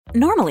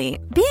Normally,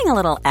 being a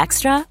little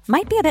extra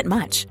might be a bit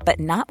much, but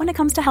not when it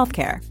comes to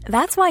healthcare.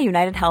 That's why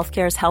United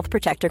Healthcare's Health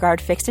Protector Guard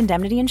fixed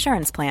indemnity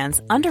insurance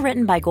plans,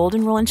 underwritten by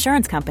Golden Rule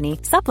Insurance Company,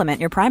 supplement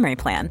your primary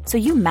plan so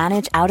you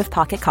manage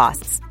out-of-pocket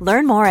costs.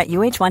 Learn more at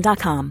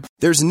uh1.com.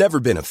 There's never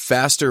been a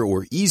faster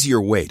or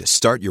easier way to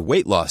start your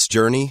weight loss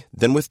journey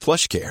than with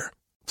PlushCare.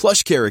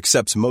 PlushCare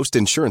accepts most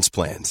insurance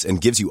plans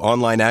and gives you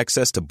online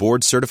access to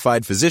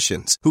board-certified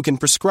physicians who can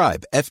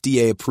prescribe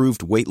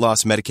FDA-approved weight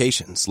loss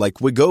medications like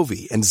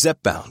Wegovy and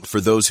Zepbound for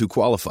those who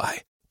qualify.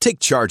 Take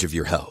charge of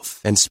your health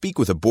and speak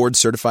with a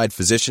board-certified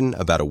physician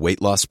about a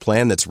weight loss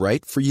plan that's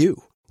right for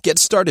you. Get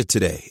started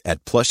today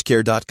at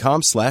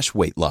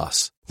plushcare.com/weight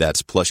loss.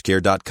 That's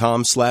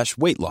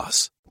plushcare.com/weight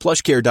loss.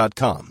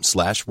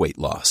 plushcare.com/weight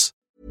loss.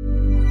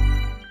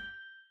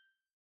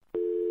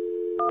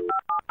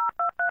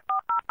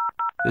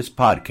 This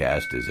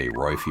podcast is a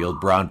Royfield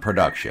Brown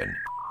production.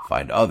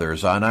 Find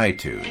others on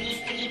iTunes.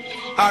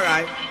 All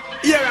right.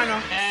 Here I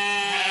know.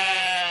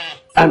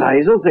 And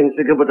Hazel thinks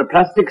we could put a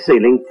plastic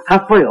ceiling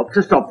halfway up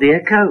to stop the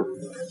echo.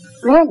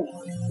 Really?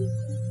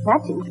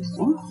 That's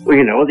interesting. Well,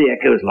 you know what the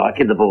echo's like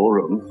in the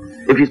ballroom.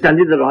 If you stand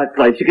in the right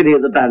place, you can hear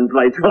the band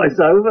play twice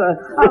over.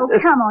 Oh,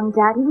 come on,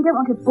 Daddy. We don't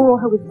want to bore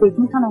her with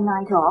business on a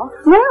night off.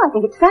 No, I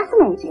think it's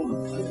fascinating.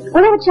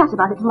 We'll have a chat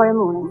about it tomorrow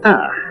morning.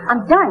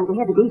 I'm dying to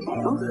hear the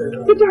details.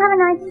 Did you have a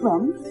nice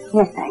swim?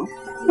 Yes, thanks.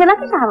 You're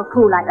lucky to have a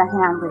pool like that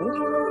in Ambridge.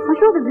 I'm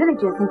sure the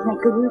villagers can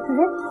make good use of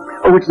it.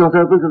 Oh, it's not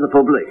open to the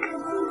public.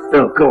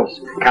 Oh, of course,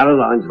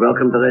 Caroline's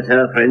welcome to let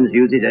her friends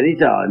use it any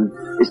time,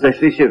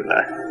 especially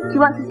Shula. She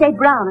wants to stay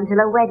brown until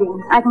her wedding.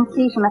 I can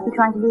see she must be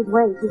trying to lose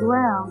weight as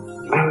well.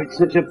 Oh, it's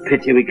such a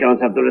pity we can't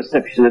have the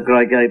reception at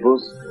Grey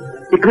Gables.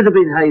 It could have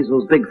been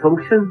Hazel's big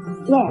function.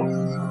 Yes.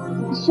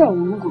 It's a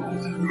shame, isn't it?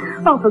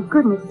 Oh, for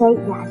goodness sake,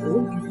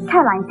 Daddy.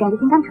 Caroline's going to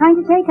think I'm trying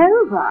to take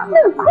over.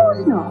 No, of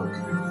course not.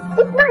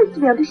 It's nice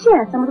to be able to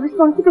share some of the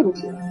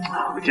responsibility.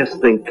 Oh, just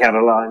think,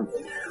 Caroline.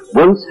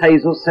 Once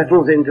Hazel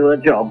settles into her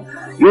job,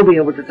 you'll be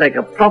able to take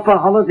a proper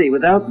holiday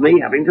without me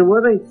having to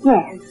worry.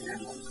 Yes.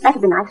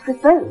 That'd be nice for us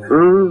both.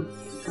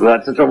 Well,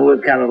 that's the trouble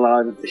with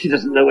Caroline. She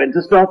doesn't know when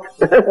to stop.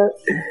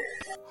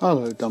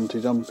 Hello,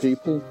 Dumpty Dum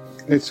people.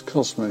 It's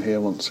Cosmo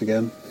here once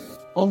again.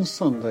 On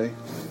Sunday,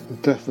 the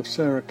death of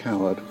Sarah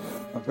Coward,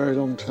 a very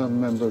long-term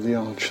member of the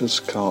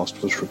Archers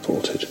cast, was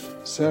reported.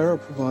 Sarah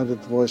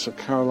provided the voice of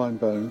Caroline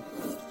Bone,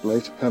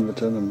 later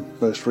Pemberton and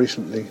most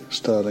recently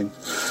Sterling,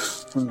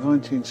 from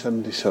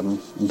 1977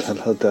 until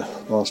her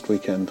death last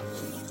weekend.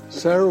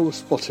 Sarah was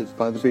spotted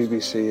by the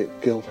BBC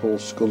at Guildhall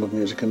School of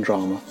Music and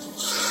Drama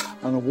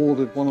and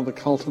awarded one of the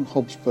Carlton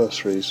Hobbs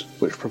bursaries,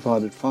 which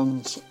provided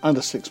funds and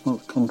a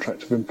 6-month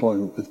contract of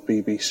employment with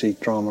BBC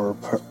Drama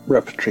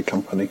Repertory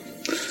Company,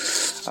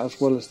 as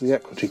well as the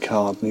equity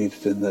card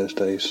needed in those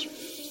days.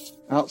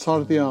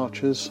 Outside of the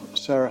Archers,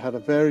 Sarah had a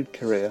varied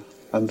career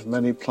and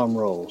many plum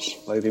roles: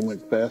 Lady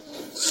Macbeth,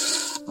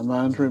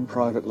 Amanda in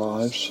Private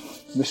Lives,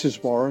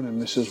 Mrs. Warren in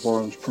Mrs.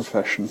 Warren's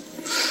Profession,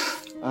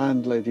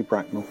 and Lady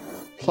Bracknell,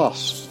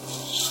 plus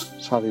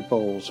Sally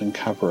Bowles in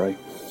Cabaret.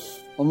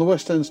 On the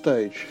West End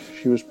stage,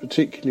 she was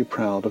particularly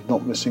proud of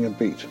not missing a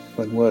beat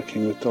when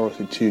working with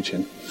Dorothy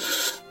Tutin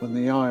when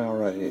the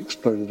IRA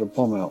exploded a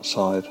bomb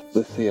outside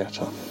the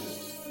theatre.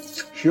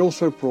 She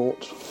also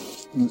brought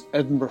an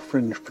Edinburgh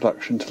Fringe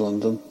production to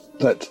London,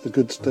 Let the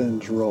Good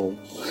Stones Roll,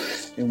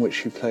 in which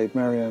she played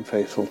Marianne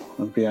Faithfull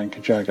and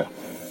Bianca Jagger.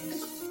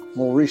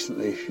 More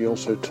recently, she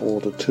also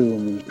toured a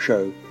two-woman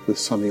show with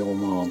Sonny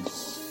Ormond.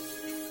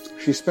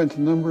 She spent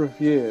a number of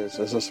years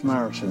as a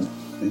Samaritan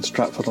in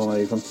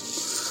Stratford-on-Avon,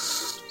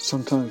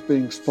 sometimes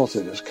being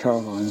spotted as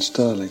Caroline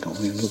Sterling on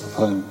the end of the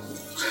phone,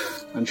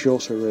 and she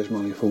also raised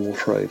money for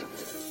Water Aid.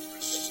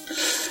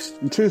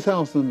 In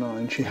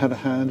 2009, she had a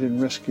hand in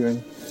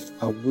rescuing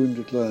a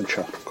wounded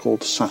lurcher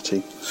called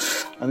Sati,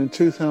 and in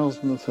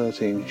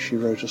 2013 she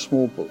wrote a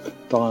small book,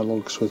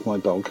 Dialogues with My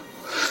Dog,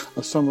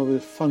 of some of the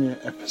funnier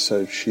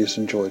episodes she has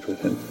enjoyed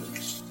with him.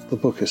 The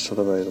book is still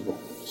available.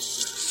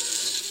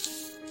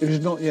 It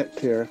is not yet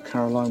clear if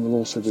Caroline will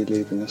also be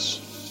leaving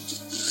us.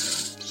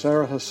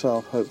 Sarah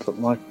herself hoped that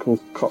Michael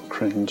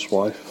Cochrane's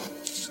wife,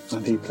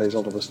 and he plays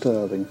Oliver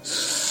Sterling,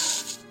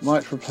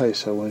 might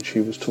replace her when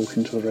she was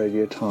talking to the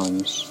Radio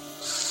Times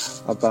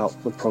about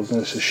the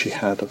prognosis she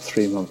had of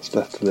 3 months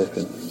left to live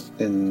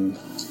in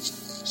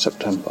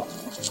September.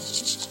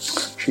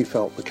 She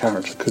felt the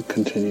character could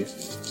continue.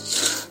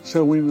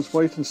 So we must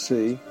wait and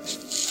see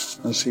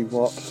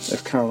what,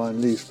 if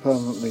Caroline leaves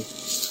permanently,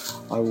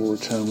 I will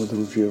return with a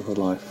review of her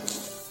life.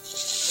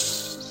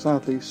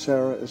 Sadly,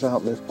 Sarah is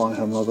outlived by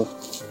her mother,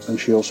 and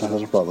she also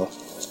has a brother.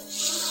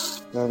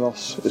 Their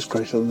loss is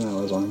greater than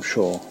ours, I'm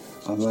sure,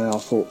 and may our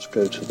thoughts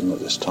go to them at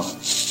this time.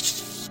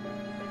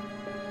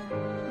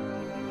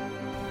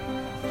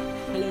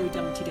 Hello,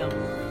 Dumpty Dum.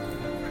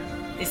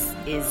 This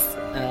is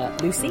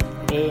Lucy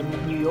in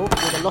New York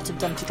with a lot of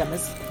Dumpty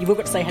Dummers. You've all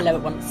got to say hello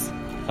at once.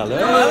 Hello.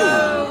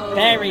 Hello.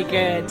 Very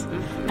good.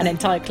 An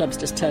entire club's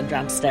just turned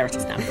around to stare at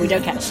us now. We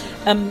don't care.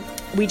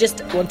 We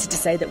just wanted to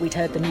say that we'd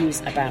heard the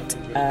news about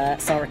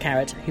Sarah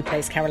Coward, who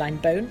plays Caroline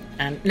Bone.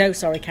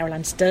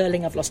 Caroline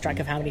Sterling. I've lost track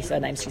of how many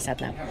surnames she's had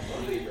now.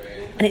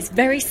 And it's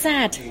very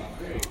sad,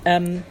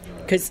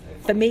 because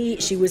for me,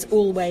 she was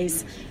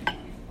always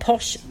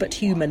posh but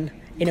human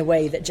in a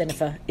way that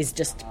Jennifer is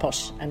just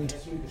posh and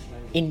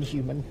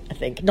inhuman, I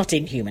think. Not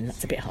inhuman,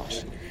 that's a bit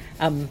harsh.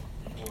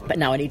 But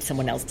now I need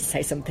someone else to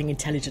say something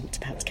intelligent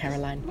about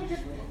Caroline.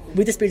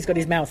 Witherspoon's got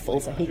his mouth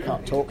full, so he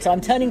can't talk. So I'm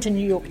turning to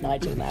New York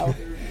Nigel now.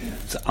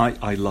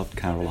 I loved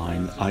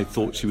Caroline. I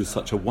thought she was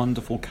such a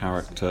wonderful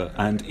character,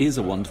 and is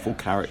a wonderful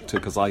character,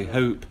 because I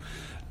hope,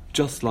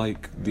 just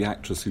like the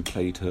actress who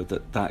played her,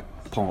 that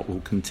part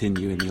will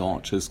continue in The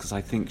Archers, because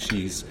I think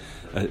she's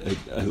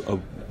a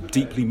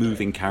deeply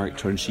moving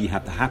character, and she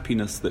had the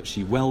happiness that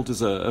she well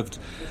deserved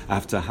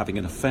after having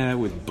an affair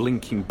with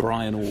blinking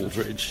Brian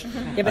Aldridge.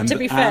 Yeah, but to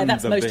be fair,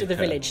 that's most of the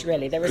village,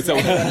 really. There isn't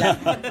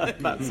anyone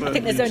left. I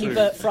think there's only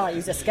Bert Fry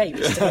who's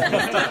escaped.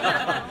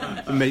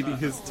 Maybe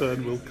his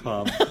turn will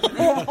come.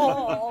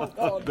 Oh,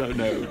 God.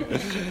 No.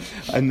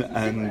 And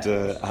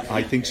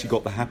I think she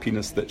got the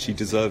happiness that she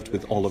deserved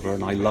with Oliver,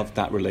 and I loved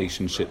that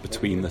relationship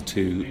between the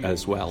two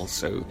as well.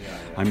 So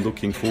I'm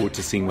looking forward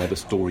to seeing where the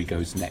story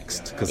goes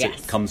next, because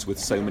it comes with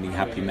so many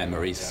happy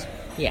memories.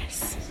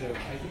 Yes.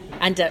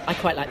 And I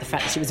quite like the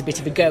fact that she was a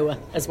bit of a goer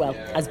as well,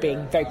 as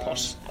being very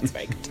posh. That's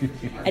very good.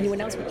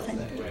 Anyone else want to say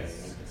anything?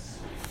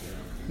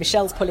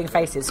 Michelle's pulling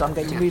faces, so I'm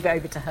going to move it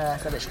over to her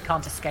so that she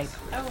can't escape.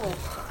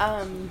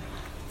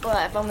 Well,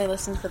 I've only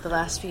listened for the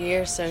last few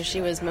years, so she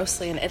was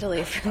mostly in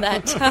Italy for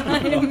that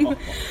time.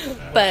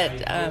 But,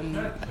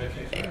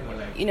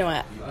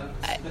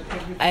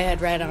 I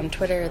had read on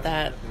Twitter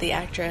that the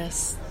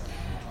actress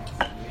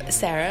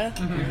Sarah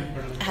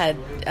had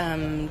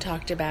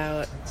talked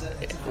about,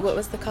 what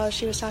was the cause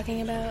she was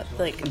talking about?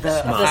 Like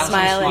the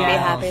smile and be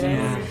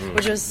happiness,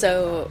 which was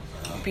so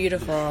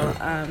beautiful.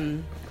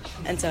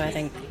 And so I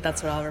think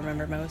that's what I'll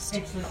remember most.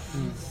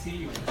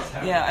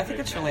 Yeah, I think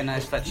it's really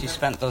nice that she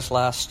spent those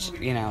last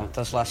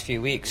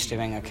few weeks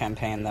doing a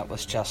campaign that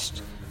was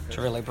just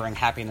to really bring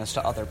happiness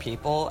to other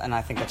people. And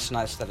I think it's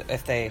nice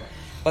that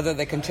whether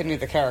they continue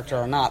the character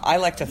or not, I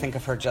like to think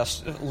of her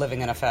just living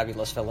in a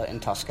fabulous villa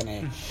in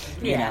Tuscany,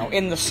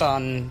 in the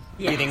sun,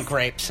 eating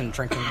grapes and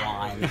drinking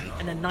wine.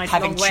 And a nice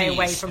having long way cheese.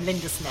 away from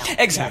Linda Snell.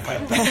 Exactly.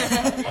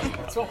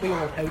 That's what we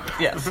all hope.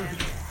 Yes.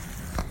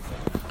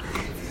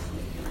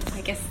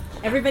 I guess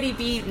everybody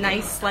be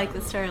nice like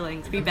the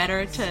Sterlings. Be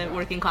better to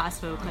working class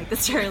folk like the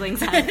Sterlings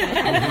have been.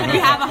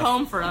 You have a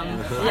home for them.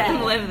 Let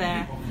them live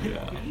there.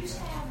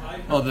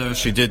 Although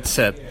she did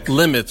set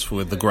limits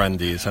with the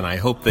Grundys, and I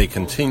hope they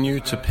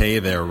continue to pay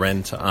their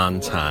rent on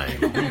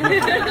time.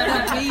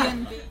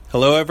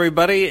 Hello,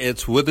 everybody.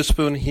 It's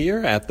Witherspoon here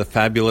at the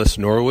fabulous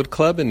Norwood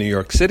Club in New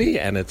York City,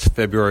 and it's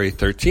February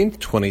 13th,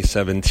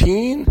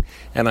 2017,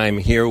 and I'm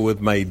here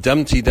with my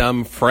Dumpty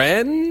Dum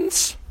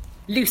friends.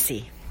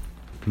 Lucy.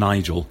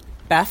 Nigel.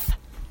 Beth.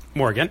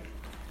 Morgan.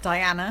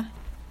 Diana.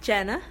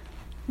 Jenna.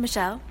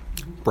 Michelle.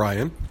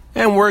 Brian.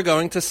 And we're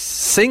going to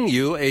sing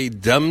you a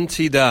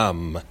Dumpty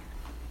Dum.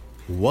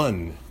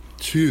 1,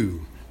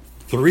 2,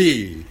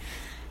 3.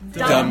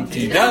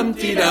 Dumpty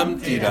Dumpty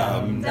Dumpty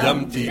Dum,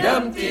 Dumpty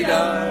Dumpty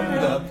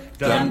Dum,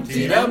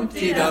 Dumpty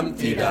Dumpty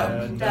Dumpty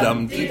Dum,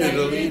 Dumpty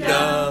Diddly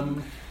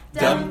Dum,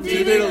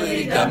 Dumpty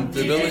Diddly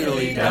Dumpty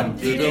Diddly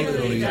Dumpty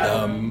Diddly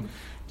Dum,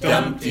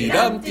 Dumpty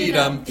Dumpty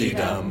Dumpty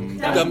Dum,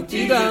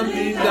 Dumpty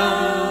Dumpty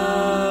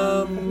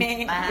Dum.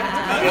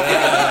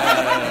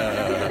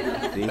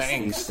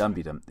 This is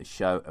Dumpty Dum, the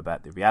show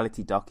about the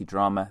reality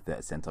docudrama that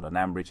is centred on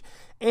Ambridge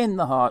in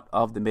the heart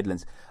of the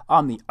Midlands.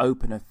 I'm the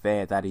open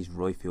affair, that is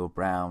Royfield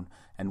Brown,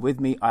 and with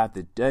me I have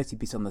the dirty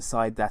bit on the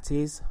side, that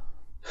is...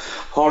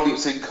 Hardeep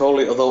Singh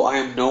Kohli, although I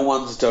am no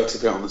one's dirty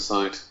bit on the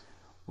side.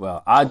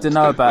 Well, I don't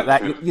know about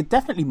that. You're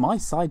definitely my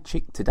side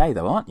chick today,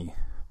 though, aren't you?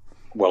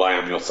 Well, I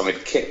am your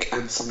side kick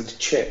and side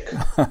chick.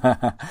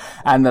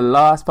 And the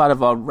last part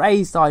of our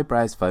raised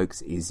eyebrows,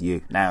 folks, is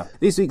you. Now,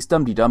 this week's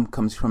Dumpty Dum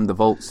comes from the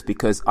vaults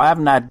because I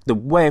haven't had the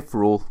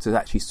wherefore to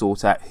actually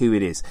sort out who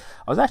it is.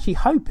 I was actually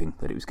hoping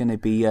that it was going to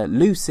be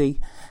Lucy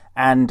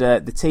and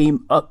the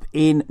team up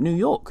in New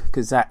York,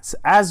 because that's,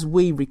 as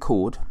we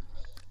record,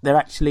 they're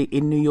actually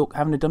in New York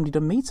having a Dumpty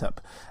Dum meetup.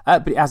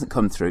 But it hasn't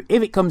come through.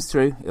 If it comes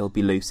through, it'll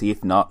be Lucy.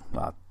 If not,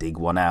 I'll dig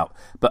one out.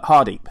 But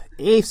Hardeep,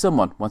 if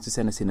someone wants to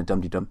send us in a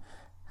Dumpty Dum,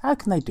 how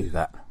can they do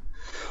that?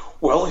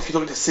 Well, if you'd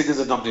like to sing as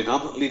a Dumpty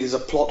Dum, lead as a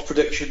plot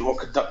prediction or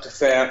conduct a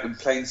fair in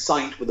plain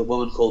sight with a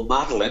woman called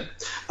Madeline,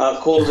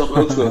 call us on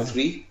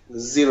 0203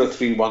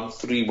 031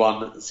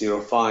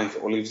 3105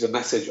 or leave us a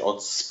message on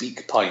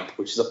SpeakPipe,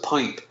 which is a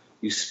pipe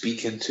you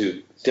speak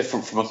into,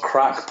 different from a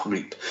crack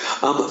pipe.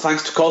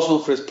 Thanks to Cosmo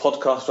for his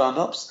podcast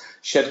roundups,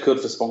 Shedcode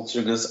for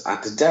sponsoring us,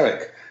 and to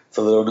Derek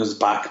for the owner's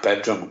back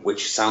bedroom,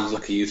 which sounds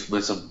like a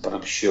euphemism, but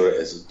I'm sure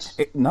it isn't.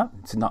 No,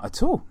 it's not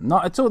at all.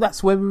 Not at all.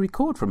 That's where we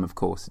record from, of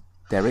course.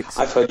 Derek's.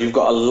 I've heard you've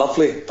got a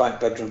lovely back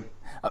bedroom.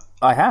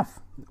 I have.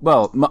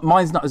 Well,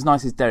 mine's not as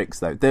nice as Derek's,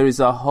 though. There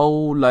is a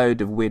whole load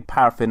of weird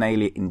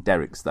paraphernalia in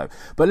Derek's, though.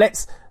 But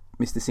let's,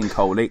 Mr.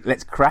 Sinkhole,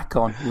 let's crack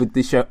on with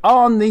the show.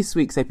 On this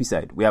week's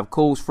episode, we have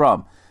calls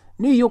from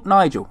New York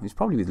Nigel, who's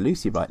probably with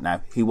Lucy right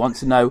now, who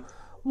wants to know,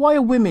 why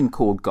are women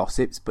called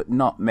gossips but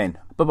not men?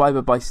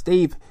 Bye-bye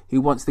Steve,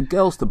 who wants the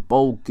girls to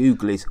bowl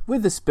googlies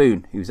with a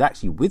spoon, who's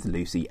actually with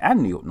Lucy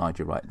and New York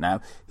Nigel right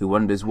now, who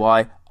wonders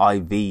why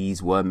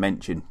IVs were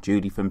mentioned.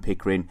 Judy from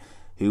Pickering,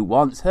 who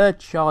wants her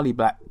Charlie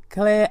Black.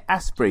 Claire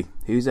Asprey,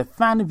 who's a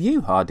fan of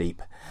you, Hardeep.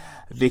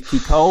 Vicky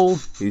Cole,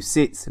 who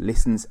sits,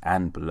 listens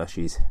and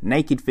blushes.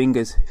 Naked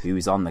Fingers, who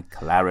is on the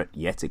claret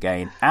yet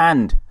again.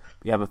 And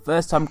we have a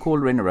first-time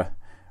caller in her,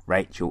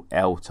 Rachel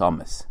L.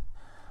 Thomas.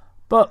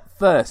 But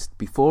first,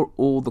 before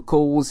all the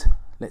calls,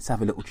 let's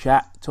have a little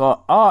chat to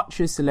our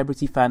Archers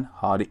celebrity fan,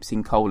 Hardeep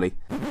Singh Kohli.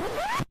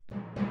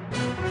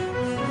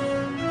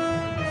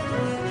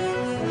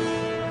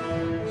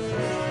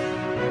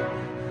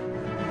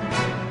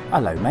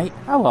 Hello, mate.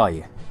 How are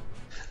you?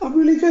 I'm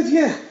really good,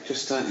 yeah.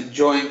 Just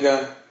enjoying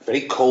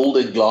very cold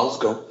in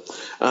Glasgow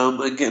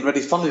and getting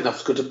ready, funnily enough,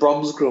 to go to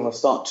Bromsgrove. I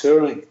start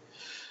touring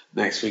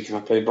next week and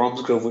I play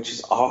Bromsgrove, which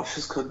is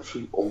Archers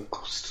country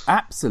almost.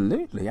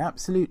 Absolutely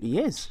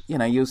is. You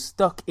know, you're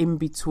stuck in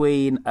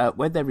between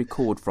where they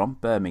record from,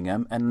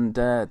 Birmingham, and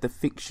the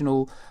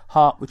fictional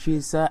heart, which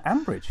is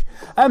Ambridge.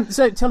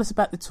 So tell us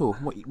about the tour.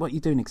 What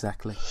you're doing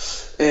exactly?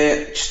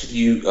 Just a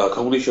new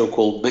comedy show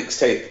called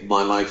Mixtape,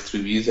 My Life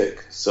Through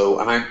Music.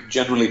 And I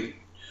generally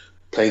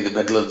play the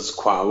Midlands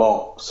quite a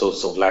lot, so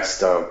sort of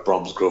Leicester,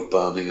 Bromsgrove,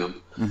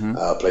 Birmingham,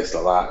 places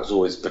like that has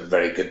always been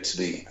very good to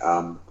me.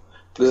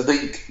 Because I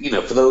think, you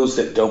know, for those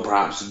that don't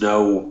perhaps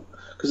know,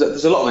 because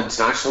there's a lot of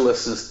international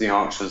listeners to the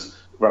Archers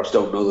who perhaps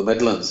don't know the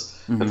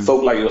Midlands, and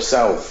folk like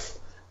yourself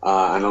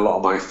and a lot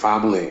of my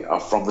family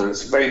are from there.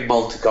 It's a very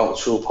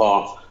multicultural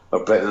part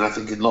of Britain, and I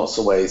think in lots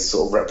of ways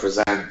sort of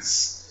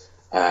represents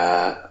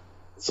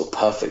sort of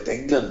perfect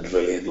England,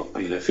 really. And,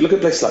 you know, if you look at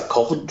places like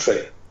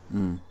Coventry,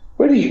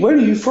 where are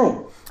you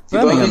from?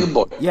 Birmingham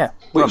boy. Yeah.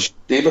 Which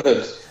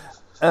neighbourhood?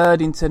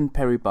 Erdington,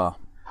 Perry Bar.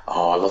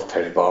 Oh, I love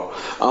Perry Bar.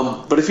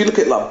 But if you look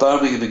at like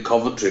Birmingham and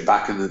Coventry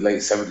back in the late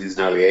 70s and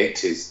early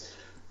 80s,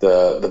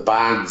 the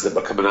bands that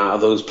were coming out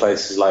of those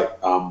places like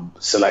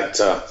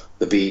Selector,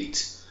 The Beat,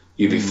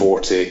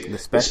 UB40, The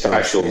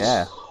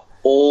Specials,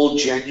 all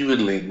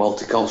genuinely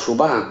multicultural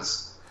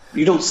bands.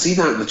 You don't see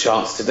that in the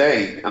charts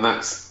today, and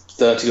that's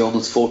 30,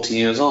 almost 40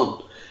 years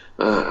on.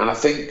 And I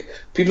think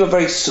people are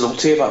very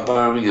snotty about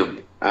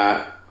Birmingham,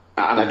 and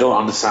I don't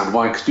understand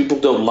why, because people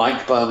don't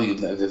like Birmingham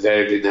that have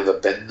invariably never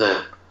been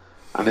there.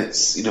 And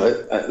it's, you know,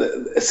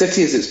 a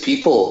city is its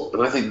people,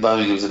 and I think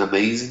Birmingham's an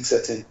amazing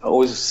city. I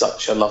always have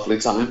such a lovely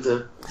time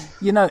there.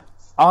 You know,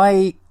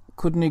 I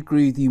couldn't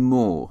agree with you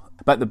more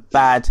about the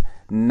bad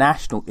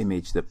national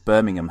image that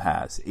Birmingham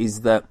has,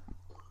 is that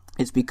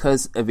it's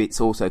because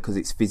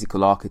it's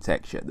physical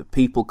architecture, that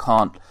people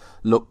can't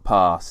look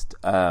past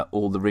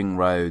all the ring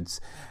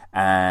roads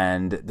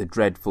and the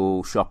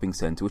dreadful shopping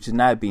centre, which has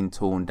now been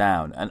torn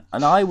down.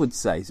 And I would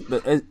say,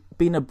 but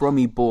being a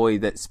Brummie boy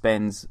that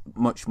spends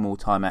much more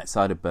time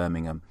outside of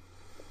Birmingham,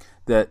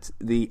 that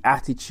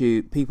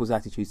people's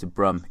attitude to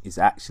Brum is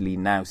actually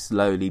now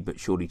slowly but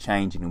surely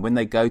changing. And when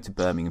they go to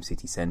Birmingham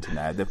city centre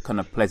now, they're kind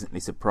of pleasantly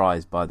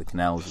surprised by the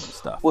canals and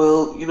stuff.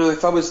 Well, you know,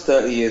 if I was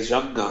 30 years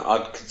younger,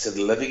 I'd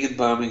consider living in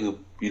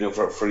Birmingham, you know,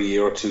 for a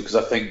year or two, because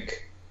I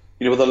think,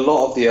 you know, with a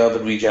lot of the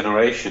urban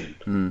regeneration,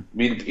 I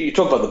mean, you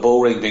talk about the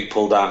Bullring being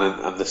pulled down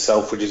and the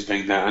Selfridges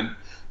being there, and,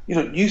 you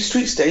know, New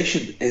Street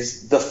Station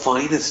is the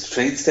finest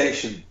train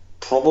station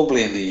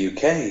probably in the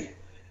UK.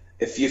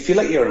 If you feel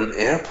like you're in an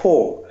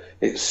airport,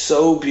 it's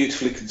so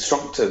beautifully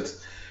constructed.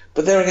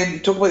 But there again, you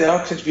talk about the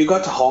architecture. If you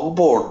go to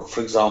Holborn,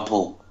 for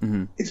example,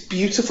 it's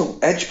beautiful.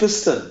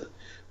 Edgbaston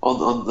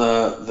on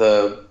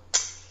the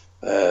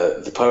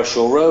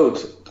Pershore Road.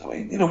 I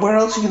mean, you know, where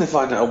else are you going to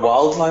find a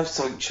wildlife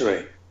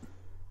sanctuary?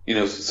 You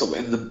know, sort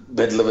of in the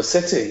middle of a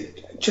city.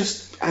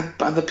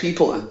 And the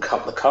people and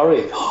the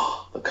curry.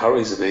 Oh, the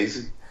curry's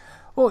amazing.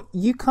 Well,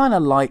 you kind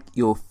of like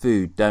your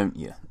food, don't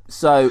you?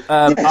 So,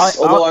 yes,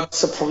 although I'm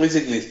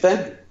surprisingly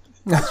thin.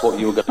 That's what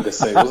you were going to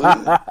say,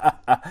 wasn't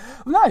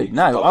it?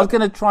 No. I was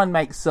going to try and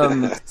make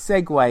some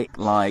segue,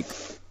 like,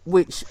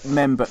 which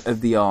member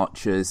of the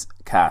Archers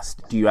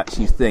cast do you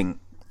actually think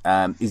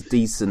is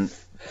decent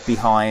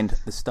behind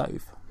the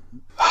stove?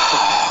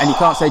 And you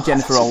can't say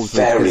Jennifer Olsen.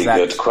 Very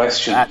good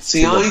question.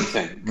 See, I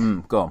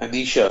think go on.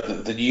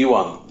 Anisha, the new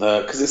one,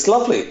 because it's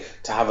lovely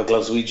to have a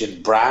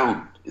Glaswegian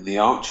brown in the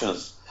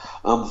Archers.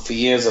 For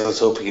years I was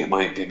hoping it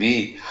might be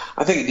me.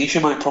 I think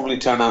Anisha might probably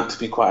turn out to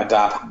be quite a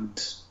dab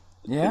hand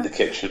in the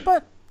kitchen.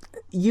 But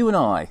you and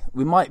I,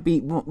 we might be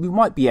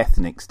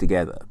ethnics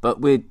together, but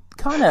we're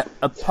kind of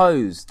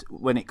opposed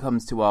when it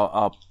comes to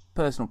our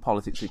personal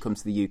politics when it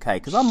comes to the UK,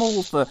 because I'm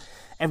all for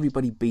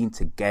everybody being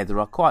together.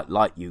 I quite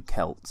like you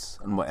Celts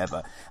and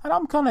whatever, and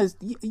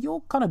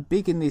you're kind of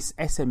big in this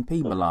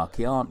SNP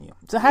malarkey, aren't you?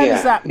 So how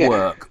does that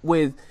work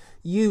with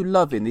you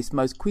loving this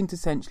most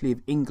quintessentially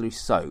of English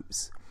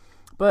soaps,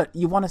 but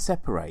you want to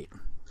separate.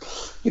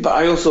 Yeah, but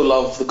I also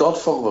love The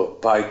Godfather,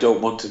 but I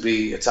don't want to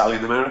be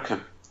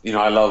Italian-American. You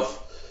know, I love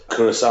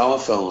Kurosawa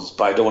films,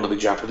 but I don't want to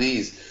be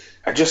Japanese.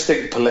 I just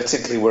think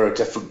politically we're a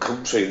different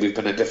country. We've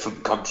been a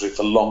different country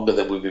for longer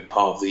than we've been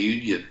part of the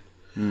Union.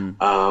 And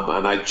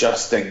I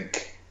just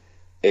think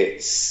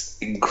it's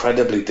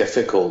incredibly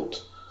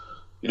difficult.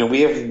 You know,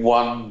 we have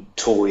one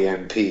Tory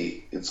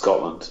MP in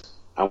Scotland,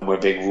 and we're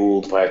being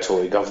ruled by a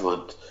Tory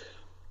government.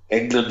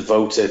 England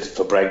voted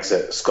for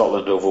Brexit.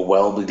 Scotland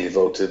overwhelmingly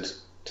voted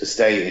to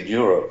stay in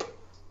Europe.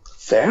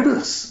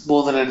 Fairness,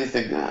 more than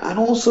anything. And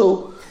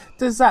also...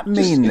 Does that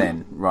mean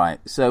then,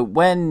 right, so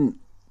when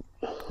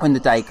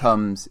the day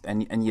comes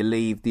and you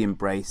leave the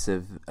embrace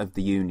of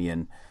the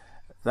Union,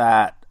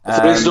 that...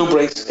 there is no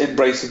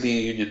embrace of the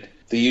Union.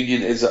 The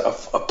Union is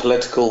a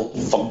political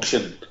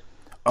function.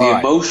 The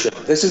emotion...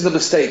 This is the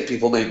mistake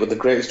people make, with the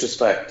greatest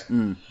respect.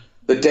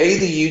 The day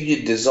the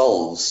Union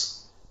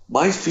dissolves,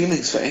 my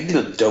feelings for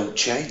England don't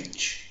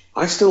change.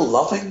 I still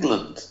love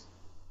England.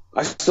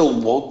 I still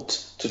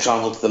want to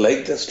travel to the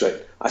Lake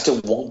District. I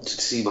still want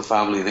to see my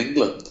family in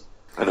England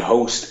and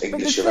host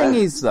English events. But the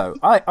thing is, though,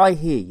 I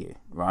hear you,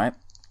 right?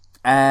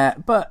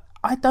 But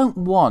I don't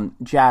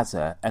want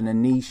Jazza and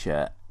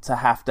Anisha to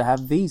have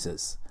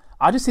visas.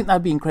 I just think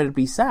that'd be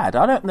incredibly sad.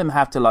 I don't want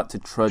them to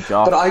trudge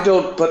off. But I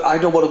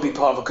don't want to be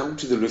part of a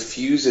country that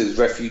refuses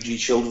refugee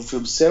children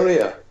from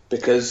Syria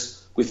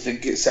because we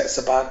think it sets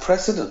a bad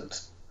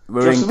precedent.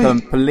 We're in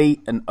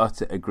complete and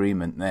utter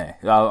agreement there.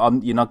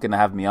 You're not going to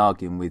have me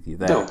arguing with you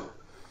there. No.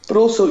 But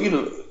also, you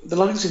know, the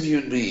likes of you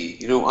and me,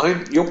 you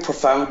know, you're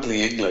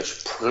profoundly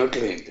English,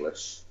 proudly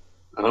English,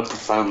 and I'm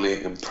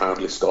profoundly and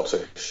proudly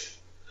Scottish.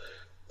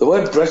 The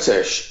word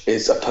British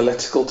is a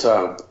political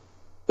term.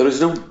 There is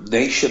no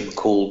nation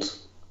called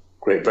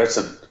Great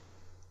Britain.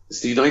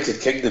 It's the United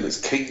Kingdom. It's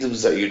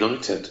kingdoms that are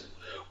united.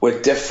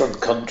 We're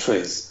different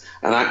countries.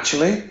 And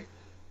actually,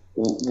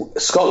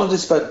 Scotland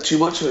has spent too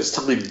much of its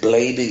time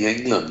blaming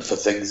England for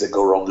things that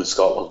go wrong in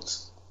Scotland.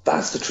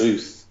 That's the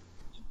truth.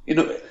 You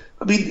know,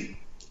 I mean...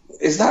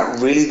 Is that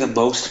really the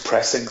most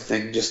pressing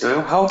thing just now?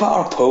 How about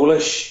our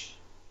Polish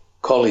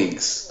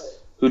colleagues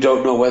who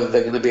don't know whether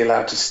they're going to be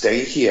allowed to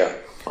stay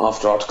here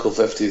after Article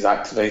 50 is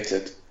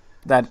activated?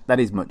 That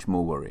is much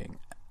more worrying.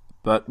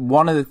 But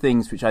one of the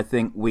things which I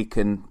think we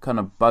can kind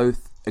of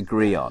both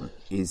agree on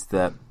is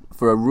that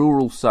for a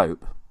rural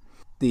soap,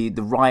 the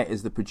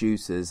writers, the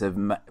producers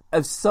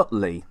have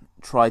subtly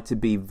tried to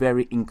be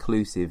very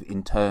inclusive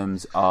in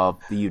terms of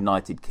the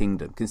United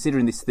Kingdom,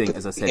 considering this thing,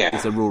 as I said,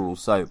 is a rural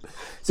soap.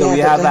 So we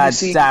have had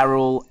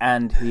Daryl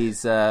and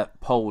his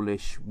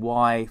Polish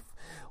wife.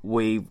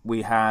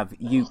 We have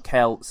you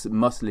Celts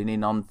muscling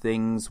in on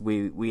things.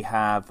 We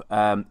have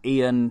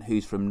Ian,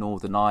 who's from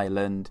Northern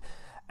Ireland.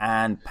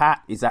 And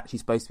Pat is actually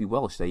supposed to be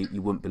Welsh, so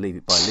you wouldn't believe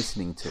it by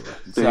listening to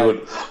it.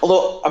 So,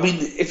 although, I mean,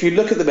 if you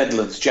look at the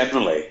Midlands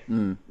generally,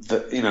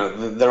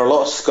 there are a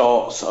lot of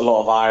Scots, a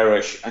lot of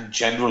Irish, and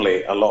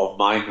generally a lot of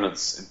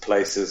migrants in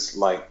places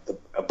like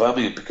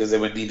Birmingham because they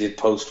were needed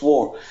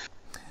post-war.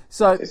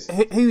 So,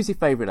 who's your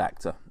favourite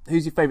actor?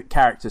 Who's your favourite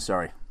character,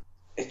 sorry?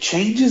 It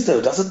changes,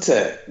 though, doesn't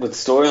it? With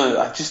storyline,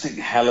 I just think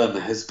Helen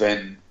has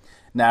been...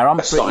 Now, I'm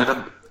pretty met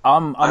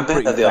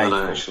her the other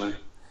night, actually.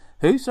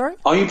 Who, sorry?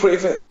 Are you pretty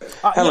fit?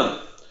 Helen.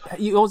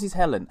 Yours is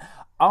Helen.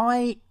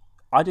 I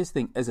just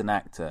think, as an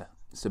actor,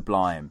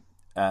 sublime.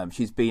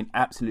 She's been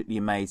absolutely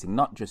amazing,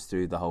 not just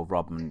through the whole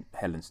Rob and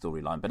Helen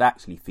storyline, but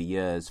actually for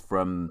years,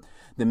 from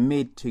the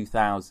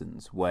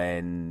mid-2000s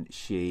when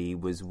she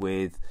was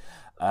with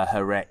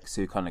her ex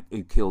who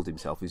killed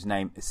himself, whose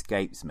name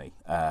escapes me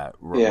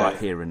right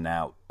here and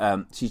now.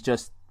 She's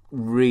just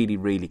really,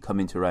 really come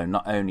into her own,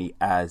 not only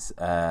as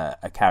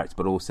a character,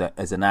 but also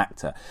as an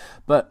actor.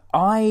 But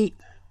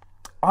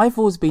I've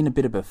always been a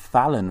bit of a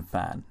Fallon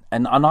fan,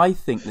 and I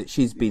think that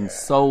she's been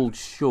sold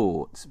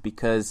short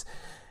because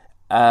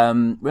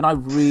when I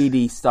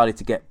really started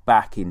to get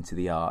back into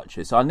the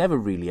Archers, so I never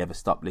really ever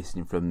stopped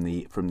listening from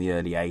the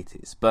early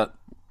 80s, but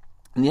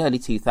in the early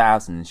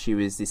 2000s she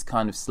was this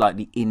kind of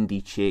slightly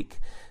indie chick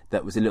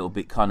that was a little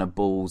bit kind of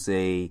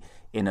ballsy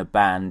in a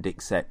band,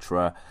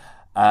 etc.,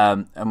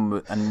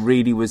 and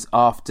really was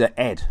after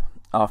Ed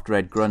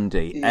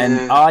Grundy,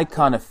 and I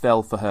kind of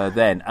fell for her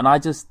then, and I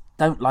just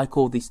don't like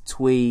all this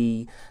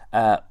twee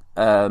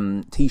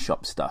tea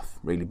shop stuff,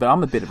 really. But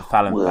I'm a bit of a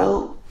Fallon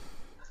fan.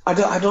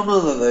 I don't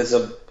know that there's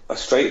a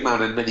straight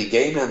man and many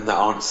gay men that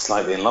aren't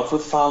slightly in love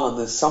with Fallon.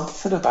 There's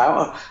something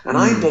about her, and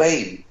I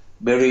blame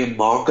Miriam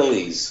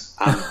Margolyes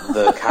and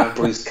the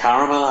Cadbury's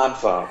caramel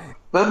advert.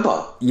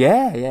 Remember?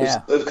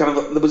 Yeah.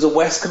 There was a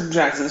West Country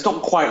accent. It's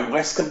not quite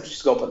West Country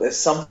Scott, but there's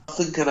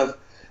something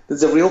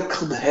there's a real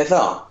come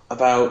hither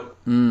about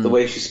the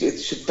way she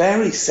speaks. She's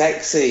very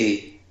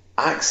sexy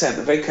accent,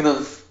 a very kind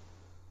of,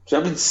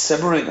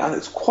 simmering, and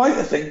it's quite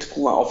a thing to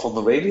pull that off on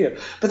the radio.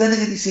 But then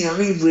again, you see, I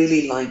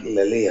really like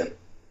Lillian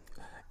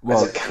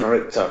as a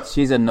character.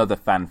 She's another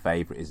fan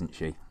favourite, isn't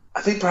she?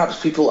 I think perhaps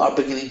people are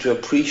beginning to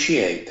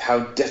appreciate how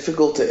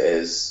difficult it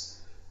is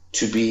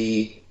to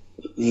be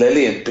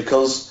Lillian,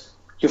 because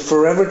you're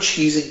forever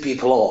cheesing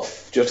people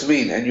off. Do you know what I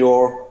mean? And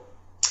you're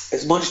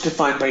as much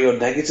defined by your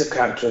negative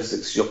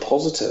characteristics as your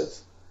positive.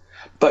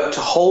 But to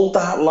hold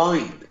that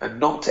line and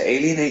not to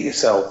alienate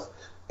yourself,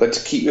 but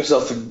to keep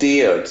yourself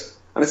endeared.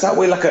 And it's that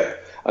way like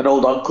an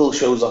old uncle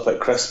shows up at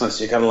Christmas.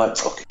 You're kind of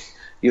like, okay,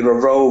 you're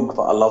a rogue,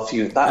 but I love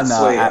you. That's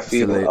the way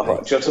absolutely. I feel about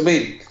it. Do you know what I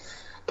mean?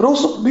 But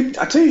also,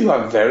 I tell you who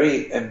I'm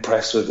very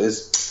impressed with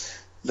is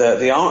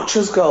the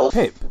Archer's girl.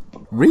 Pip?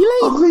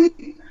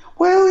 Really?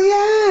 Well,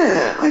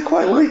 yeah, I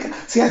quite like her.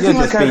 See, You're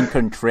just being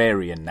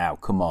contrarian now,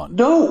 come on.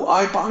 No,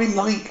 I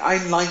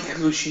like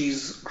how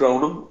she's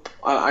grown up.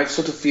 I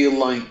sort of feel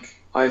like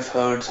I've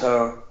heard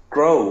her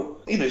grow.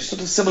 You know,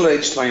 sort of similar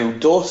age to my own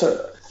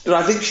daughter. But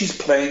I think she's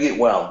playing it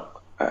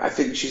well. I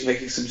think she's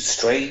making some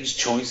strange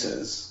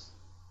choices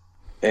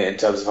in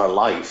terms of her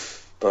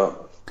life,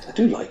 but I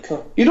do like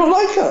her. You don't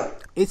like her?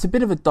 It's a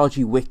bit of a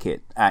dodgy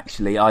wicket,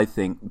 actually, I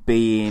think,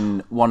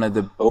 being one of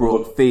the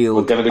Brookfield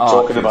We're going to be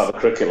talking about the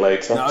cricket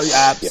later. No,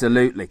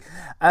 absolutely.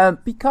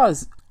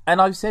 Because, and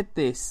I've said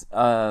this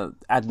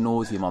ad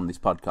nauseum on this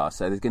podcast,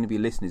 so there's going to be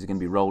listeners who are going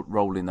to be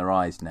rolling their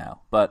eyes now,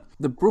 but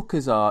the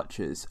Brookers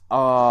Archers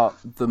are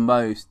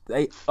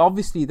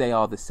obviously they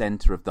are the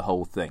centre of the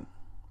whole thing.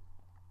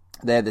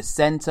 They're the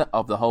centre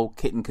of the whole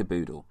kit and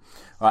caboodle.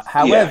 Right?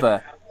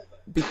 However,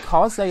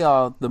 because they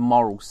are the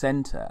moral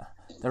centre,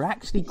 they're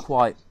actually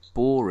quite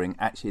boring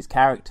actually as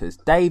characters.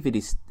 David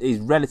is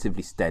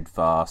relatively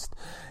steadfast.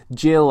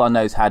 Jill, I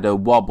know, has had a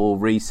wobble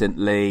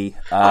recently.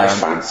 I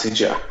fancy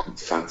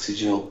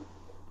Jill.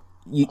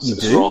 You it's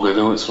do? Wrong. I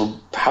know it's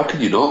wrong. How can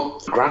you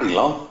not? Granny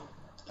Love.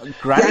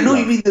 Granny I know Love.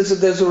 you mean.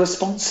 There's a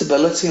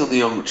responsibility on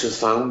the Archers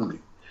family,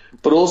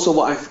 but also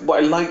what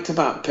I liked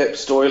about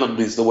Pip's storyline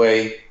is the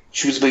way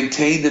she was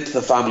maintained into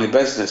the family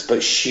business,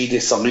 but she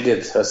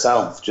decided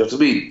herself. Do you know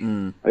what I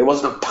mean? It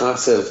wasn't a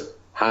passive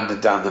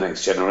handed down the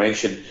next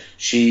generation.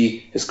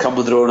 She has come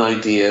with her own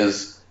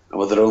ideas and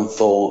with her own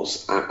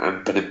thoughts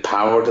and been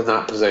empowered in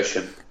that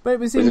position. But it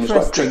was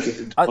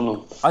interesting.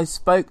 I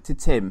spoke to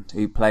Tim,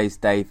 who plays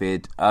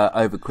David,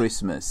 over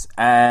Christmas,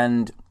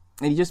 and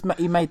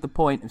he made the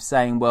point of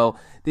saying, well,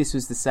 this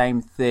was the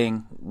same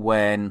thing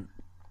when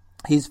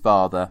his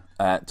father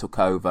took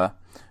over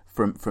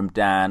from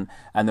Dan,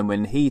 and then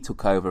when he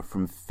took over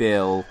from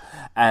Phil,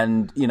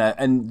 and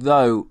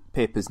though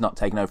Pip has not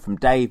taken over from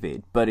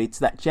David, but it's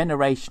that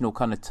generational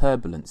kind of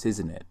turbulence,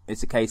 isn't it?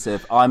 It's a case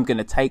of, I'm going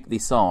to take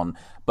this on,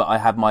 but I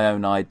have my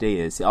own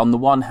ideas. On the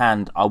one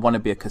hand, I want to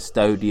be a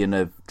custodian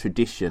of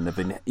tradition,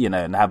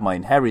 and have my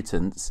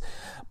inheritance,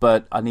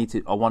 but I need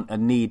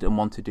and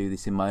want to do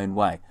this in my own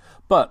way.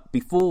 But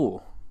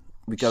before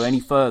we go any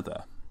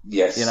further,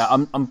 yes,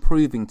 I'm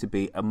proving to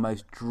be a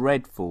most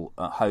dreadful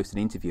host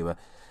and interviewer.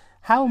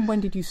 How and when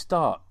did you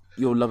start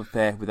your love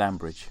affair with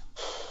Ambridge?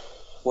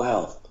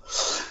 Well,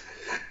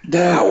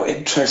 now,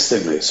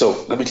 interestingly,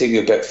 so let me take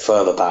you a bit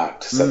further back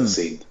to set the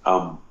scene.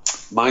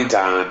 My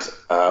dad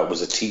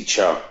was a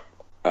teacher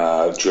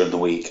during the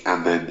week,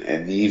 and then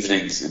in the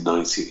evenings and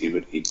nights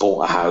he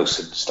bought a house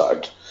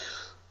and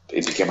he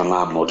became a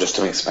landlord just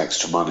to make some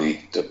extra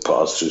money to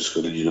put us through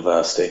school and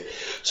university.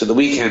 So the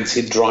weekends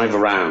he'd drive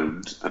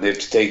around and he'd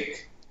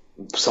take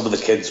some of the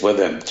kids with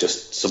him,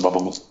 just so my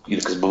mum,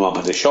 because my mum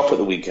had a shop at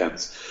the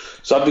weekends.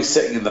 So I'd be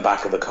sitting in the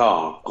back of the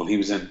car while he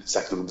was in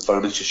second-hand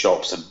furniture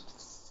shops and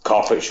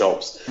carpet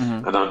shops,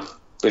 and I'd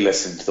be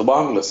listening to the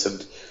wireless,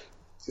 and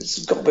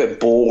just got a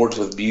bit bored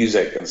with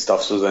music and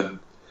stuff. So then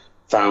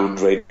found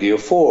Radio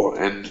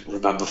 4 and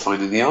remember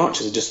finding the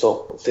Archers and just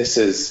thought,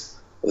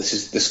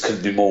 this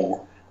couldn't be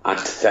more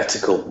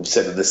antithetical. I'm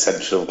sitting in the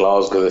centre of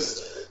Glasgow,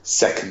 this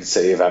second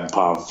city of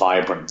empire,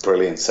 vibrant,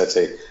 brilliant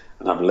city,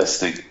 and I'm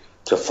listening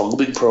to a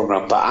farming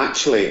programme, but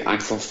actually I'm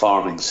from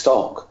farming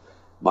stock.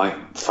 My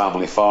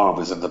family farm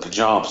is in the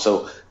Punjab,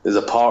 so there's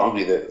a part of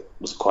me that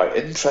was quite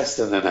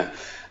interested in it.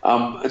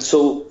 And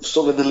so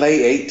in the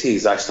late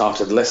 80s I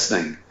started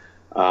listening,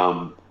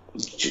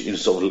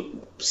 sort of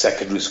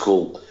secondary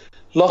school.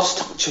 Lost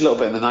touch a little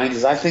bit in the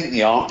 90s. I think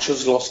the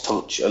Archers lost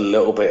touch a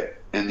little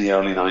bit in the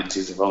early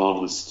 90s, if I'm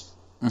honest.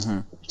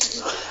 And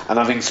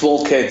having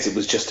small kids, it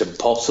was just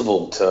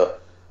impossible to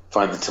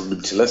find the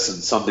time to listen.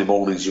 Sunday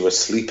mornings you were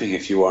sleeping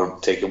if you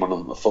weren't taking one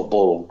on the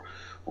football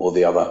or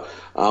the other.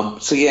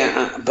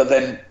 But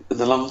then in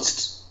the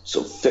last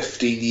sort of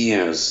 15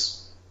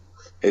 years,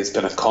 it's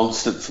been a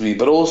constant for me.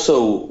 But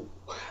also,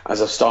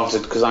 as I've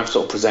started, because I've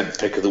sort of present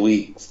Pick of the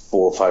Week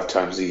 4 or 5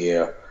 times a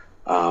year,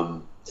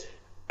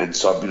 and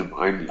so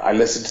I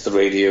listen to the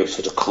radio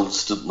sort of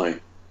constantly,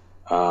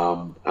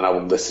 and I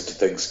will listen to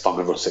things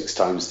 5 or 6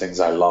 times, things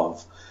I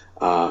love,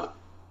 and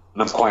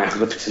I'm quite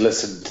happy to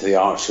listen to the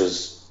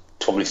Archers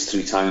twice,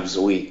 3 times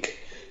a week,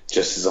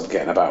 just as I'm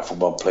getting about from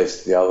one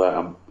place to the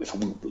other. If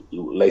I'm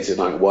late at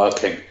night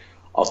working,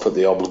 I'll put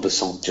the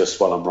omnibus on just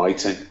while I'm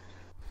writing,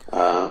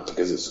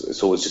 because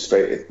it's always just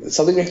it's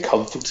something very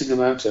comforting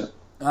about it.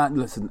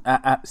 Listen,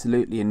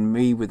 absolutely, and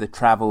me with the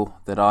travel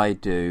that I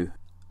do,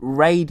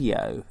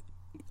 radio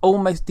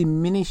almost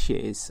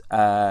diminishes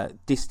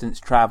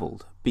distance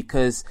travelled,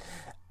 because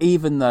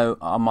even though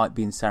I might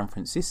be in San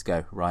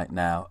Francisco right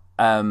now,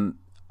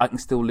 I can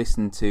still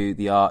listen to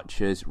the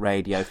Archers,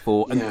 Radio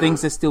 4, and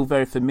things are still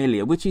very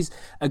familiar, which is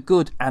a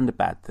good and a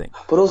bad thing.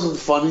 But also the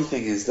funny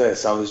thing is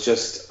this, I was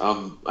just, I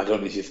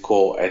don't know if you've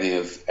caught any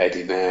of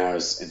Eddie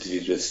Mayer's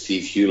interviews with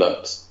Steve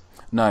Hewlett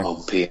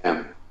on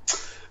PM.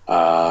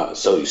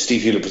 So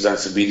Steve Hewlett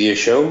presents a media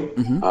show,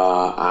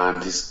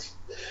 and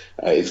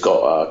he's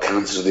got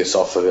cancer of the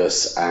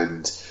esophagus,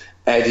 and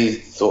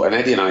Eddie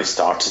and I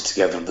started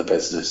together in the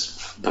business,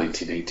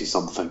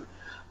 1980-something.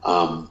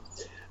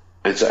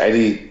 And so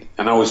Eddie,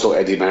 and I always thought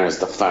Eddie Mayer is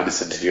the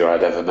finest interviewer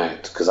I'd ever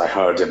met, because I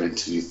heard him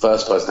interview.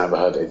 First person I ever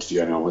heard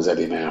interview anyone was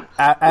Eddie Mayer.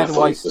 How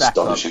do I stack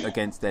up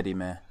against Eddie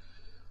Mayer?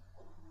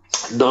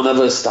 None of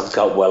us stuck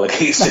up well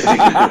against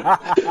Eddie Mayer.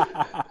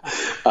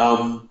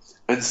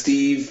 And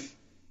Steve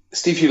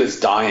Hewlett's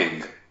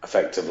dying,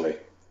 effectively.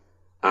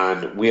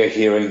 And we are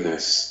hearing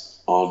this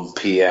on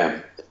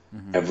PM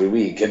every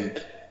week.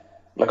 And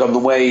like on the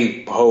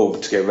way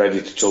home to get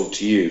ready to talk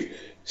to you,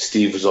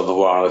 Steve was on the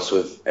wireless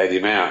with Eddie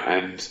Mayer,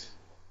 and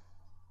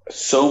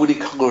so many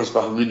cars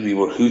behind me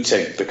were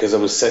hooting because I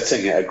was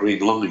sitting at a green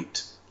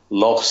light,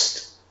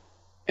 lost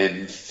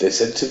in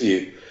this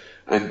interview.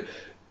 And,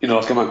 you know,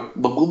 like my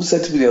mum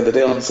said to me the other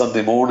day on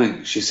Sunday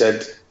morning, she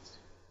said,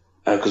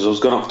 because I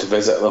was going up to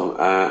visit them,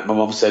 my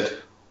mum said,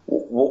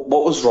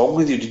 what was wrong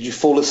with you? Did you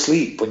fall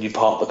asleep when you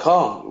parked the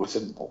car? I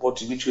said, what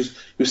do you mean? She goes,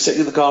 you were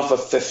sitting in the car for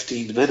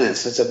 15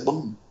 minutes. I said,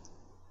 Mum,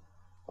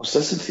 I was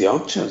listening to the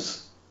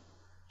Archers.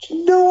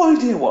 No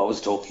idea what I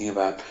was talking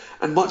about.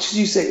 And much as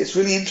you say, it's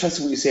really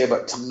interesting what you say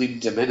about time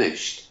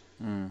diminished.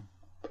 And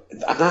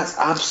that's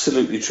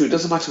absolutely true. It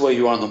doesn't matter where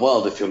you are in the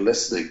world if you're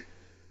listening.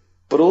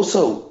 But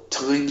also,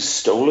 time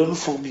stolen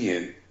from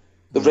you.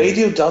 The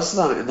radio does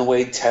that in the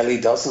way telly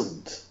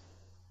doesn't.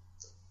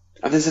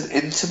 And there's an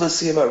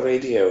intimacy about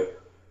radio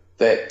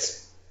that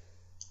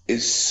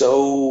is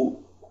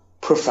so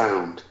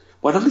profound.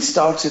 When I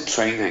started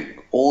training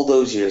all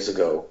those years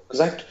ago,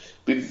 because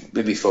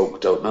maybe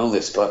folk don't know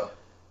this, but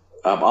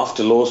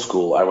after law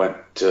school, I went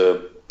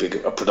to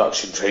a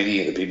production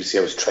trainee at the BBC.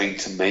 I was trained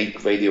to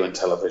make radio and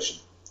television.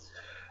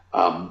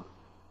 And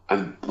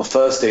the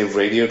first day of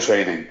radio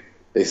training,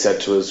 they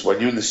said to us, when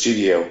you're in the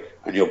studio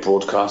and you're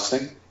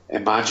broadcasting,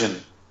 imagine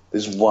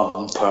there's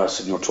one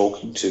person you're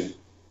talking to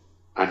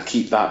and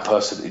keep that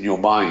person in your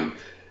mind.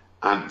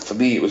 And for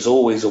me, it was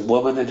always a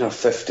woman in her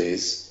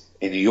 50s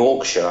in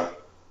Yorkshire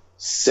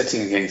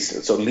sitting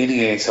leaning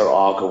against her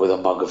Argo with a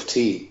mug of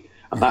tea.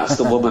 And that's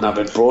the woman I've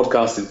been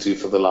broadcasting to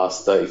for the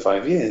last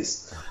 35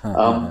 years.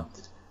 And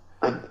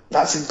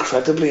that's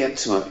incredibly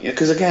intimate.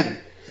 Because, again,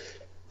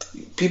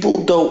 you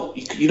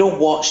don't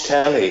watch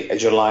telly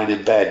as you're lying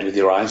in bed with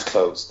your eyes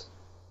closed,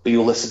 but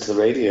you'll listen to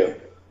the radio.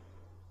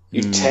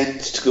 I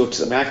tend to go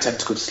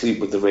to sleep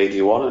with the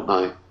radio on at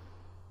night.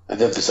 And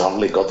then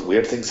bizarrely, God,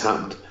 weird things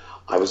happened.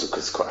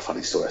 It's quite a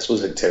funny story. I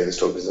suppose I can tell you the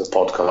story because it's a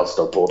podcast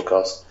or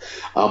broadcast.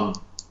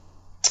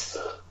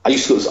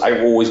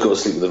 I always go to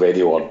sleep with the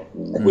radio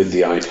on, with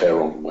the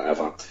iPlayer on,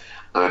 whatever.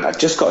 And I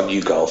just got a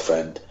new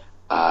girlfriend,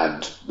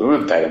 and we were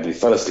in bed and we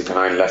fell asleep, and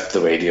I left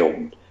the radio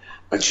on.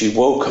 And she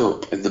woke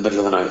up in the middle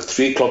of the night at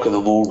 3 o'clock in the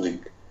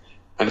morning.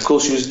 And of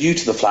course, she was new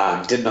to the flat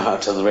and didn't know how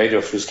to turn the radio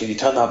off. She goes, "Can you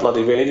turn that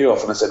bloody radio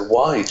off?" And I said,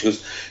 "Why?" She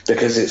goes,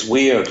 "Because it's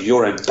weird.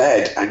 You're in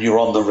bed and you're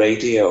on the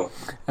radio."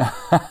 Can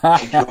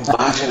you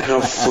imagine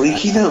how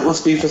freaky that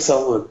must be for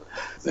someone?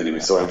 Anyway,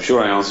 so I'm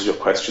sure I answered your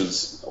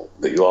questions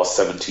that you asked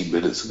 17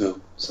 minutes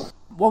ago. So.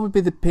 What would be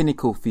the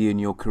pinnacle for you in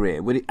your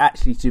career? Would it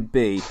actually to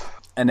be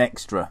an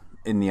extra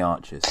in the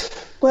Archers?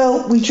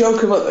 Well, we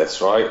joke about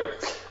this, right?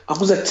 I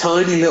was a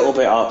tiny little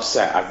bit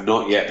upset I've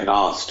not yet been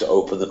asked to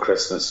open the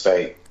Christmas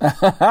Fair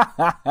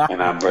in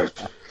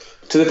Ambridge.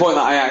 To the point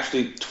that I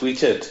actually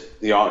tweeted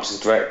the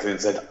Archers directly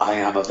and said, I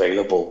am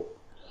available.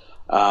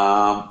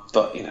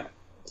 But, you know,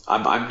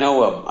 I'm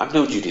no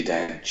Judi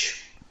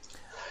Dench.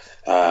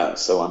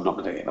 So I'm not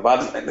going to get it.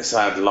 But listen,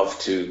 I'd love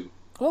to.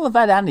 Well, they've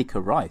had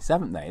Anneka Rice,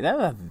 haven't they?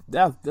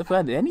 They've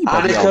had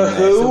anybody Anneka on there.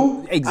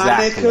 who?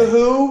 Exactly. Anneka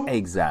who?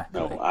 Exactly.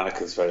 No,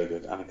 Anneka's very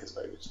good. Anneka's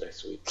very good. It's very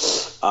sweet.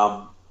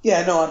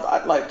 Yeah, no,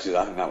 I'd like to.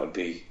 I think that would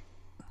be.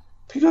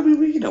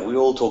 You know, we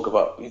all talk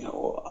about. I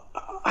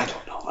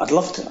don't know. I'd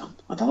love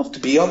to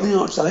be on the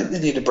Archers. I think they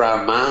need a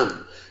brown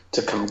man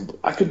to come.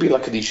 I could be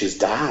like Anisha's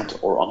dad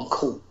or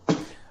uncle.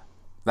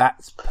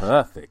 That's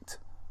perfect.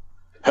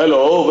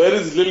 Hello, where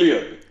is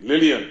Lillian?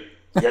 Lillian,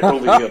 get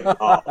over here.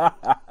 Oh.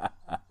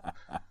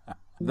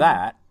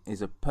 That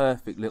is a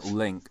perfect little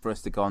link for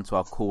us to go on to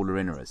our caller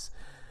inners.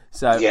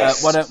 So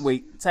yes. Why don't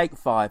we take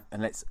 5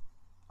 and let's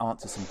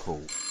answer some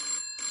calls.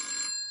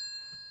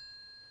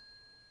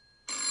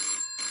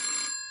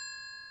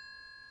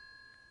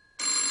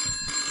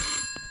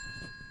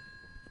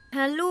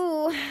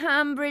 Hello,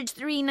 Ambridge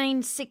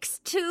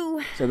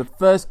 3962. So the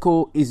first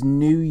call is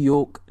New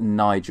York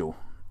Nigel.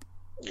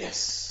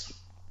 Yes.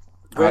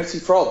 Where's he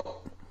from?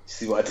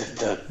 See what I did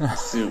there?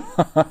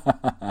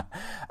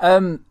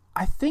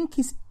 I think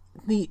he's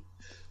the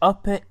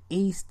Upper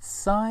East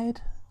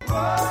Side.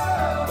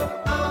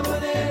 I'm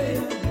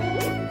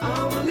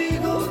a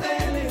legal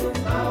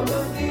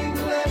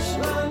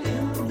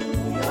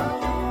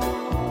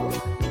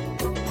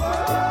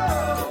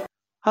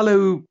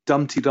Hello,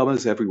 Dumpty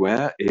Dummers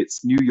everywhere.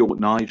 It's New York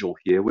Nigel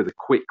here with a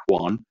quick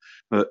one.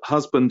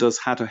 Husband has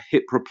had a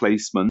hip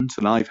replacement,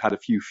 and I've had a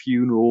few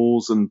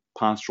funerals and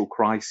pastoral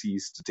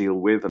crises to deal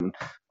with, and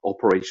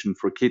operation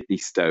for a kidney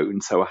stone,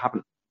 so I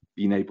haven't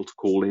been able to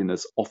call in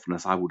as often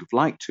as I would have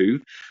liked to,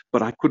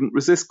 but I couldn't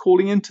resist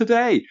calling in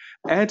today.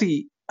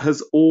 Eddie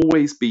has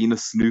always been a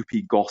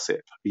Snoopy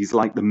gossip. He's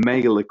like the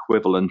male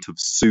equivalent of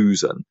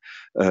Susan.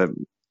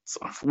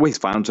 I've always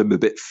found him a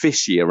bit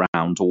fishy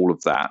around all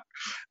of that.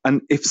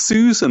 And if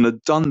Susan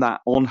had done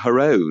that on her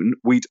own,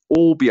 we'd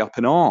all be up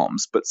in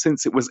arms. But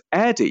since it was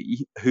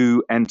Eddie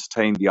who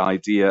entertained the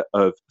idea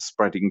of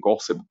spreading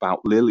gossip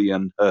about Lily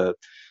and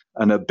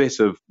a bit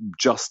of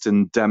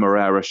Justin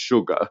Demerara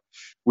sugar,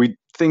 we'd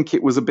think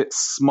it was a bit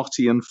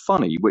smutty and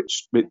funny,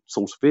 which it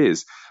sort of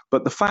is.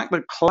 But the fact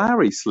that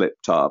Clary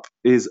slipped up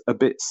is a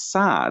bit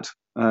sad.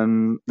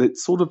 And it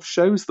sort of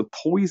shows the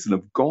poison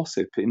of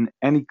gossip in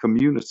any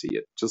community.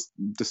 It just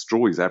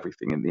destroys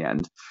everything in the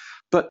end.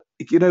 But,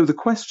 the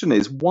question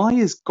is, why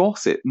is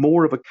gossip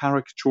more of a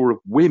caricature of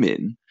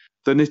women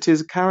than it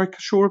is a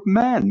caricature of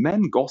men?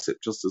 Men gossip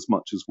just as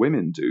much as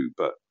women do,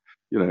 but,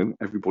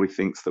 everybody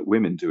thinks that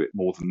women do it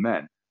more than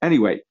men.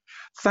 Anyway,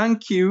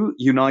 thank you,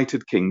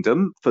 United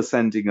Kingdom, for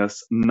sending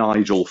us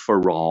Nigel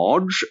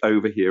Farage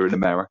over here in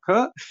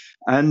America.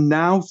 And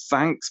now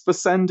thanks for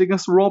sending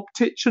us Rob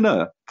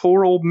Titchener,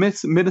 poor old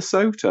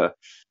Minnesota.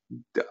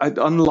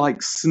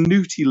 Unlike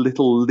snooty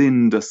little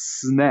Linda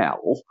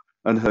Snell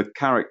and her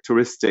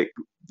characteristic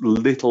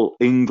Little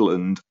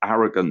England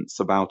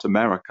arrogance about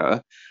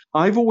America,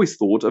 I've always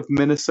thought of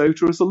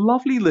Minnesota as a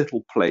lovely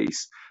little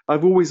place.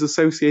 I've always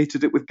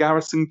associated it with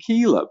Garrison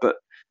Keillor, but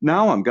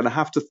now I'm going to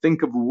have to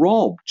think of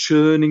Rob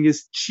churning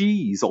his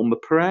cheese on the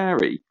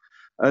prairie.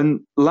 And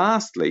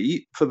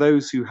lastly, for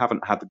those who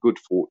haven't had the good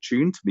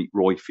fortune to meet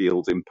Roy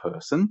Field in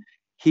person,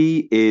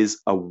 he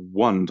is a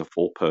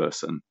wonderful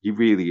person. He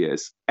really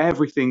is.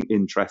 Everything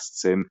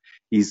interests him.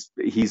 He's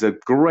a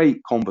great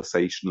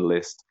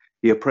conversationalist.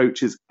 He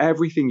approaches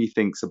everything he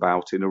thinks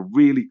about in a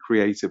really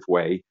creative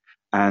way.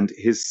 And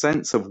his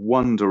sense of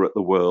wonder at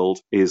the world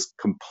is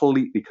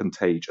completely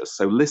contagious.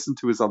 So listen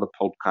to his other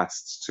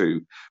podcasts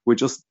too. We're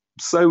just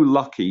so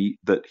lucky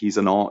that he's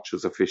an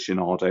Archers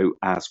aficionado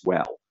as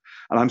well.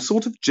 And I'm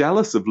sort of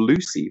jealous of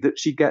Lucy that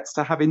she gets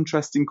to have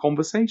interesting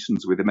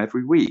conversations with him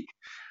every week.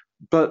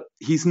 But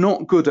he's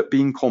not good at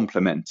being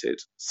complimented.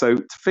 So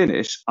to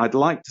finish, I'd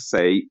like to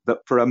say that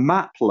for a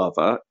map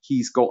lover,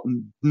 he's got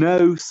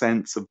no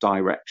sense of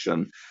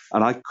direction.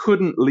 And I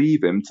couldn't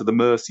leave him to the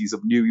mercies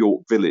of New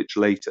York Village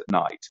late at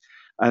night.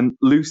 And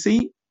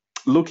Lucy,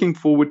 looking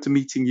forward to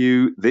meeting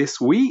you this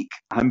week.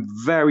 I'm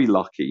very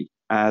lucky,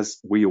 as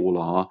we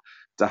all are,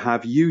 to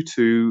have you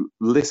two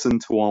listen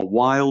to our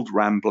wild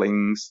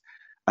ramblings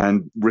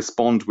and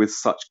respond with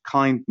such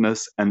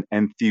kindness and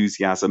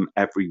enthusiasm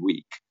every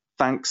week.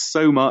 Thanks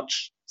so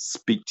much.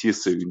 Speak to you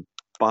soon.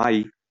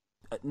 Bye.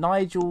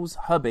 Nigel's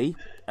hubby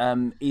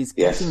is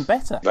getting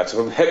better. That's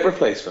a hip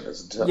replacement,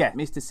 isn't it? Yeah,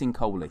 Mr.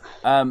 Sincoley.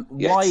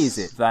 Why is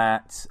it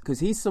that...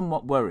 Because he's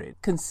somewhat worried.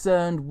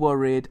 Concerned,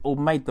 worried, or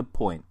made the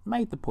point.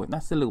 Made the point.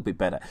 That's a little bit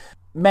better.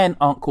 Men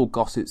aren't called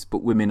gossips,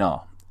 but women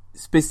are.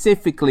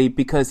 Specifically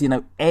because,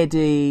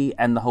 Eddie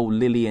and the whole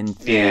Lillian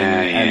thing.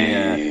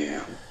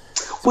 Yeah.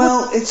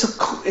 Well,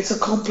 it's a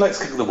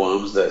complex can of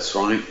worms, this,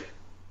 right?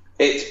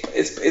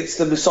 It's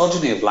the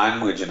misogyny of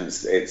language, and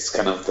it's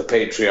kind of the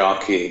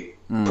patriarchy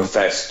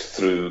professed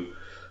through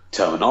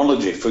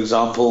terminology. For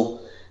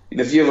example,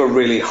 if you have a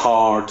really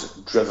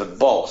hard-driven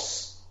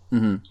boss,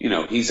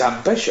 he's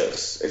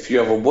ambitious. If you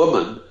have a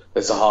woman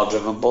that's a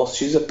hard-driven boss,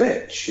 she's a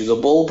bitch. She's a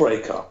ball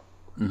breaker.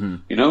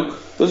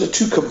 Those are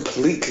two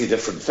completely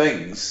different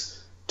things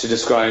to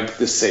describe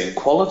the same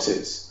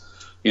qualities.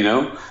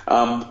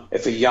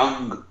 If a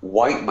young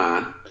white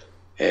man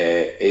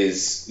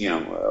is,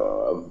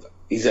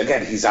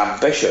 he's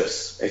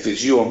ambitious. If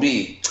it's you or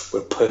me,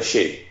 we're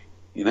pushy,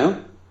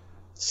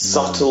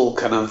 Subtle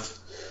kind of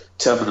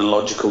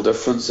terminological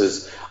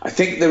differences. I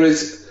think there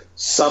is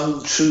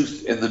some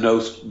truth in the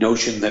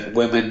notion that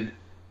women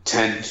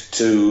tend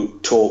to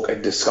talk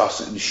and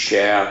discuss and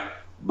share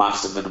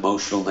matters of an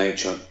emotional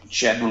nature,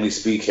 generally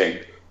speaking,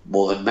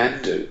 more than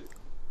men do.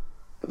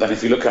 But then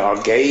if you look at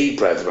our gay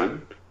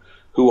brethren,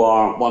 who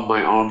are, one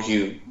might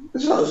argue,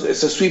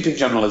 it's a sweeping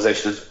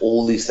generalization, as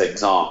all these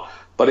things are,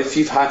 but if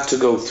you've had to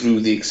go through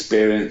the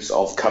experience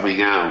of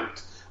coming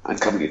out and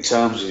coming to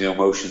terms with your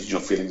emotions and your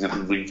feelings and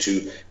having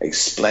to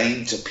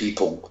explain to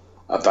people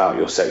about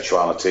your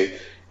sexuality,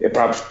 it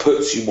perhaps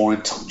puts you more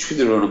in touch with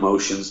your own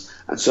emotions,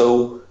 and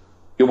so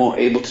you're more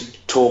able to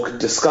talk and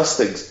discuss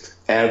things.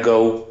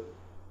 Ergo,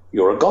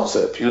 you're a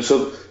gossip.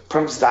 So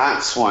perhaps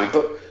that's why.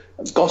 But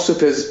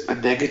gossip is a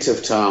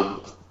negative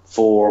term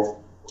for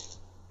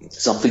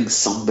something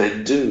some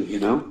men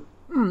do,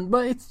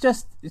 But it's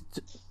just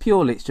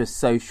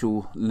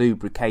social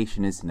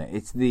lubrication, isn't it?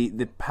 It's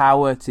the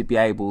power to be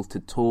able to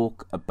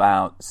talk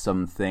about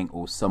something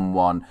or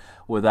someone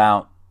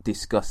without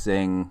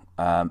discussing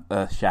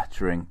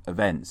earth-shattering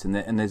events.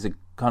 And there's a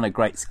kind of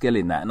great skill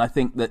in that. And I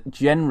think that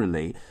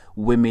generally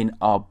women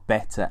are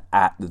better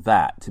at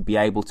that, to be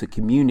able to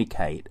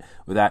communicate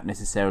without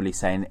necessarily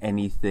saying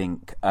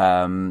anything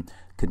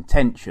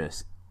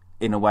contentious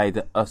in a way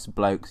that us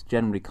blokes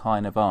generally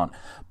kind of aren't.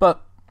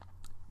 But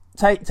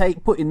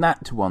putting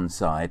that to one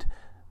side,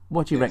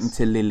 what do you reckon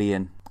to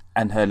Lillian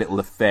and her little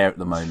affair at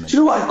the moment? Do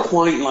you know what I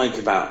quite like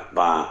about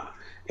that?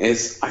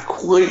 Is I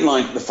quite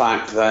like the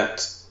fact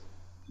that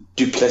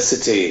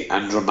duplicity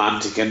and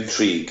romantic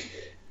intrigue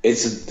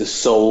isn't the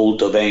sole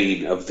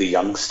domain of the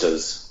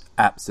youngsters.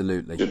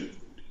 Absolutely.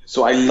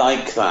 So I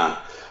like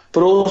that.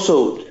 But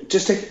also,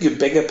 just taking a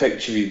bigger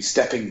picture view,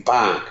 stepping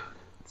back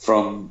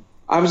from...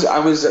 I was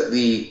at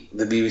the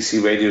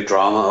BBC Radio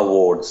Drama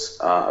Awards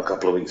a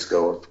couple of weeks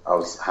ago. I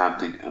was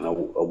handing an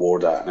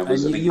award out, and it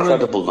was an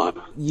incredible night.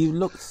 You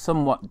looked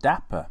somewhat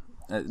dapper,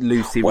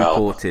 Lucy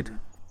reported.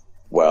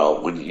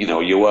 Well, when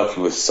you're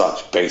working with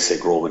such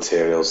basic raw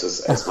materials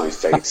as my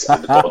face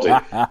and body,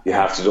 you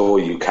have to do all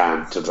you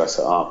can to dress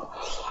it up.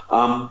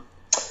 And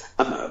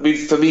I mean,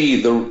 for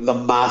me, the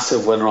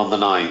massive winner on the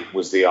night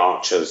was The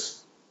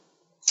Archers,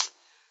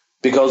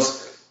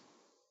 because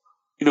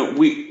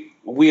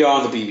we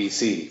are the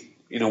BBC.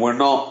 We're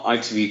not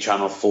ITV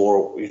Channel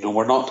 4.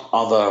 We're not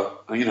other.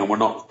 We're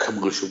not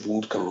commercial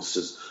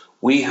broadcasters.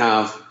 We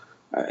have,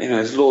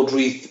 as Lord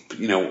Reith,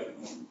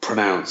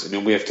 pronounced,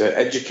 we have to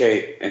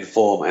educate,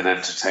 inform, and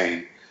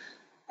entertain.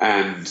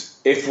 And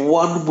if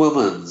one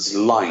woman's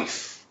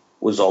life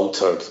was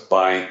altered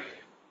by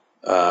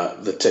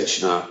the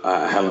Titchener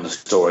Helena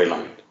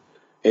storyline,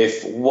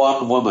 if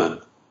one woman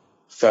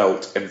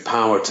felt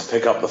empowered to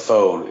pick up the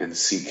phone and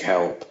seek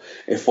help,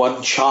 if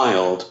one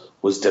child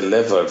was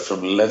delivered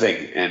from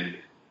living in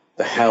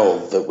the hell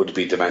that would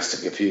be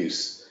domestic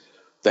abuse,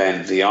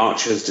 then the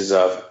Archers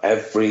deserve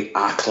every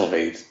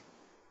accolade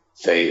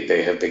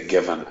they have been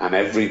given, and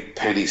every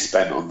penny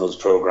spent on those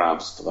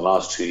programmes for the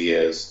last 2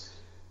 years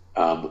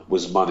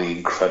was money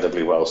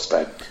incredibly well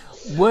spent.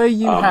 Were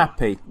you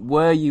happy?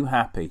 Were you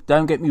happy?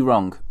 Don't get me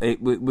wrong,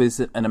 it was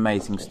an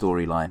amazing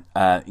storyline,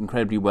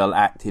 incredibly well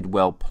acted,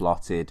 well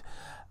plotted.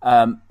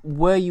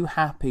 Were you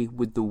happy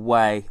with the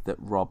way that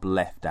Rob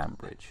left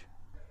Ambridge?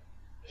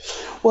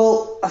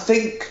 Well, I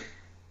suppose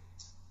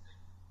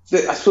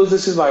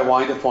this is my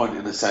wider point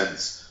in a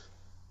sense.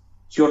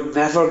 You're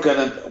never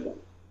going to...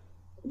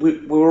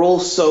 We were all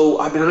so...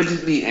 I mean, I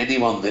didn't meet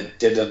anyone that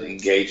didn't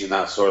engage in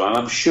that storyline.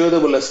 I'm sure there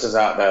were listeners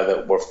out there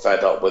that were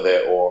fed up with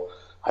it or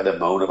had a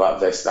moan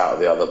about this, that, or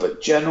the other. But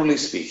generally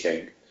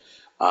speaking,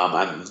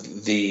 and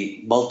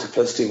the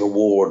multiplicity of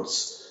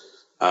awards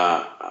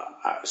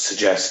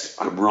suggest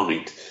I'm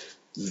right,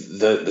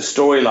 the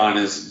storyline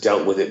has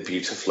dealt with it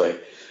beautifully.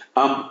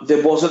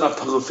 There wasn't a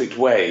perfect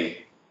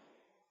way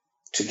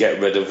to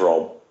get rid of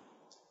Rob.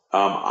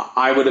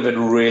 I would have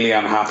been really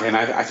unhappy, and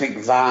I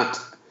think that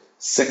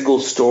single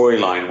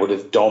storyline would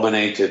have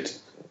dominated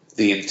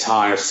the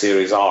entire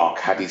series arc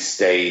had he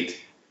stayed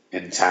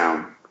in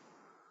town.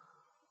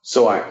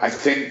 So I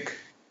think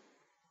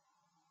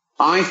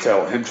I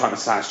felt him trying to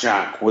snatch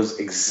Jack was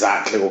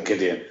exactly, or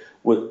Gideon,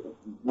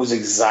 was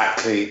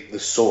exactly the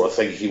sort of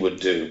thing he would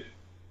do.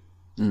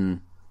 Mm.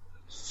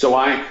 So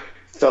I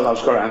felt that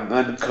was correct. And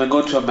then kind of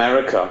going to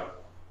America,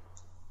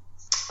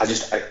 I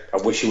just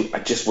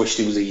wished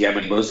he was a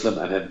Yemeni Muslim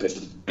and had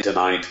been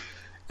denied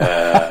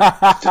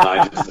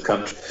into the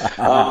country.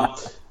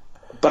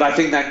 But I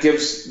think that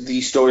gives the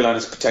storyline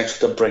its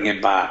potential to bring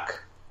him back,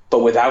 but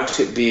without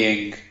it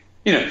being,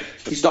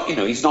 he's not in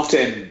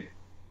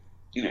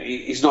Lichfield.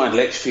 He's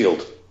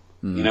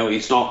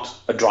not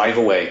a drive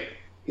away.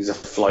 He's a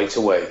flight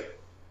away.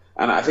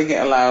 And I think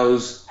it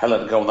allows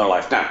Helen to go on their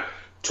life. Now,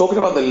 talking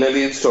about the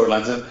Lillian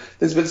storylines, and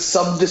there's been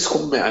some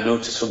discomfort I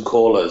noticed from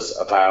callers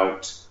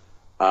about,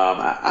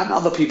 and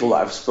other people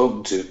that I've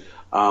spoken to,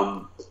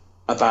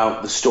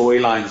 about the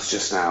storylines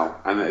just now,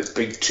 and it's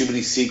been too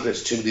many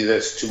secrets, too many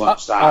this, too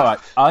much that. All right,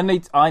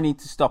 I need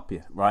to stop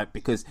you, right?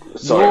 Because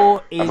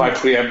have I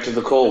preempted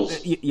the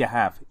calls? You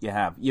have.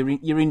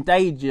 You're in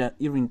danger,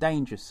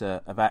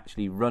 sir, of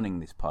actually running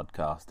this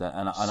podcast,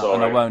 and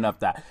I won't have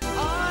that.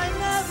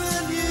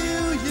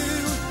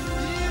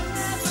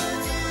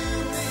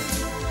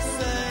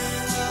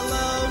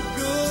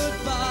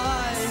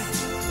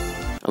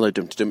 Hello,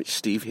 Dumpty Dum, it's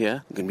Steve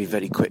here. I'm going to be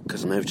very quick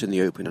because I'm out in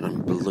the open and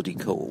I'm bloody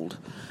cold.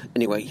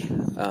 Anyway,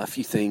 a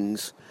few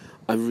things.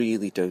 I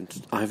really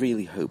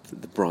hope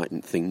that the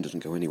Brighton thing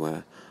doesn't go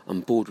anywhere.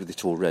 I'm bored with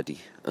it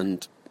already,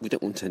 and we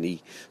don't want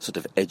any sort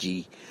of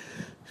edgy,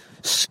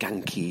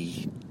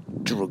 skanky,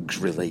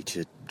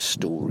 drugs-related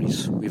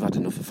stories. We've had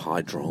enough of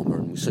high drama,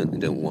 and we certainly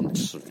don't want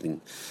something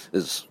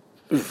as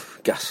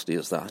ghastly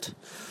as that.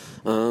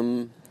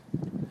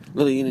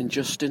 Lillian and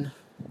Justin...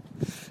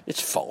 It's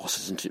farce,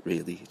 isn't it,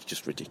 really? It's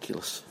just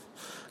ridiculous.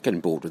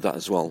 Getting bored with that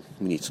as well.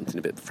 We need something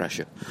a bit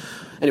fresher.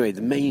 Anyway,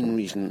 the main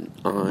reason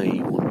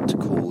I want to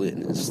call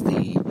in is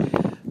the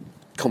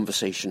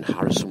conversation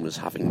Harrison was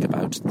having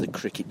about the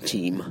cricket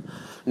team,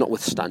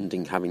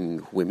 notwithstanding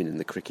having women in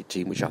the cricket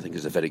team, which I think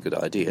is a very good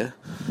idea.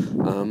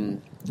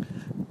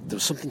 there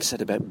was something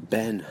said about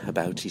Ben,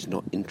 about he's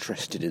not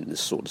interested in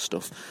this sort of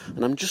stuff.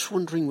 And I'm just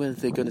wondering whether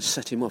they're going to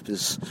set him up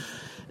as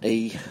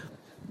a,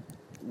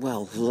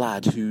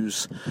 lad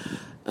who's,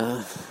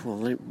 let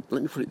me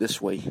put it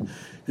this way,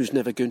 who's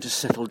never going to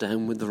settle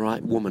down with the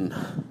right woman.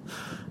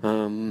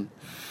 I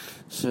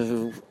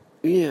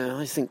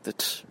think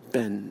that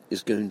Ben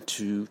is going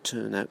to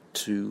turn out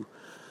to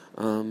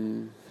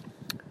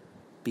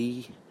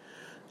be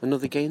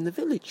another gay in the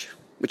village,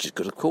 which is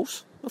good, of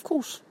course.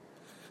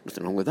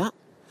 Nothing wrong with that.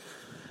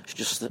 It's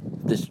just that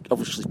they're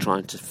obviously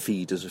trying to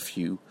feed us a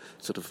few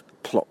sort of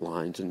plot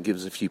lines and give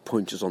us a few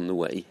pointers on the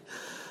way.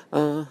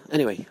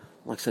 Anyway,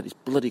 like I said, it's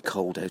bloody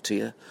cold out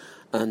here,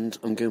 and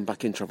I'm going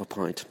back in to have a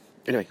pint.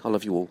 Anyway, I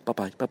love you all.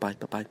 Bye-bye, bye-bye,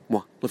 bye-bye.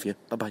 Mwah, love you.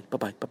 Bye-bye,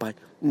 bye-bye, bye-bye.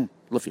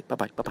 Love you.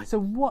 Bye-bye, bye-bye. So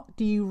what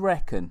do you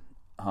reckon,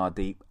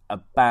 Hardeep,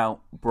 about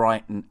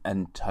Brighton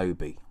and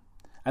Toby?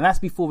 And that's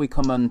before we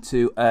come on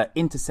to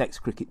intersex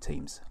cricket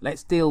teams.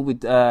 Let's deal with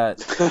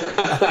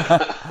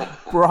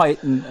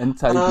Brighton and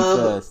Toby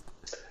first.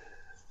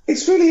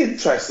 It's really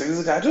interesting,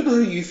 isn't it? I don't know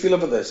how you feel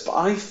about this, but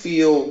I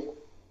feel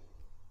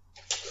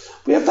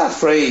we have that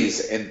phrase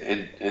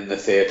in the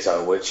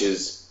theatre, which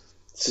is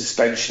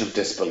suspension of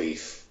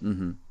disbelief.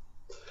 Mm-hmm.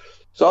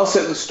 So I'll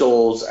sit in the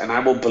stalls and I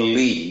will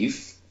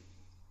believe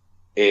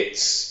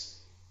it's,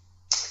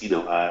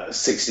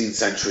 16th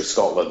century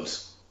Scotland,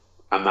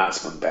 and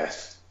that's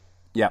Macbeth.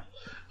 Yeah.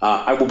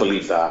 I will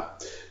believe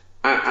that.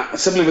 And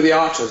similarly with the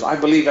Archers, I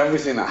believe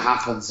everything that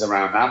happens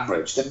around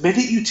Ambridge. The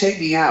minute you take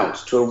me out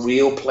to a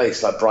real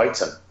place like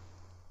Brighton,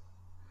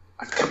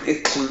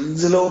 it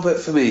clings a little bit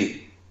for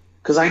me,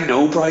 because I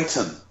know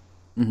Brighton.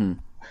 Mm-hmm.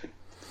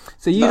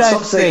 So you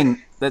don't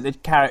think that the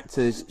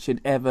characters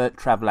should ever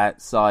travel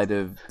outside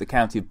of the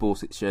county of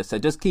Dorsetshire? So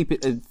just keep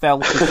it at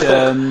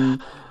Felpersham,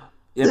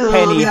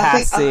 Penny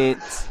Hassett,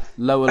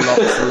 Lower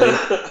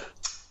Loxley.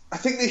 I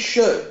think they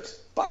should.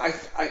 But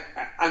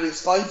and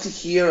it's fine to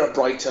hear a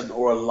Brighton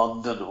or a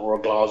London or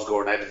a Glasgow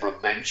or an Edinburgh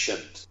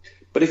mentioned.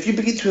 But if you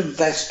begin to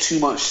invest too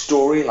much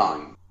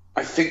storyline,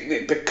 I think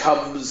it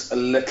becomes a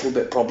little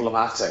bit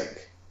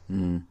problematic.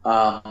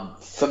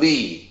 For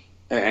me,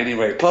 at any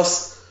rate.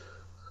 Plus,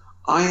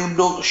 I am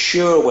not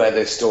sure where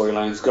this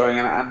storyline is going,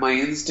 and my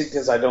instinct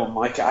is I don't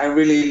like it. I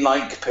really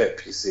like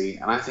Pip, you see,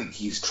 and I think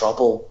he's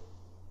trouble.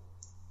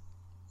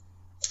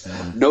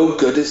 No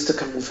good is to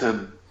come of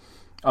him.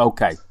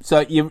 Okay, so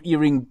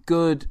you're in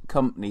good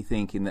company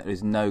thinking that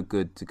there's no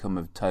good to come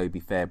of Toby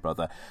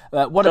Fairbrother.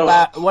 What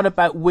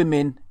about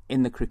women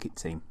in the cricket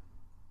team?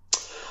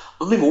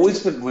 I've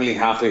always been really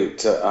happy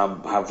to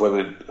have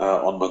women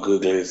on my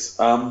Googlies.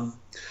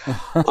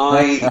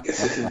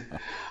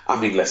 I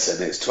mean,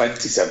 listen, it's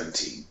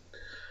 2017.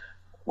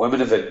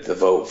 Women have had the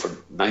vote for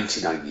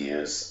 99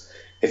 years.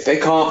 If they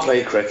can't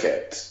play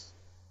cricket,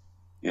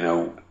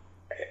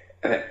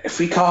 if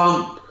we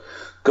can't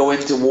go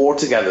into war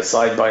together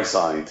side by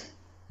side,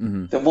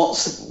 then what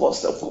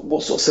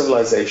sort of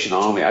civilization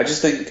are we? I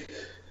just think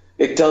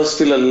it does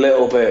feel a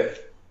little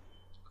bit.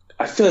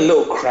 I feel a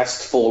little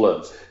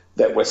crestfallen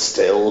that we're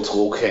still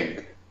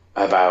talking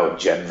about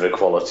gender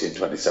equality in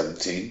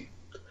 2017,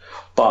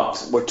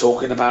 but we're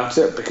talking about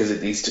it because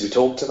it needs to be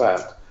talked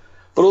about.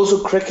 But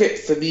also cricket,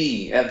 for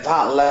me, at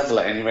that level,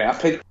 at any rate, I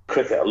played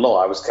cricket a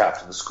lot. I was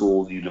captain of the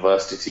school, the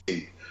university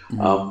team.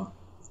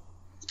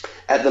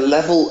 At the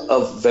level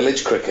of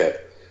village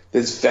cricket,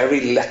 there's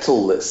very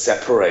little that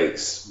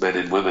separates men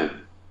and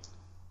women.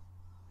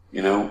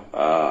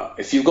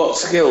 If you've got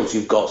skills,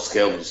 you've got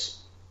skills.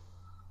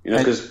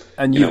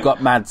 And you've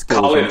got mad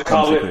skills when it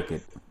comes to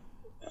cricket.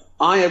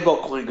 I have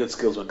got quite good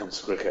skills when it comes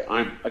to cricket.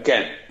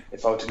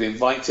 If I were to be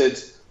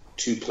invited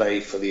to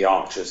play for the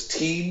Archers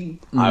team,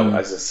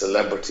 as a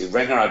celebrity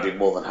ringer, I'd be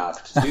more than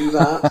happy to do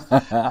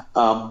that.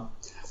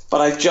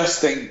 But I just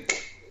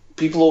think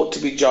people ought to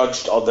be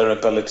judged on their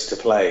ability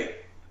to play.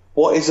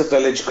 What is a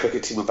village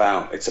cricket team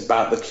about? It's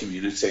about the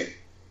community.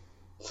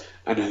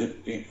 And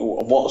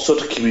what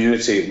sort of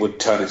community would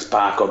turn its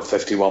back on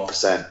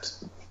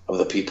 51% of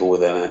the people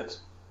within it?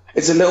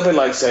 It's a little bit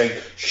like saying,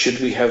 should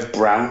we have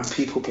brown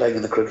people playing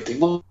in the cricket team?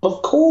 Well,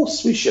 of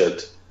course we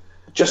should.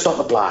 Just not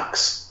the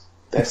blacks.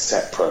 They're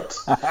separate.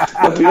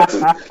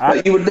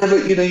 You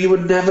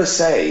would never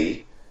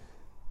say.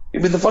 I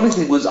mean, the funny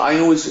thing was, I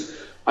always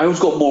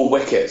got more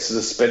wickets as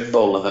a spin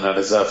bowler than I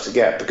deserved to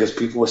get because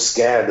people were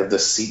scared of the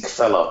Sikh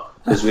fella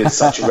because we had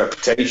such a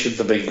reputation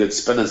for being good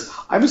spinners.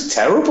 I was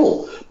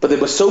terrible, but they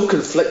were so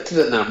conflicted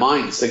in their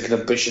minds, thinking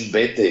of Bishan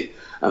Bedi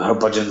and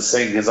Harbhajan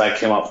Singh as I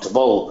came up to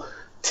bowl.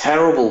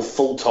 Terrible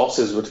full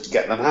tosses would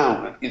get them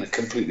out,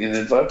 completely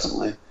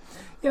inadvertently.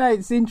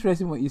 It's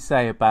interesting what you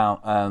say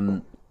about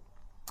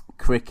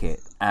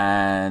cricket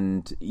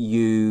and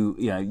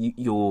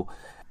you're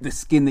the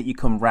skin that you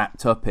come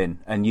wrapped up in,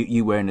 and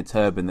you wearing a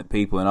turban that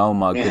people, and oh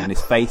my goodness,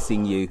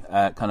 facing you,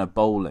 kind of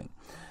bowling.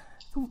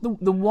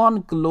 The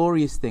one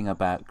glorious thing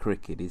about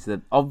cricket is that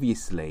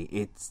obviously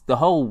it's the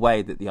whole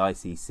way that the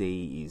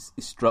ICC is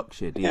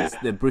structured is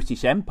the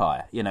British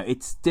Empire.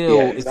 It's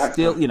still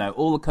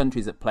all the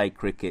countries that play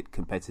cricket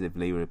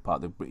competitively were part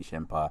of the British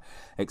Empire,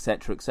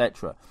 etc.,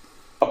 etc.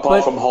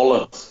 Apart from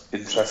Holland,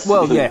 interestingly.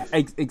 Well, yeah,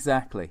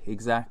 exactly.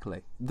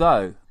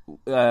 Though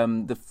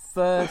the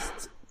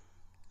first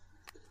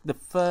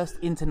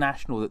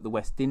international that the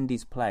West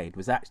Indies played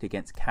was actually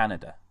against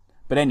Canada.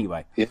 But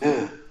anyway.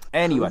 Yeah.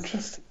 Anyway.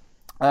 Interesting.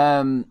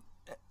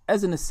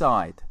 As an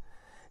aside,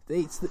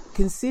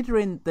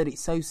 considering that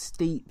it's so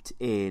steeped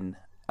in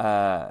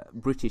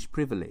British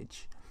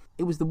privilege,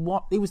 it was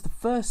the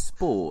first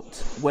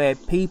sport where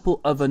people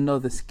of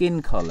another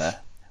skin colour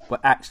were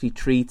actually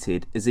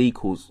treated as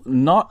equals,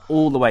 not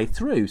all the way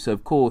through. So,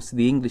 of course,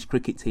 the English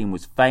cricket team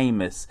was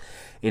famous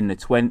in the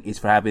 1920s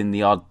for having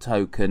the odd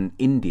token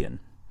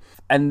Indian.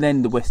 And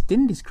then the West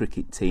Indies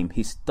cricket team,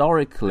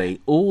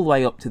 historically, all the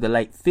way up to the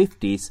late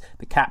 50s,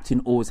 the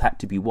captain always had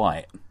to be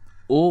white.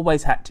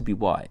 Always had to be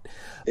white.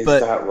 Is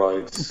that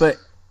right? But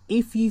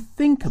if you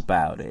think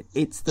about it,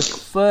 it's the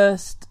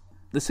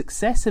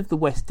success of the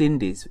West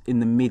Indies in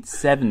the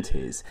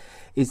mid-70s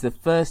is the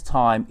first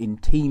time in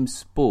team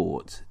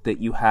sport that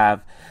you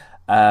have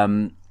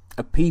a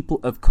people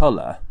of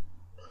colour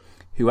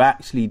who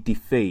actually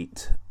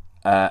defeat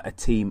a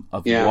team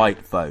of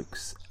white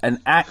folks. And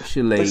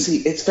actually... But see,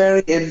 it's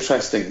very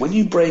interesting when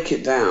you break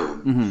it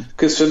down,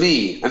 because for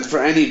me, and for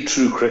any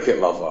true cricket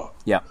lover,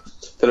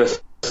 there are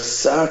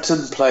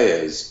certain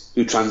players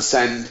who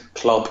transcend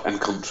club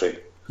and country.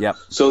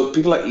 So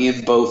people like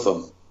Ian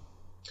Botham,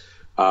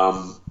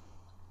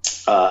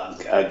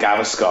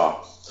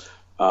 Gavaskar,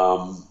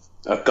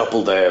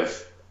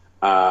 Gopaldev,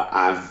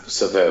 and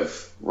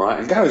Saviv, right?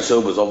 And Gary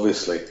Sobers,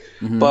 obviously.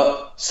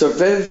 But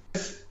Saviv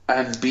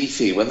and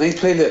Beefy, when they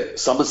played at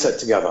Somerset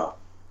together,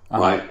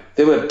 right,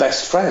 they were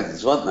best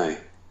friends, weren't they?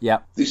 Yeah.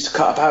 They used to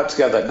cut about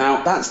together.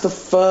 Now, that's the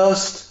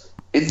first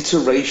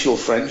interracial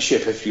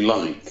friendship, if you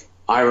like,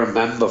 I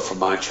remember from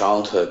my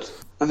childhood.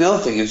 And the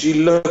other thing is,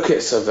 you look at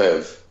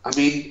Saviv, I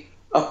mean,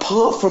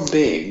 apart from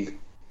being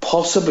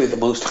possibly the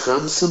most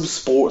handsome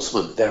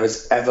sportsman there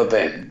has ever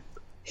been,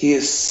 he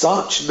has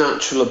such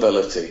natural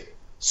ability,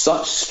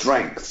 such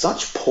strength,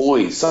 such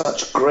poise,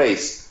 such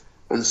grace,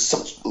 and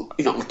such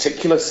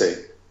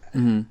articulacy.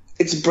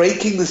 It's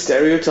breaking the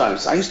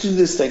stereotypes. I used to do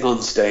this thing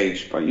on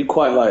stage, right? You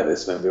quite like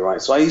this, maybe,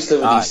 right? So I used to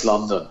live in East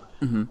London,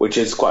 which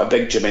is quite a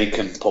big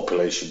Jamaican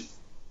population.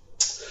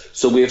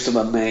 So we have some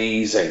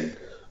amazing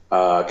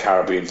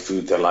Caribbean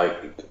food there,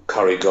 like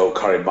curry goat,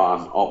 curry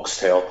mutton,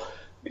 oxtail,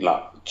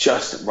 like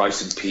just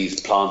rice and peas,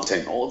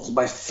 plantain, all of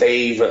my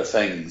favourite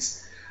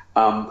things.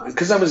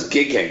 Because I was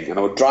gigging and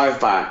I would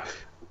drive back,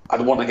 I'd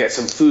want to get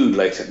some food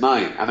late at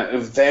night, and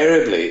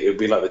invariably it would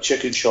be like the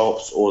chicken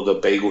shops or the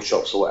bagel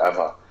shops or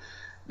whatever.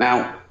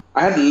 Now,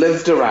 I had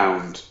lived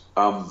around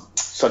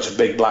such a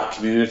big black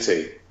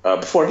community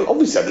before.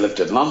 Obviously, I'd lived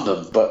in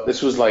London, but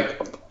this was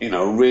like,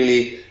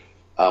 really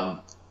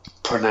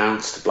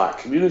pronounced black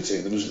community.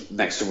 It was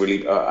next to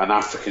really an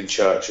African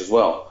church as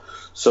well.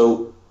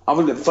 So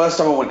the first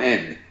time I went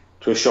in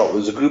to a shop, there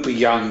was a group of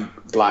young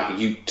black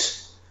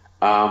youths,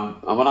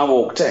 and when I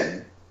walked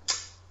in,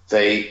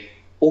 they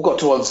all got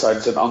to one side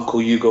and said,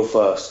 "Uncle, you go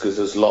first, because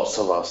there's lots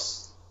of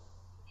us."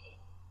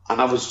 And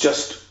I was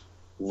just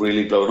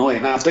really blown away.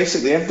 Now,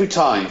 basically, every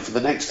time for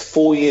the next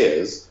 4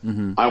 years,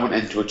 I went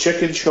into a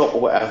chicken shop or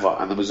whatever,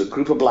 and there was a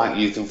group of black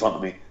youth in front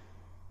of me,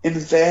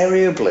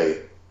 invariably,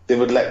 they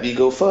would let me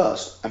go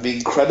first and be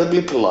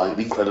incredibly polite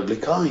and incredibly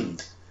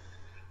kind.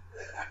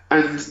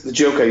 And the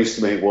joke I used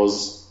to make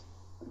was,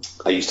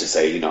 I used to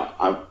say,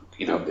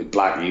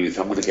 black youth,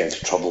 I'm going to get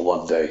into trouble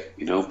one day,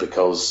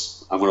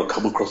 because I'm going to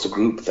come across a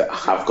group that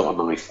have got a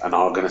knife and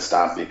are going to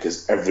stab me,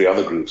 because every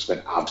other group's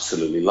been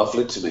absolutely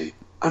lovely to me.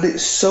 And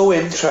it's so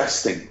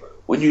interesting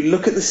when you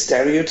look at the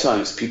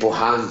stereotypes people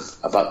have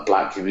about the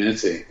black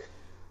community.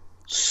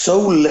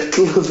 So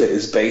little of it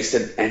is based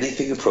in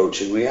anything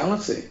approaching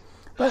reality.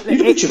 But you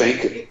look at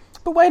Jamaican.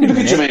 But wait a minute.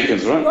 Look at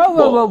Jamaicans, right?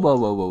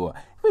 Whoa.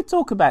 If we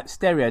talk about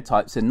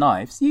stereotypes and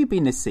knives, you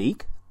being a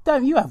Sikh,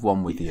 don't you have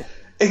one with you?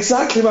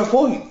 Exactly my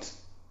point.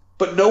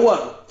 But no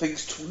one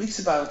thinks twice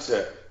about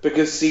it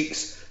because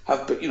Sikhs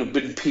have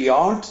been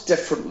PR'd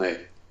differently.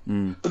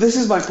 But this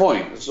is my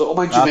point. So all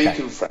my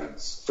Jamaican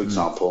friends, for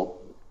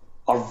example,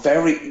 are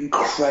very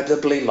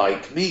incredibly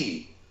like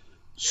me.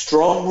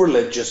 Strong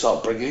religious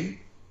upbringing,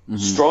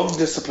 strong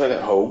discipline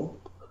at home,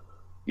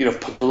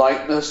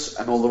 politeness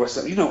and all the rest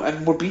of it.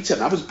 And we're beaten.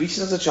 I was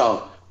beaten as a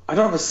child. I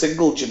don't have a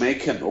single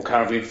Jamaican or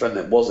Caribbean friend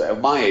that was at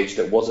my age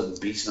that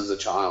wasn't beaten as a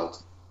child.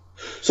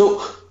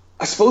 So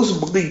I suppose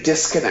my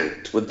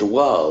disconnect with the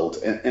world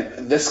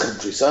in this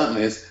country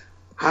certainly is,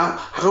 how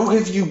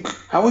have you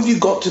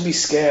got to be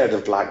scared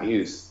of black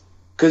youth?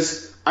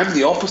 Because I'm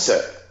the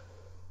opposite.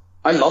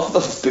 I love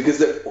them because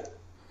they're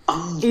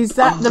Is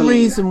that the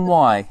reason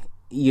why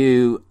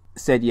you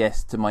said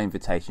yes to my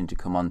invitation to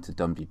come on to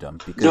Dum Tee Dum?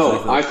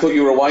 No, I thought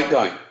you were a white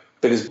guy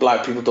because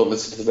black people don't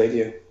listen to the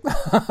radio.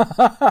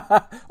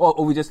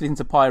 or we just listen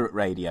to pirate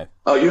radio.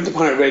 Oh, you're into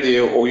pirate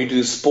radio, or you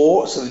do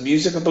sports and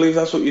music. I believe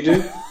that's what you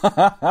do.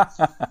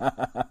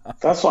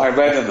 That's what I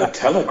read in the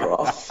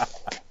Telegraph.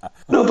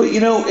 No, but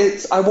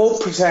I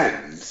won't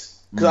pretend,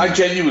 because I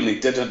genuinely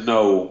didn't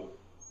know.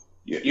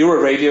 You're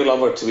a radio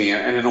lover to me,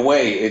 and in a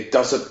way, it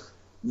doesn't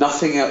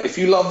nothing else. If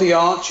you love the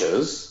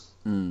Archers,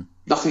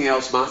 nothing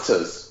else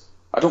matters.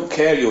 I don't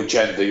care your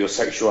gender, your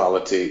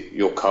sexuality,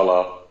 your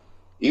colour.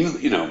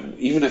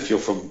 Even if you're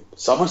from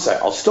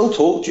Somerset, I'll still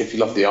talk to you if you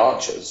love the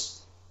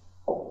Archers.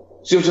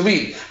 See what I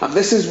mean? And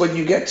this is when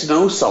you get to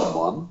know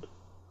someone,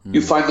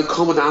 you find the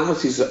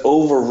commonalities that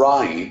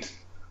override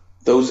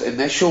those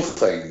initial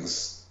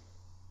things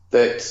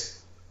that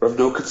are of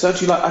no concern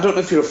to you. Like, I don't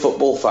know if you're a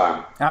football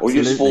fan or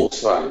you're a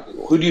sports fan.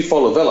 Who do you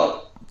follow,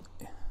 Villa?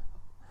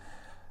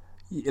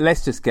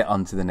 Let's just get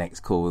on to the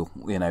next call,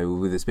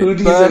 with this bit.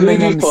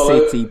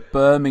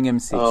 Birmingham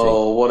City.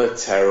 Oh, what a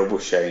terrible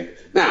shame.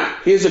 Now,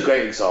 here's a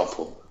great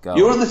example.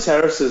 You're on the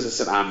terraces of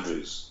St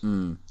Andrews,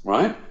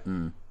 right?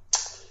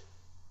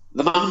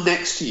 The man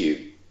next to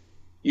you,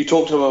 you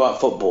talk to him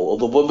about football, or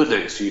the woman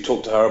next to you,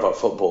 talk to her about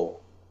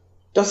football.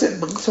 Does it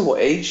matter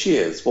what age she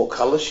is, what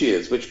colour she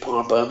is, which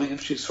part of Birmingham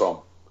she's from?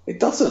 It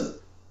doesn't.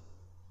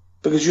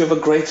 Because you have a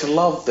greater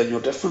love than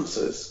your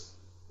differences.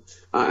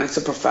 And it's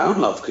a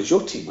profound love because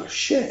your team are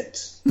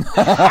shit.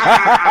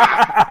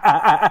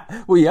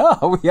 We are.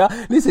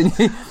 Listen,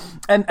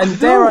 and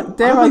dare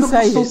I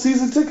say it? I'm a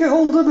season ticket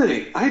holder,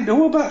 mate. I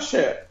know about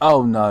shit.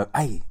 Oh no!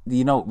 Hey,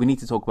 we need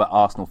to talk about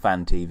Arsenal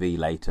Fan TV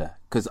later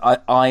because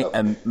I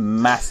am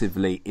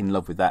massively in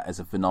love with that as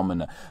a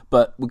phenomenon.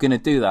 But we're going to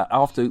do that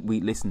after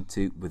we listen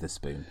to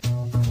Witherspoon.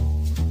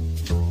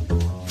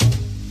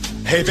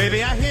 Hey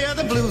baby, I hear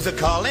the blues are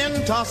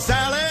calling. Tossed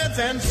salads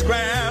and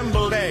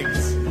scrambled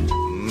eggs.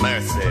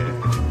 Mercy.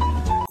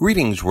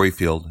 Greetings,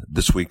 Royfield,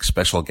 this week's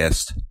special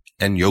guest,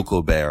 and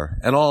Yoko Bear,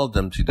 and all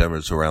Dumpty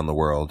Dummers around the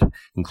world,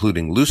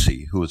 including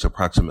Lucy, who is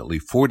approximately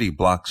 40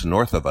 blocks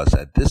north of us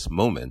at this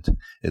moment.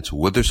 It's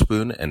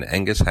Witherspoon and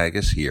Angus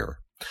Haggis here.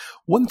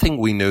 One thing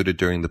we noted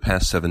during the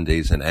past 7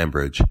 days in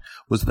Ambridge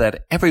was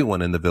that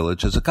everyone in the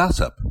village is a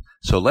gossip,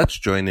 so let's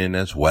join in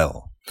as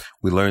well.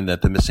 We learned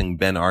that the missing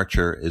Ben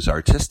Archer is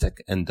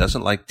artistic and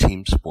doesn't like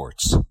team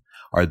sports.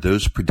 Are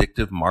those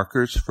predictive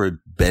markers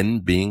for Ben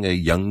being a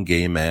young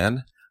gay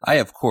man? I,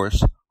 of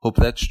course, hope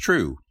that's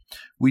true.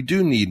 We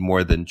do need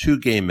more than 2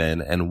 gay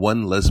men and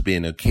 1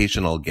 lesbian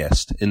occasional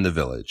guest in the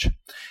village.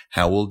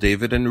 How will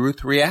David and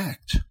Ruth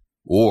react?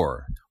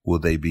 Or will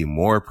they be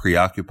more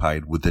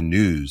preoccupied with the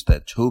news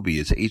that Toby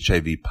is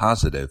HIV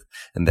positive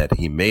and that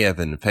he may have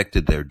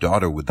infected their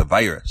daughter with the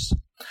virus?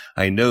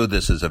 I know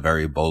this is a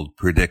very bold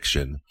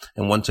prediction,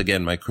 and once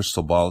again my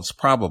crystal ball is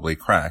probably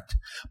cracked,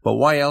 but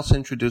why else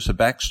introduce a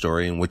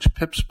backstory in which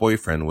Pip's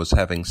boyfriend was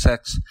having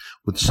sex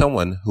with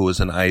someone who was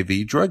an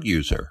IV drug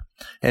user?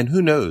 And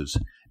who knows,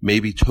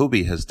 maybe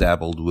Toby has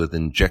dabbled with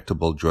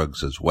injectable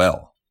drugs as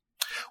well.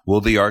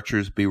 Will the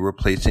Archers be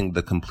replacing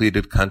the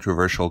completed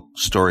controversial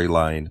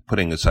storyline,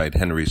 putting aside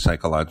Henry's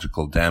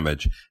psychological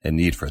damage and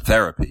need for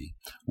therapy,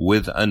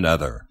 with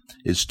another?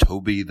 Is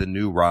Toby the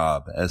new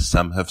Rob, as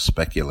some have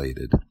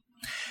speculated?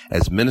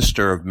 As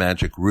Minister of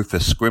Magic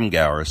Rufus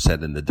Scrimgeour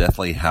said in the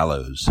Deathly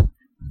Hallows,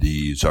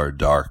 these are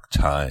dark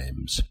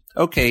times.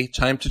 Okay,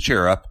 time to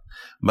cheer up.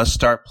 Must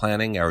start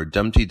planning our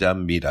Dumpty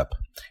Dum meetup.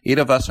 8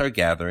 of us are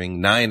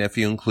gathering, 9 if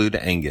you include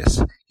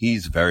Angus.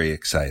 He's very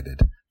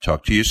excited.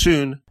 Talk to you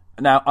soon.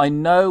 Now, I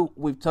know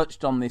we've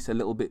touched on this a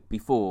little bit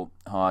before,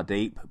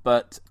 Hardeep,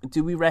 but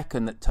do we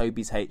reckon that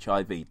Toby's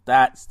HIV,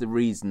 that's the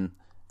reason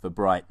for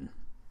Brighton?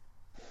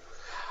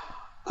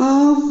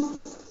 I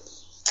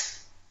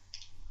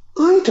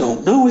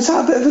don't know. Is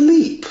that a bit of a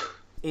leap?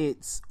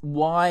 It's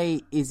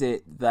why is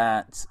it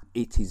that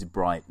it is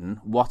Brighton?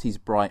 What is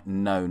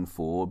Brighton known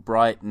for?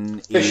 Brighton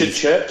Fish and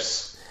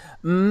chips.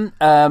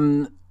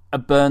 A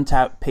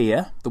burnt-out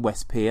pier, the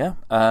West Pier.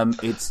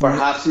 It's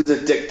perhaps he's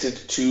addicted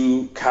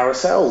to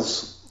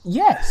carousels.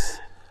 Yes,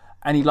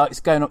 and he likes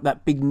going up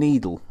that big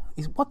needle.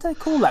 What do they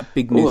call that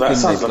big new thing? That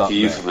sounds like a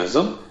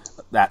euphemism.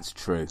 That's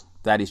true.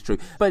 That is true.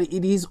 But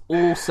it is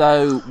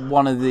also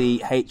one of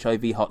the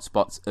HIV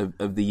hotspots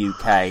of the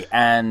UK.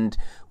 And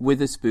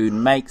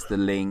Witherspoon makes the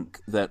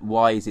link that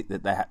why is it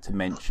that they had to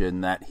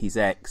mention that his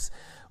ex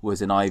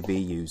was an IV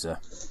user?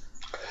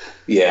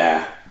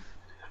 Yeah.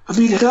 I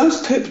mean,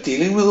 how's Pip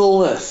dealing with all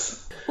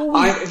this?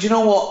 Well, do you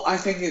know what? I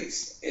think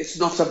it's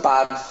not a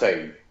bad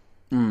thing.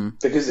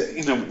 Because,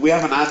 we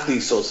haven't had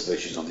these sorts of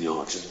issues on the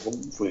Archers,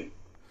 haven't we?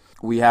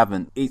 We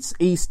haven't. It's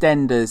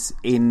EastEnders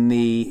in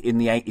the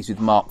 80s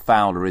with Mark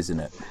Fowler, isn't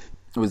it?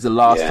 It was the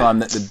last time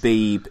that the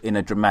Beeb, in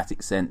a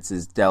dramatic sense,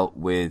 has dealt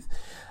with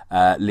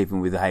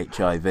living with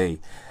HIV.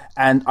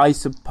 And I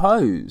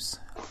suppose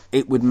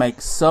it would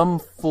make some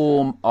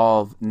form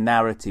of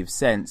narrative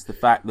sense, the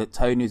fact that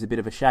Tony is a bit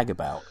of a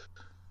shagabout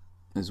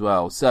as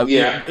well. So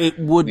it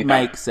would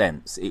make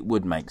sense. It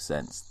would make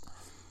sense.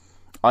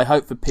 I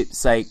hope for Pip's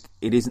sake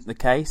it isn't the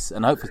case,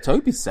 and I hope for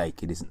Toby's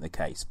sake it isn't the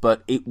case,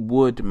 but it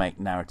would make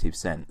narrative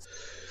sense.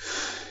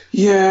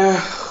 Yeah,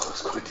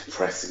 it's quite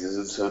depressing,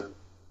 isn't it?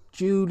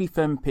 Julie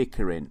from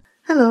Pickering.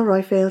 Hello,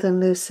 Royfield and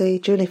Lucy.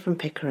 Julie from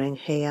Pickering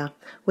here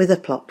with a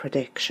plot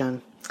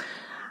prediction.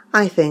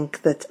 I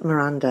think that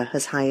Miranda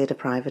has hired a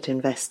private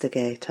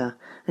investigator,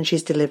 and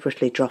she's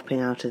deliberately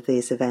dropping out of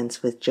these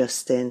events with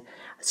Justin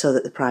so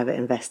that the private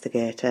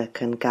investigator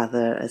can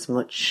gather as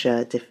much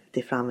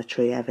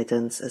defamatory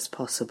evidence as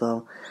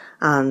possible,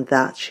 and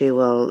that she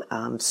will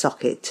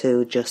sock it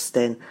to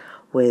Justin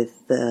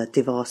with the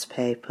divorce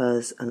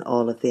papers and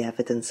all of the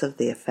evidence of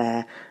the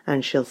affair,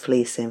 and she'll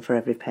fleece him for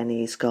every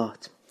penny he's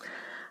got.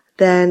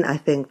 Then I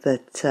think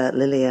that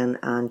Lillian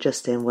and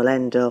Justin will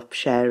end up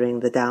sharing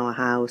the Dower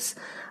House,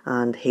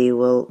 and he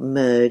will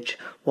merge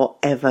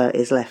whatever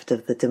is left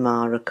of the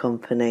Damara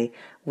company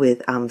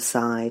with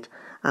Amside,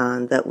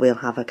 and that we'll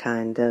have a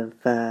kind of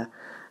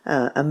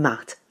a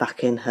Matt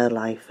back in her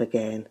life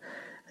again,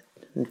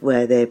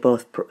 where they're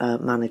both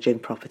managing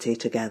property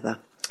together.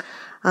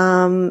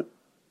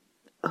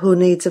 Who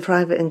needs a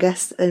private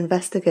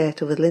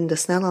investigator with Linda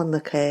Snell on the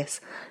case?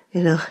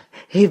 You know,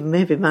 even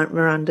maybe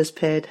Miranda's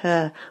paid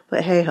her.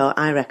 But hey-ho,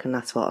 I reckon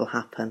that's what'll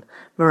happen.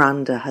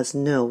 Miranda has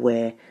no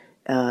way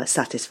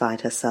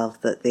satisfied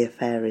herself that the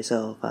affair is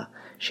over.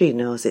 She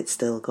knows it's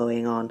still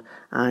going on,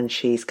 and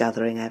she's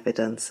gathering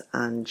evidence,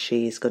 and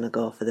she's going to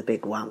go for the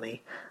big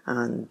whammy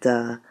and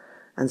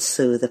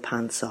sue the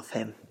pants off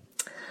him.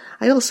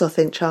 I also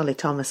think Charlie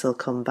Thomas will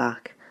come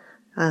back.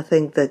 I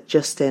think that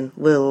Justin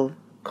will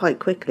quite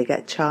quickly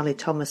get Charlie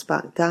Thomas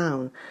back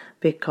down,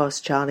 because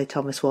Charlie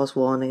Thomas was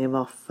warning him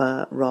off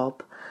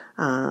Rob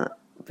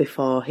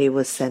before he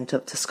was sent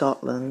up to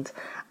Scotland,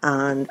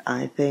 and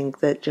I think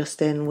that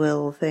Justin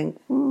will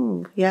think,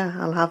 yeah,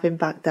 I'll have him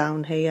back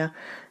down here.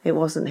 It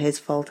wasn't his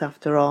fault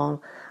after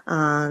all,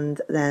 and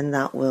then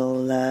that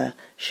will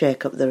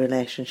shake up the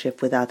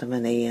relationship with Adam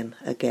and Ian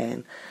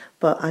again.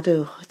 But I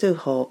do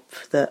hope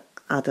that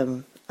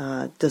Adam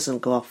doesn't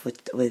go off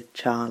with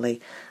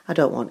Charlie. I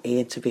don't want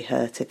Ian to be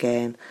hurt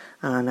again,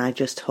 and I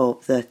just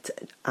hope that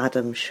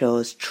Adam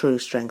shows true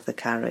strength of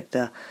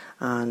character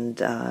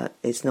and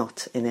is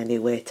not in any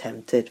way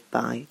tempted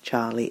by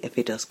Charlie if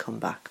he does come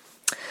back.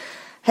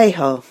 Hey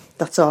ho,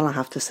 that's all I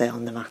have to say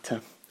on the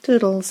matter.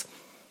 Toodles.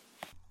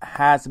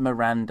 Has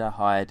Miranda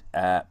hired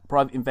a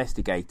private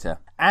investigator,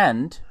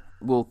 and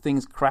will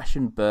things crash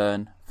and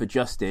burn for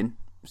Justin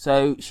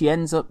so she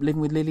ends up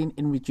living with Lillian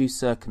in reduced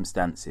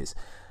circumstances?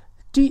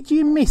 Do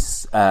you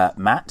miss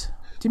Matt?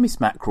 Do you miss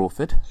Matt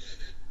Crawford?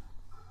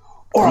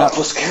 Or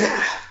Octopus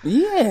Cat?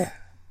 Yeah.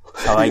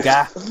 Tiger.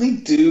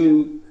 I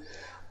do.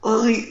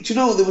 Do you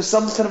know, there was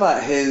something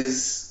about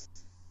his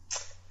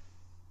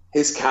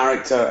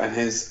character and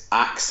his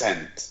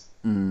accent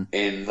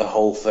in the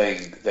whole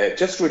thing that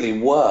just really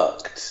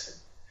worked.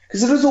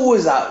 Because there was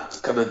always that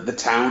kind of the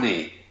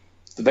townie,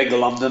 the big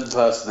London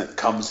person that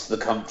comes to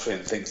the country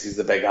and thinks he's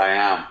the big I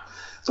am.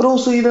 But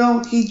also, you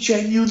know, he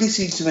genuinely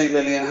seemed to make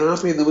Lillian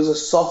happy, and there was a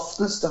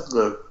softness to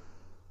her.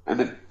 And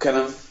it kind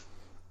of...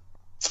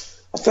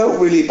 I felt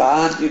really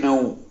bad, you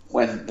know,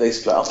 when they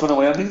split up in a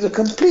way. I mean, he's a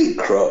complete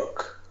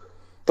crook.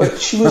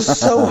 But she was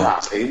so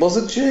happy,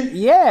 wasn't she?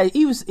 Yeah,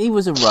 he was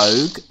a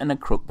rogue and a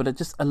crook, but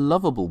just a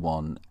lovable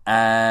one.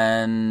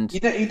 And...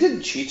 You know, he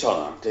didn't cheat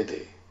on her, did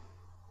he?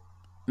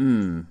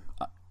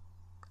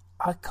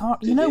 I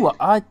can't. You know what?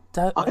 I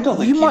don't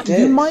think you did.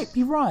 You might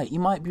be right.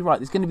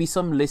 There's going to be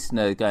some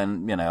listener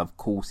going, you know, of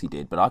course he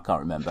did, but I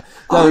can't remember.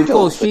 Though, of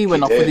course, she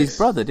went off with his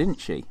brother,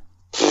 didn't she?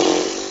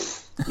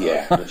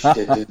 Yeah, no, she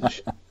did, didn't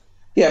she?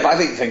 Yeah, but I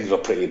think things were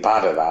pretty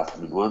bad at that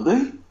point, weren't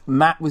they?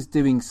 Matt was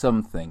doing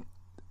something.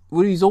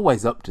 Well, he was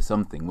always up to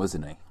something,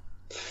 wasn't he?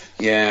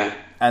 Yeah.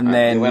 And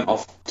then... he went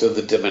off to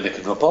the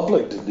Dominican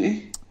Republic, didn't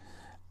he?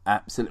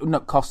 Absolutely.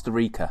 Not Costa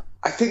Rica.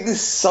 I think there's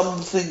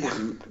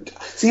something...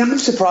 See, I'm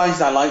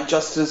surprised I like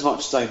Justin as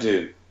much as I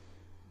do.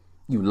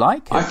 You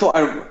like him? I thought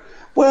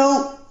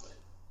Well,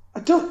 I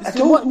don't...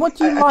 What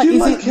do you like?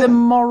 Is it the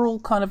moral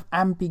kind of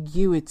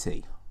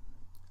ambiguity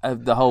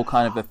of the whole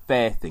kind of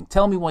affair thing?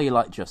 Tell me why you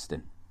like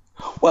Justin.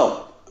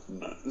 Well,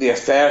 the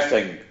affair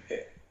thing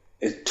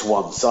is to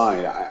one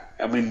side.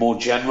 I mean, more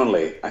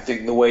generally, I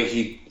think the way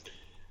he...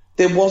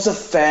 There was a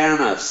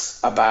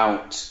fairness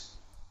about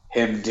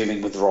him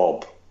dealing with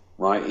Rob,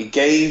 right? He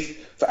gave...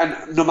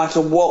 And no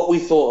matter what we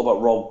thought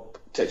about Rob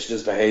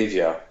Titchener's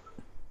behaviour,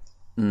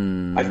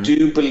 I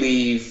do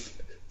believe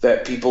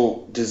that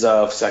people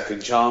deserve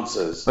second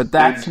chances. But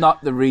that's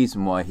not the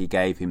reason why he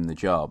gave him the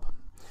job.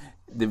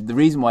 The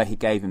reason why he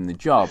gave him the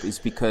job is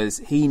because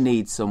he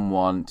needs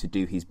someone to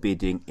do his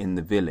bidding in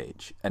the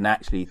village and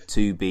actually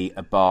to be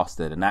a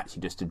bastard and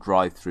actually just to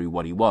drive through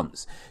what he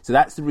wants. So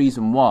that's the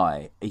reason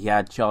why he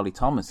had Charlie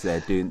Thomas there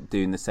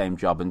doing the same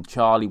job, and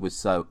Charlie was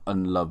so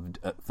unloved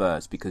at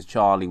first because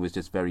Charlie was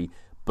just very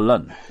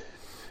blunt.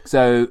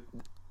 So,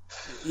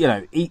 you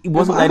know, he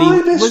wasn't that... Am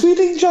I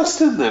misreading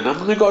Justin then?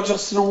 Haven't I got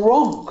Justin all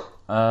wrong?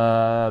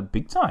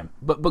 Big time.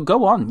 But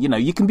go on. You know,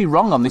 you can be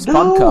wrong on this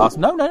podcast.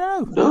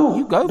 No.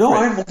 You go for it.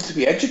 I want to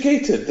be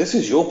educated. This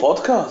is your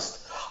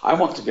podcast. I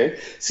want to be...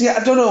 See,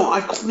 I don't know.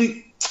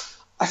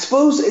 I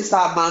suppose it's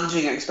that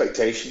managing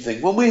expectation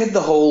thing. When we had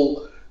the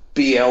whole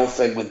BL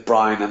thing with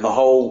Brian and the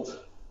whole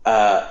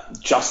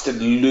Justin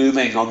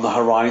looming on the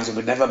horizon.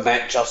 We never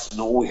met Justin.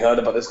 Oh, we heard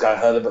about this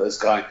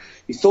guy.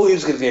 You thought he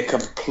was going to be a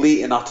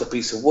complete and utter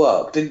piece of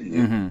work, didn't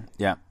you? Mm-hmm.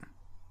 Yeah.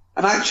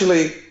 And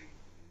actually,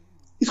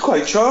 he's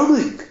quite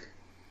charming.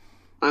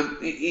 And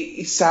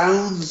he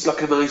sounds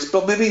like a nice...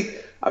 But maybe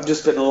I've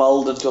just been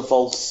lulled into a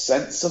false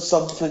sense of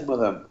something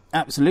with him.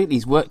 Absolutely.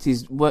 He's worked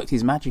his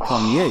magic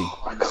on you.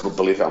 I can't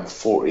believe it. I'm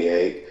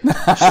 48.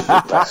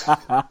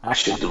 I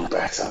should know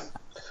better.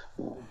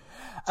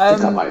 I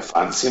think I might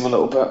fancy him a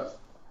little bit.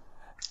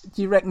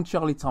 Do you reckon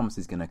Charlie Thomas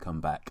is going to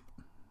come back?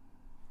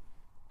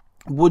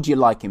 Would you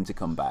like him to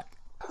come back?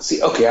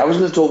 See, okay, I was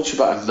going to talk to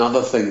you about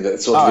another thing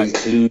that sort of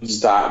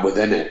includes that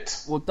within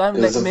it. Well, don't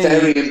There's let me... There's a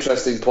very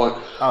interesting point.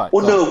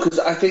 Well, no, because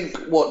I think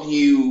what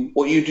you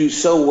do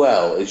so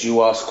well is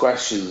you ask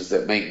questions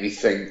that make me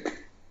think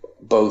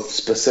both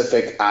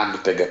specific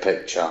and bigger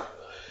picture.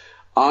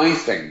 I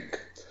think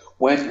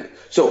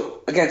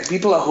So, again,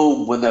 people at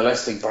home, when they're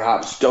listening,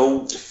 perhaps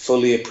don't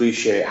fully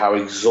appreciate how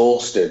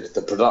exhausted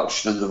the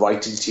production and the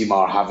writing team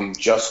are, having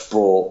just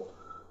brought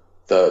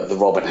the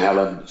Robin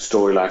Helen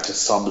storyline to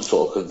some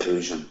sort of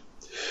conclusion.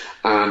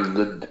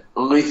 And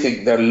I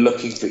think they're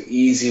looking for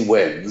easy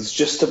wins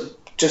just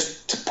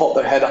to pop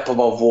their head up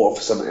above water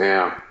for some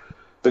air.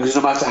 Because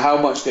no matter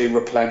how much they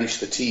replenish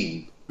the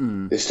team,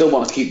 they still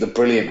want to keep the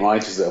brilliant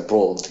writers that have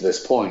brought them to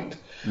this point.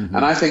 Mm-hmm.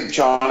 And I think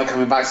Charlie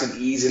coming back is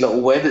an easy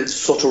little win. It's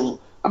sort of...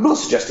 I'm not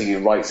suggesting it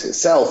writes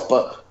itself,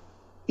 but,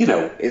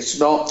 it's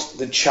not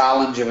the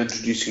challenge of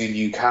introducing a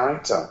new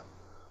character.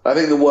 I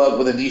think the work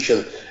with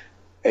Anisha...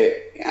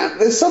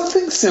 there's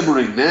something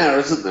simmering there,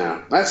 isn't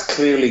there? That's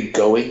clearly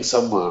going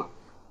somewhere.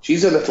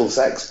 She's a little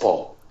sex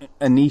pot.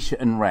 Anisha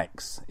and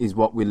Rex is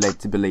what we're led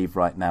to believe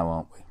right now,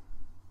 aren't we?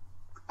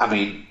 I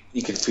mean,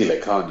 you can feel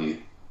it, can't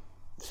you?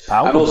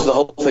 Palpable. And also the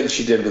whole thing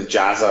she did with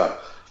Jazza,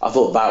 I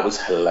thought that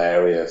was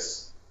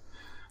hilarious.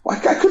 I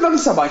couldn't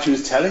understand why she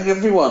was telling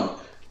everyone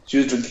she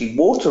was drinking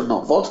water,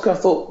 not vodka. I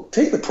thought,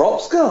 take the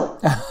props, girl.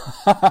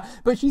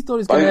 But she thought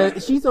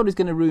it was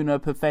going to ruin her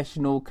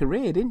professional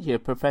career, didn't she? Her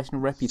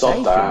professional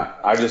reputation. Stop that.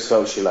 I just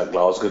felt she let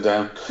Glasgow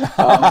down.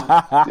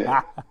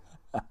 Yeah.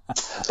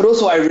 But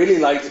also, what I really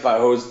liked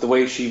about her was the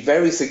way she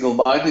very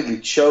single-mindedly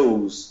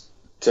chose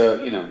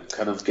to,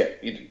 kind of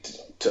get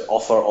to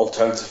offer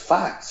alternative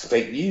facts,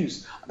 fake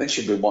news. I think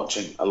she'd been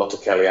watching a lot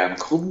of Kellyanne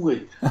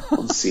Conway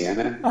on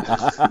CNN.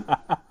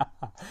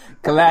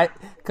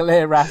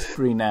 Claire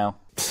Raspberry now.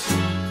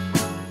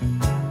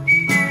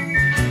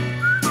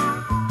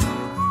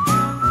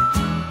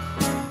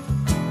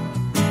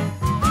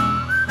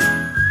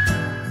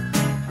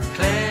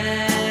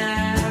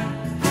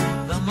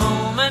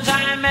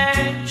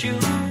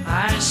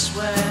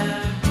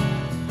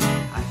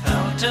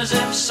 As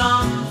if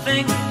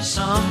something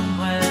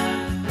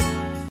somewhere.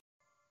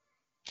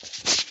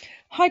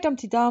 Hi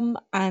Dumpty Dum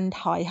and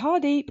hi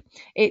Hardeep.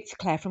 It's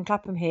Claire from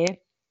Clapham here.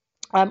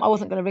 I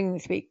wasn't going to ring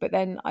this week, but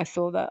then I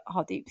saw that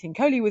Hardeep Singh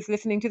Kohli was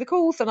listening to the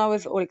calls and I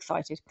was all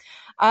excited.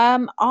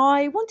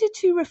 I wanted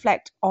to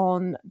reflect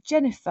on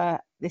Jennifer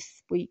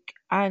this week,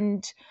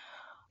 and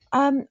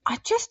I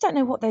just don't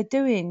know what they're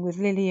doing with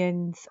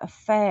Lillian's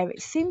affair.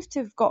 It seems to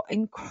have got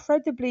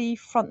incredibly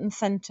front and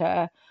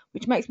centre,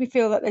 which makes me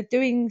feel that they're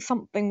doing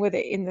something with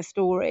it in the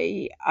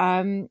story, but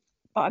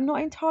I'm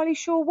not entirely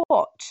sure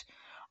what.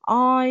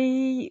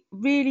 I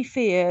really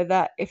fear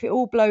that if it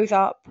all blows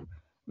up,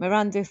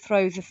 Miranda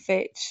throws a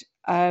fit,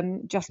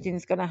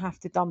 Justin's going to have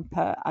to dump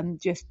her and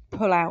just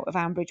pull out of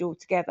Ambridge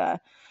altogether,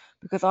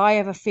 because I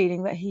have a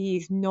feeling that he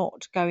is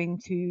not going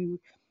to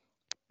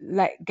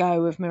let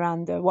go of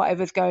Miranda,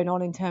 whatever's going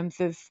on in terms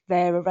of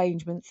their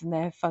arrangements and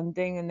their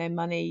funding and their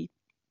money.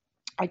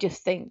 I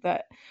just think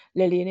that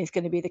Lillian is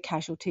going to be the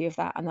casualty of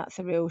that, and that's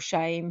a real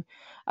shame.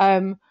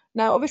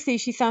 Now, obviously,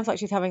 she sounds like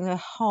she's having a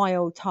high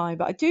old time,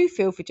 but I do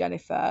feel for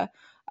Jennifer.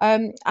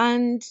 And,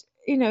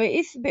 it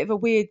is a bit of a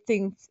weird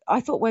thing. I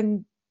thought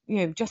when,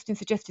 Justin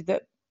suggested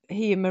that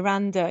he and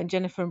Miranda and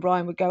Jennifer and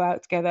Brian would go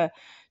out together,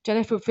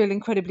 Jennifer would feel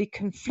incredibly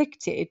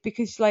conflicted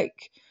because,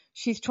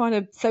 she's trying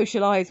to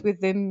socialise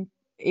with them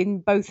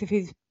in both of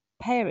his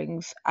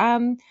pairings.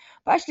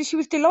 But actually she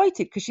was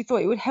delighted because she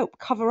thought it would help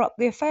cover up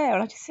the affair.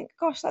 And I just think,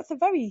 gosh, that's a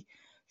very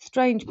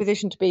strange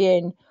position to be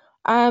in.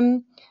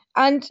 And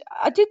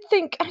I did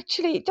think,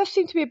 actually, it does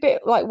seem to be a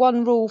bit like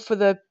one rule for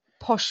the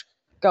posh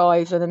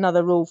guys and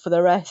another rule for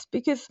the rest,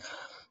 because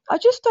I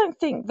just don't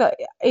think that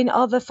in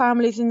other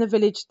families in the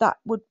village that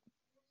would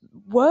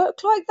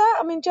work like that.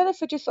 I mean,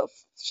 Jennifer just sort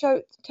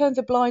of turns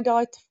a blind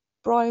eye to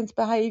Brian's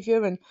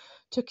behaviour and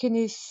took in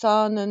his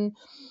son, and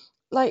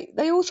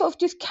they all sort of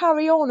just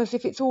carry on as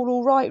if it's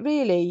all right,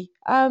 really.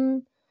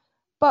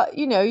 But,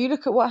 you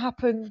look at what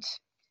happened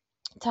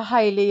to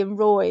Hayley and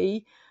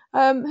Roy,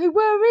 who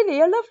were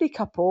really a lovely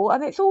couple,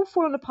 and it's all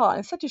fallen apart. And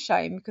it's such a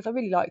shame because I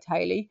really liked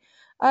Hayley.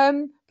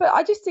 But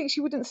I just think she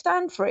wouldn't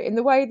stand for it in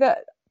the way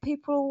that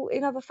people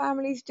in other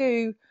families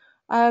do.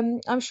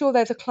 I'm sure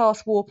there's a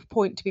class war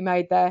point to be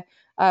made there,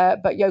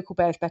 but Yokel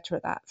Bear's better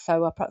at that.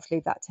 So I'll perhaps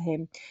leave that to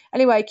him.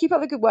 Anyway, keep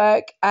up the good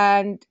work,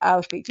 and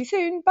I'll speak to you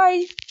soon.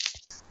 Bye.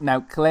 Now,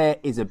 Claire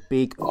is a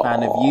big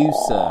fan of you,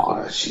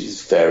 sir.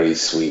 She's very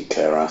sweet,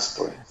 Claire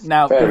Asprey.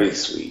 Now, very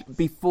sweet.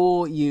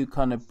 Before you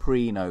kind of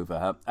preen over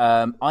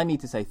her, I need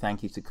to say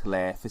thank you to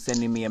Claire for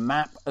sending me a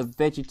map of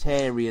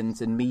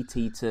vegetarians and meat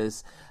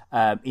eaters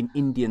in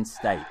Indian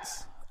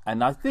states.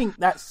 And I think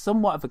that's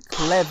somewhat of a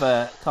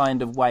clever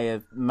kind of way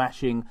of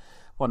mashing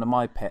one of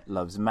my pet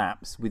loves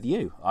maps with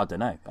you. I don't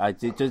know.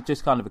 It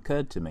just kind of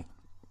occurred to me.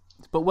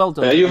 But well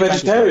done. Are you a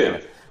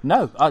vegetarian?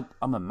 No,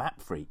 I'm a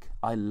map freak.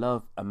 I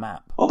love a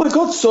map. Oh my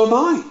God, so am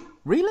I.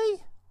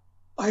 Really?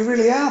 I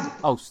really am.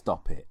 Oh,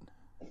 stop it.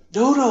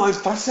 No, I'm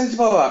fascinated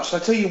by maps. Shall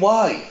I tell you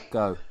why?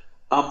 Go.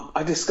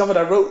 I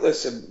wrote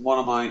this in one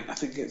of my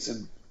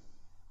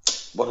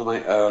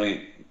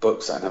early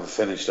books that I never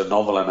finished, a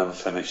novel I never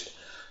finished.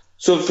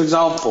 So, for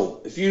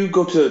example, if you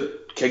go to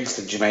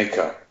Kingston,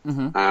 Jamaica,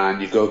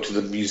 and you go to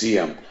the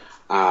museum,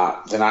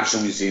 the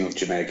National Museum of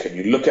Jamaica, and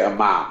you look at a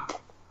map,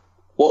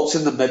 what's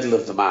in the middle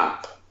of the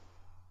map?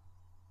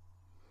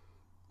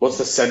 What's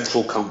the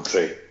central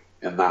country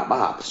in that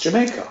map? It's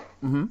Jamaica.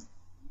 Mm-hmm.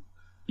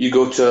 You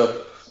go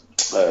to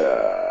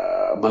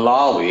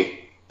Malawi,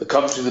 the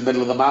country in the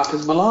middle of the map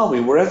is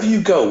Malawi. Wherever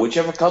you go,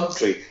 whichever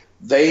country,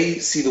 they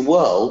see the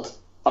world,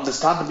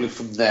 understandably,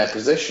 from their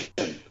position.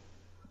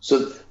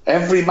 So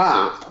every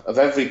map of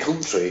every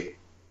country,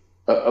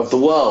 of the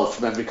world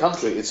from every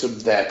country, is from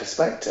their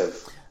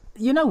perspective.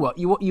 You know what?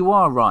 You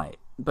are right,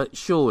 but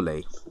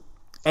surely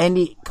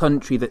any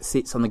country that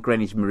sits on the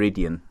Greenwich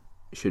Meridian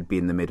should be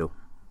in the middle.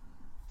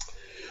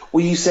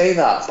 Well, you say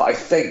that, but I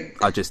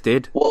think... I just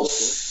did. What's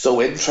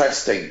so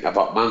interesting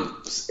about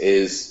maps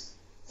is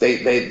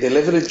they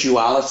live in a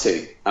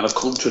duality and a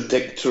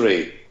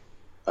contradictory,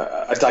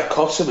 a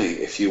dichotomy,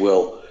 if you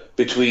will,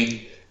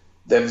 between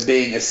them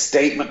being a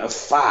statement of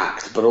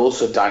fact, but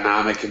also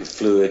dynamic and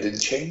fluid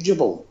and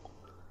changeable.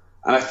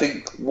 And I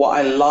think what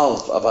I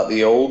love about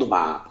the old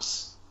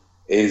maps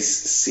is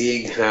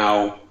seeing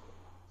how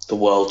the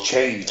world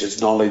changed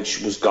as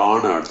knowledge was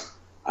garnered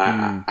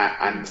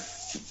and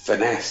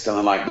finessed and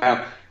the like.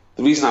 Now,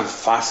 the reason I'm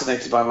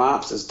fascinated by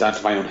maps is down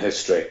to my own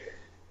history.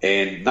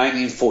 In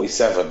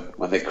 1947,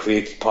 when they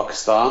created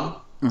Pakistan,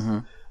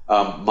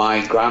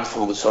 my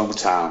grandfather's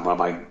hometown, where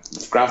my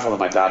grandfather and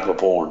my dad were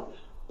born,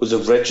 was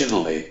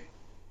originally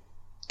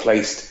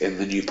placed in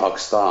the new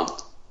Pakistan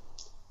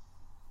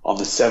on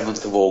the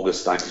 7th of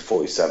August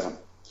 1947.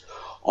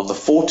 On the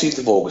 14th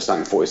of August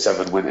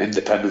 1947, when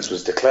independence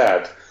was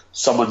declared,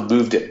 someone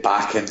moved it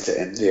back into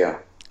India.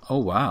 Oh,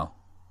 wow.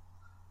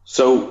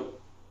 So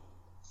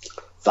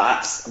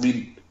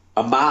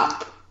a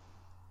map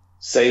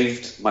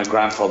saved my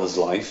grandfather's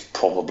life,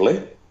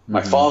 probably,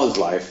 my father's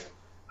life,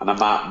 and a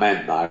map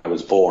meant that I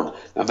was born.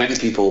 Now, many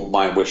people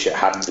might wish it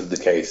hadn't been the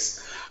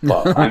case,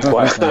 but I'm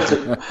quite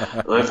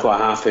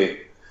happy,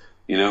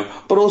 you know.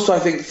 But also, I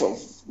think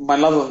my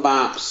love of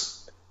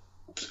maps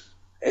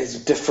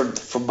is different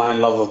from my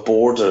love of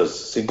borders.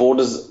 See,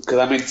 borders, because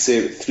I made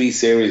 3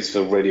 series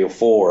for Radio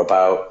 4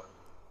 about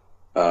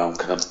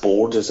kind of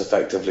borders,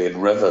 effectively,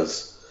 and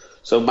rivers.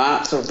 So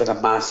maps have been a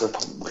massive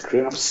part of my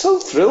career. I'm so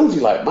thrilled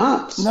you like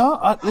maps.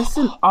 No,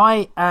 listen,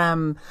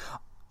 I'm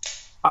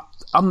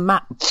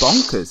map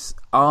bonkers.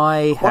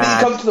 Why don't you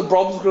come to the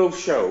Bromsgrove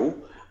show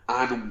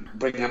and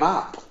bring a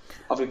map?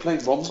 I'll be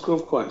playing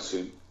Bromsgrove quite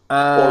soon. Or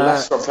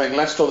Leicester. I'm playing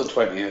Leicester on the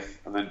 20th,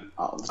 and then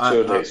the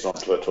tour dates on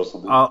Twitter or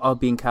something. I'll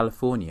be in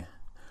California.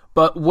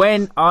 But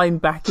when I'm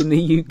back in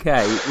the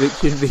UK, which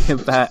should be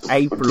about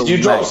April, Did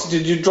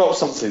you drop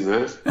something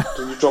there?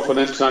 Did you drop an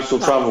international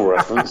travel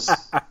reference?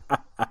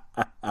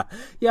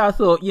 Yeah, I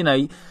thought,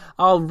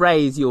 I'll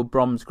raise your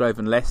Bromsgrove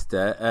and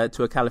Leicester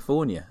to a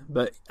California.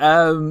 But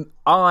Royfield,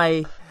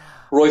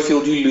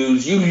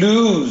 you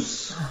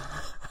lose.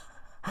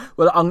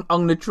 Well, I'm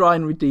going to try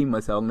and redeem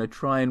myself. I'm going to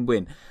try and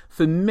win.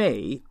 For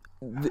me,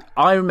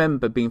 I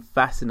remember being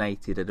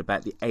fascinated at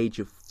about the age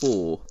of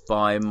 4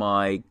 by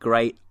my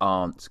great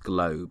aunt's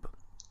globe,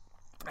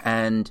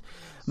 and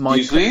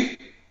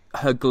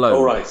her globe.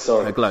 Oh, right,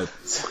 sorry, her globe,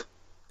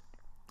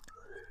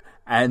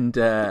 and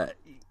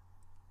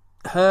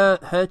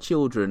her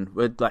children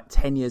were like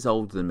 10 years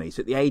older than me. So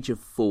at the age of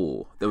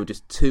 4, they were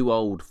just too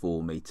old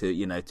for me to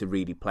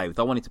really play with.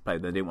 I wanted to play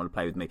with them, they didn't want to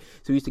play with me.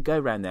 So we used to go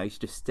around there. I used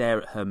to just stare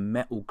at her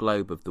metal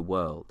globe of the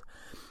world,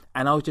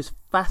 and I was just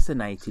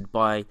fascinated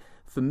by,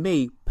 for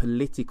me,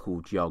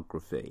 political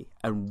geography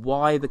and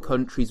why the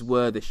countries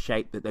were the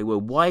shape that they were.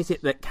 Why is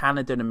it that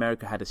Canada and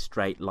America had a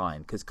straight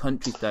line? Because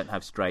countries don't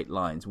have straight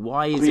lines.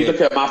 Why is it... You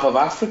look at a map of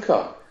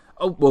Africa.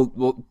 Oh,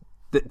 well,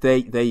 there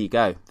you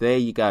go. There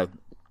you go.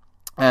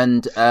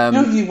 And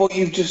what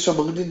you've just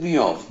reminded me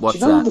of? What's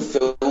Do you know that?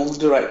 the film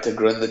director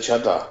Grinda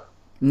Chadha?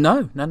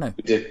 No. Who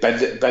did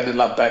Bending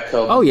Like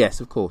Beckham? Oh, yes,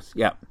 of course,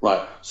 yeah.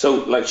 Right,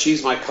 so,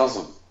 she's my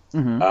cousin.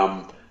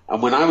 Mm-hmm.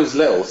 And when I was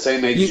little,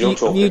 same age as you're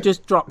talking... You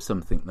just dropped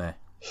something there.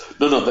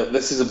 No,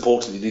 this is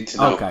important, you need to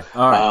know. Okay,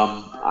 all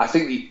right. I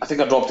think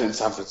I dropped it in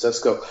San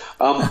Francisco.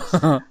 And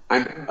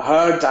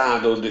her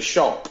dad owned a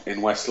shop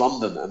in West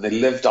London, and they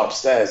lived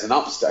upstairs, and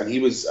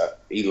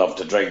he loved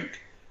to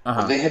drink.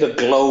 and they had a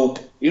globe.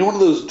 You know, one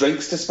of those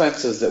drinks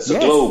dispensers that's a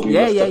globe you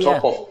lift the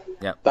top off.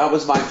 Yep. That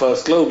was my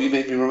first globe. You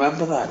made me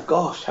remember that.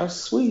 Gosh, how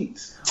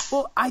sweet.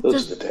 Well,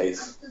 those are the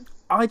days.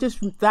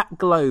 That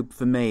globe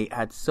for me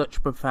had such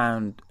a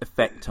profound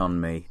effect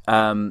on me.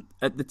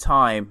 At the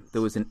time,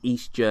 there was an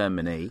East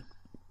Germany.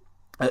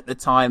 At the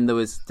time, there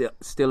was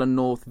still a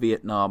North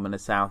Vietnam and a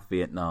South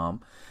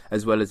Vietnam,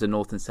 as well as a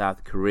North and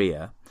South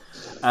Korea.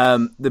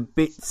 The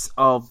bits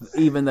of,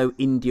 even though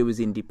India was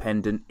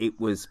independent, it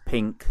was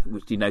pink,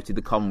 which denoted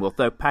the Commonwealth,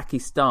 though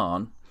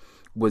Pakistan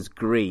was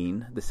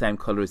green, the same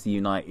colour as the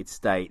United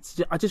States.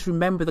 I just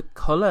remember the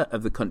colour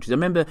of the countries. I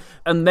remember,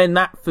 and then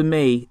that for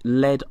me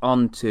led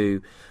on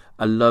to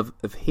a love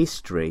of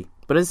history.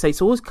 But as I say,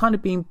 it's always kind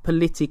of been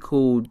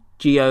geopolitical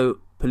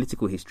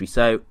history.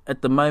 So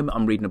at the moment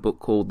I'm reading a book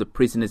called The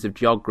Prisoners of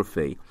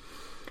Geography,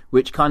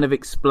 which kind of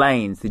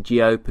explains the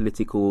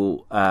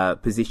geopolitical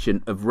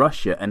position of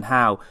Russia and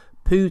how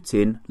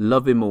Putin,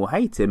 love him or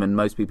hate him, and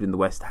most people in the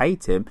West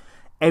hate him,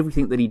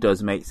 everything that he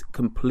does makes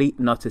complete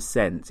and utter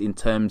sense in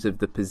terms of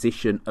the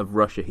position of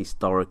Russia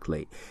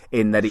historically,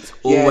 in that it's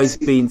always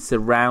been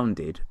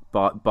surrounded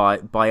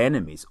by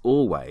enemies,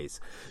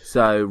 always.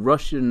 So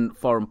Russian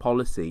foreign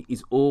policy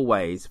is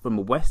always, from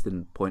a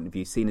Western point of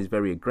view, seen as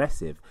very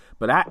aggressive,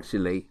 but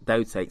actually, they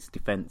would say it's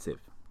defensive.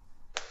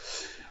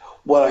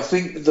 Well, I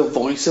think the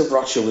voice of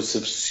Russia was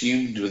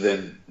subsumed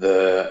within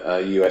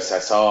the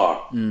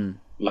USSR.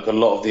 Like a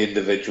lot of the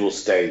individual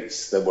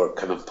states that were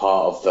kind of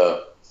part of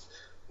the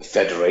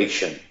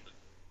Federation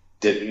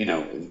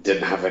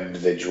didn't have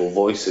individual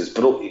voices,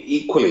 but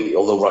equally,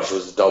 although Russia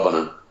was the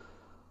dominant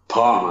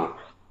partner,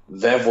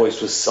 their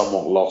voice was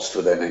somewhat lost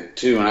within it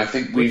too. And I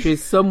think which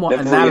is somewhat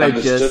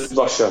analogous.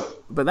 Russia,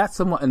 but that's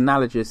somewhat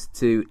analogous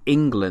to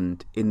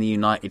England in the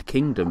United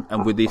Kingdom,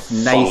 and with this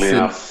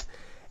nascent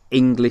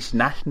English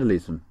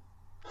nationalism.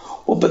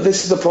 Well, but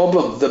this is the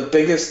problem. The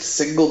biggest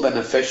single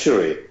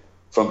beneficiary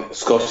from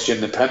Scottish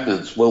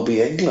independence will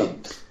be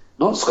England,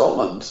 not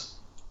Scotland.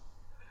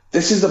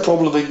 This is the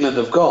problem England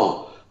have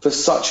got. For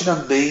such an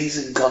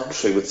amazing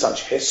country with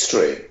such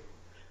history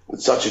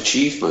and such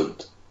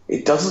achievement,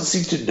 it doesn't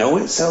seem to know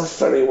itself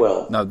very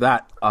well. No,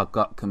 that I've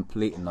got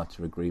complete and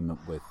utter agreement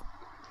with.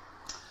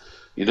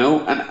 You know,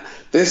 and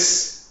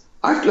this...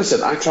 I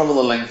travel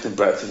the length and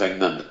breadth of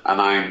England,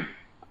 and I'm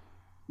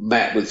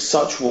met with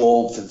such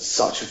warmth and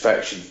such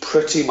affection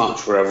pretty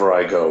much wherever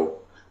I go.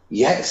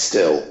 Yet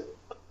still,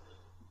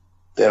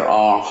 there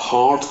are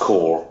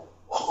hardcore,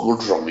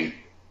 hard-drumming,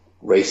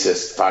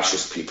 racist,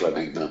 fascist people in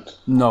England.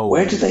 No.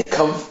 Where do they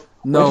come from?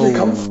 No. Where do they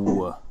come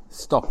from?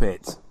 Stop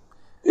it.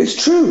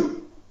 It's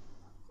true.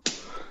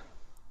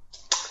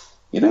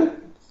 You know,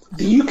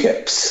 the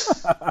UKIPs.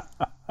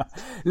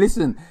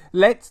 Listen,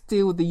 let's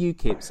deal with the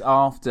UKIPs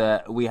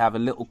after we have a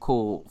little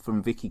call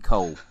from Vicky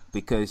Cole,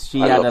 because she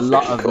had a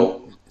lot of...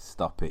 Cole.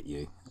 Stop it,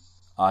 you.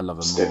 I love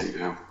her Steady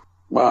more. now.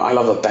 Well, I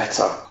love her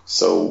better,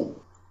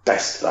 so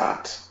best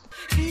that.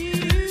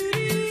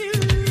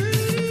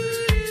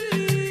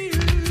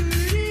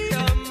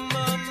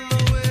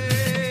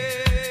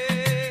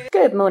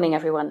 Good morning,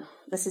 everyone.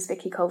 This is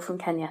Vicky Cole from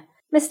Kenya.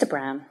 Mr.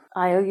 Brown,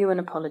 I owe you an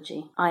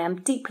apology. I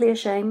am deeply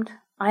ashamed.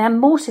 I am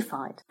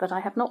mortified that I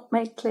have not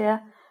made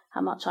clear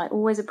how much I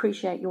always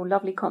appreciate your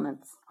lovely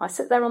comments. I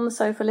sit there on the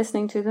sofa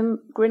listening to them,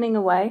 grinning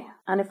away,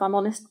 and if I'm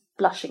honest,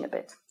 blushing a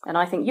bit. And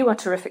I think you are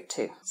terrific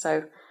too.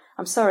 So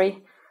I'm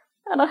sorry,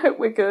 and I hope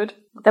we're good.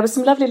 There were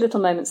some lovely little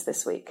moments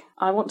this week.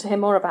 I want to hear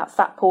more about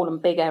Fat Paul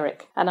and Big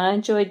Eric, and I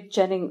enjoyed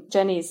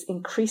Jenny's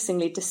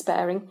increasingly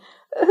despairing,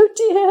 "Oh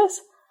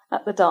dears,"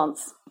 at the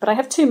dance. But I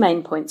have two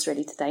main points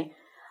really today.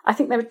 I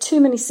think there are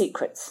too many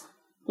secrets.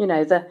 You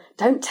know, the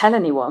don't tell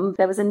anyone.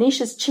 There was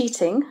Anisha's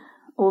cheating,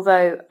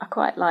 although I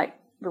quite like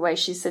the way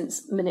she's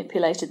since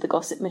manipulated the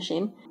gossip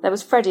machine. There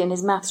was Freddie and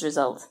his maths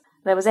result.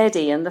 There was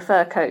Eddie and the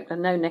fur coat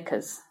and no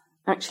knickers.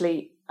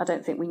 Actually, I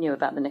don't think we knew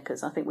about the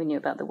knickers. I think we knew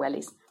about the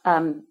wellies.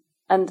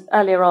 And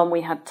earlier on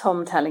we had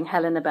Tom telling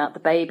Helen about the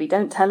baby.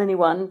 Don't tell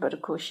anyone, but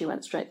of course she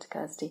went straight to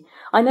Kirsty.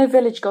 I know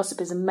village gossip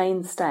is a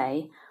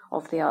mainstay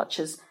of the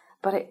Archers,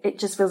 but it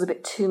just feels a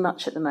bit too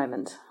much at the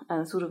moment,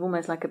 and sort of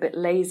almost like a bit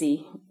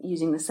lazy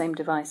using the same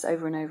device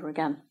over and over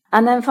again.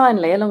 And then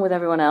finally, along with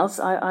everyone else,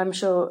 I'm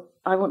sure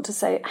I want to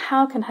say,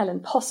 how can Helen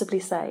possibly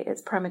say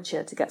it's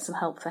premature to get some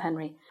help for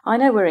Henry? I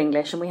know we're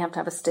English and we have to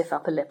have a stiff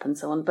upper lip and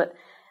so on, but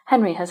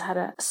Henry has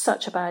had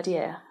such a bad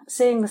year.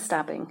 Seeing the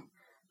stabbing,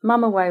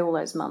 Mum away all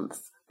those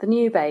months, the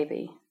new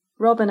baby,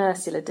 Rob and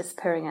Ursula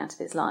disappearing out of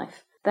his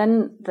life,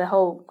 then the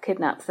whole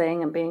kidnap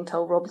thing and being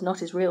told Rob's not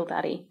his real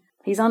daddy.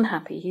 He's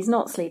unhappy, he's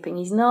not sleeping,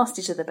 he's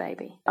nasty to the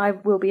baby. I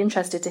will be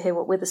interested to hear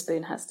what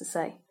Witherspoon has to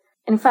say.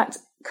 In fact,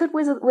 could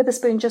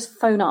Witherspoon just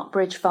phone up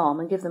Bridge Farm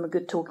and give them a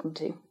good talking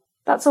to?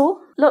 That's all.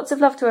 Lots of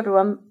love to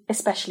everyone,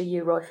 especially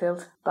you,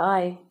 Royfield.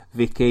 Bye.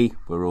 Vicky,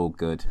 we're all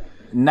good.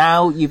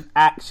 Now you've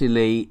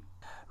actually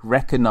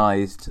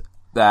recognised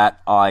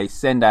that I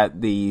send out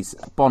these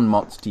bon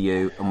mots to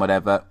you and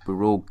whatever,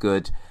 we're all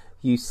good.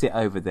 You sit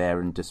over there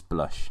and just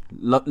blush.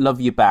 Love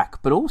you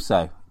back, but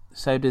also...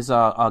 so does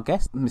our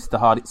guest, Mr.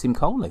 Hardit Sim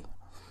Coley,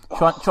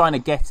 trying to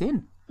get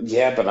in.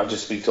 Yeah, but I've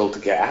just been told to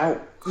get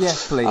out.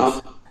 Yes,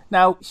 please.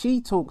 Now,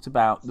 she talked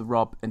about the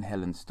Rob and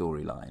Helen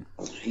storyline.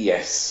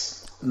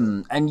 Yes.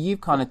 And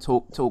you've kind of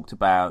talked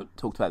about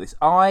this.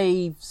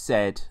 I've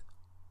said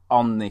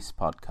on this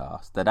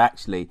podcast that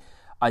actually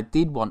I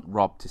did want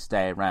Rob to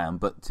stay around,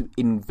 but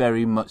in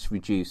very much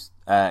reduced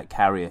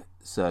character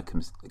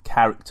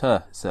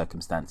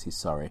circumstances.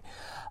 Sorry,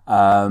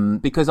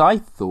 because I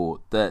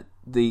thought that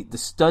the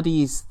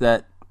studies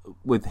that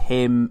with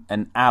him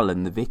and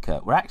Alan, the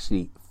vicar, were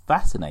actually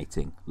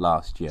fascinating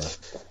last year.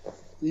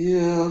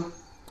 Yeah.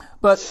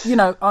 But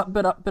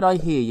but I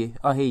hear you.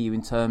 I hear you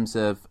in terms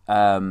of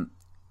the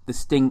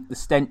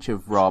stench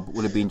of Rob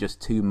would have been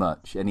just too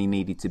much, and he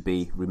needed to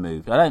be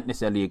removed. I don't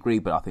necessarily agree,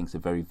 but I think it's a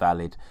very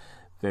valid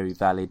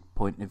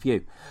point of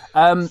view.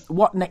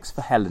 What next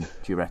for Helen,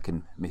 do you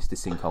reckon, Mr.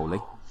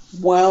 Sinkhole?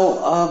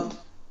 Well,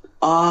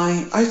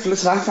 I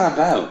found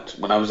out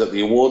when I was at the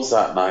awards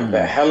that night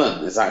that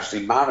Helen is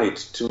actually married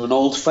to an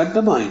old friend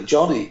of mine,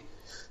 Johnny.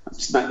 I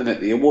just met them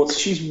at the awards.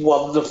 She's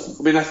wonderful.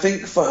 I mean, I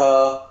think for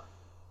her,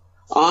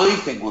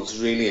 what's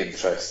really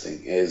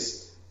interesting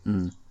is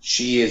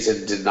she is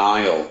in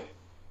denial,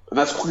 and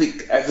that's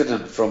quite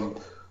evident from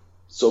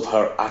sort of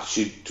her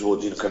attitude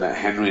towards kind of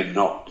Henry and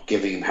not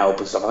giving him help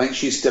and stuff. I think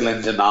she's still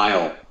in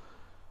denial,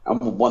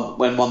 and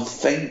when one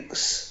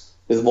thinks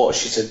with what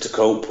she's had to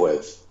cope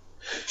with,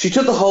 she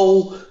took the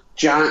whole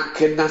Jack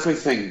kidnapping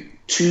thing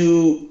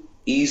too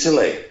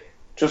easily.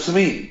 Do you know what I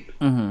mean?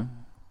 Mm-hmm.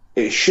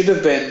 It should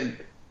have been.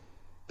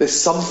 There's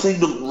something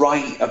not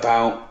right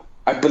about,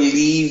 I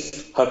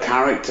believe, her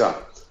character.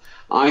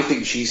 I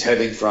think she's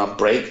heading for a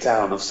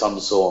breakdown of some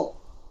sort.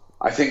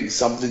 I think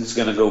something's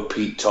going to go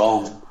Pete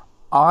Tong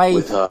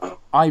with her.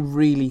 I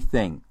really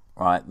think,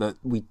 right, that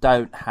we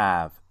don't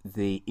have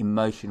the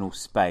emotional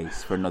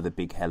space for another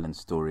big Helen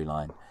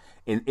storyline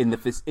in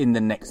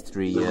the next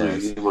 3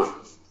 years.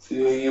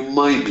 You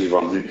might be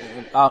wrong.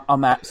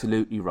 I'm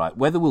absolutely right.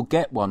 Whether we'll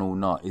get one or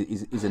not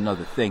is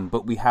another thing,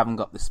 but we haven't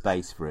got the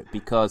space for it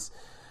because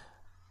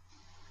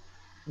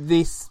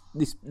this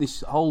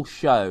whole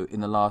show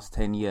in the last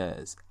 10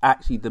 years,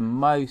 actually the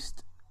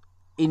most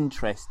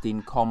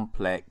interesting,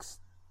 complex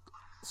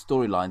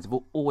storylines have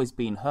always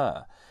been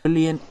her.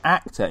 Brilliant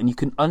actor, and you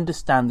can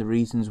understand the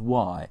reasons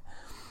why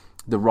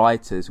the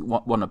writers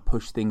want to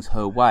push things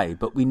her way,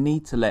 but we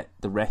need to let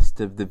the rest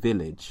of the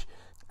village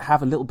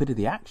have a little bit of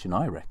the action,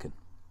 I reckon.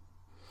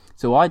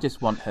 So I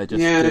just want her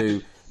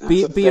to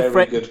be a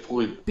friend. Good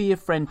point. Be a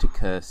friend to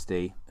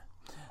Kirsty.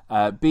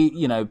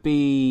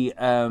 Be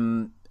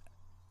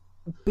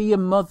a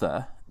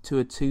mother to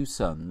her two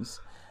sons,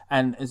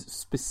 and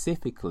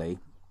specifically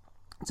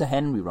to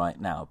Henry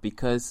right now,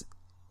 because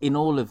in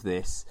all of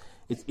this,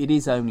 it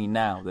is only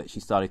now that she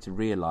started to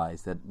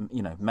realise that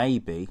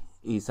maybe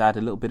he's had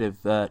a little bit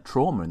of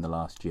trauma in the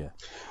last year.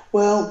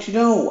 Well, do you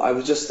know, I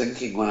was just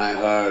thinking when I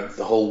heard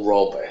the whole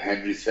Rob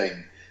Henry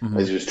thing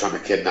as he was trying to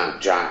kidnap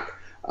Jack.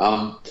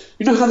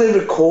 You know how they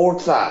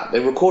record that? They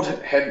record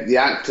the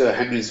actor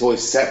Henry's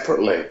voice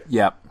separately,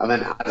 and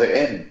then add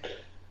it in.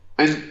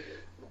 And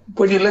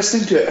when you're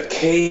listening to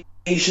it,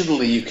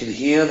 occasionally you can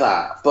hear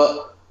that,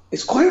 but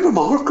it's quite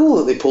remarkable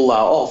that they pull that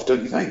off,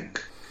 don't you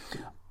think?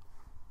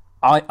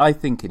 I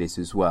think it is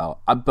as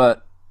well,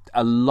 but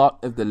a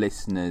lot of the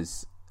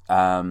listeners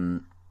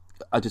are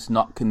just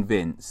not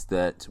convinced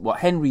that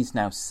Henry's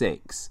now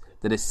 6,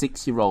 that a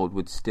 6-year-old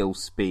would still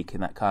speak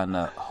in that kind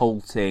of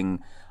halting,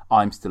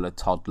 I'm still a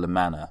toddler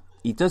manner.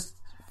 He does,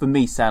 for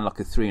me, sound like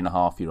a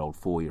 3.5-year-old,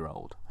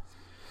 4-year-old.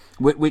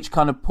 Which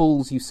kind of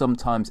pulls you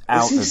sometimes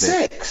out of it. Is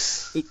he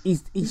 6?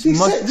 He's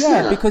 6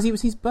 yeah, now? because it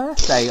was his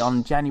birthday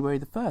on January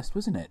the 1st,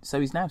 wasn't it? So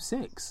he's now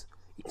 6.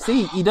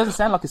 See, he doesn't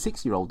sound like a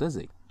 6-year-old, does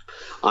he?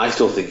 I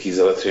still think he's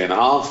about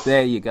 3.5.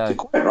 There you go. You're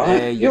quite right.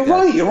 There you go.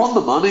 Right, you're on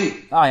the money.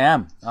 I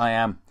am.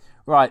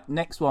 Right,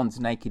 next one's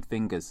Naked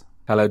Fingers.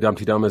 Hello,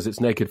 Dumpty Dummers.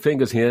 It's Naked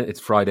Fingers here. It's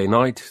Friday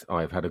night.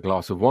 I've had a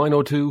glass of wine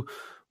or two.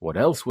 What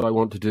else would I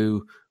want to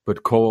do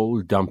but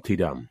call Dumpty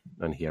Dum?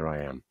 And here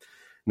I am.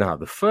 Now,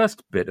 the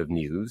first bit of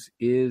news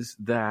is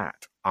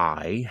that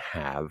I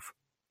have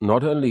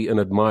not only an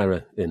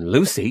admirer in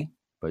Lucy,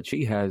 but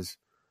she has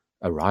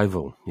a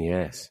rival,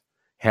 yes,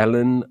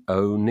 Helen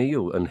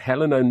O'Neill. And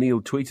Helen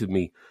O'Neill tweeted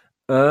me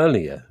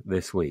earlier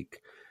this week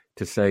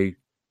to say,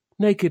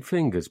 Naked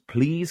Fingers,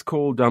 please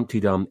call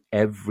Dumpty Dum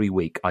every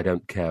week. I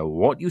don't care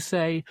what you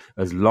say,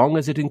 as long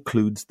as it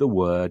includes the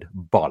word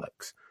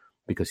bollocks,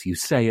 because you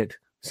say it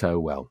so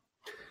well.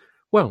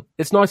 Well,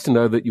 it's nice to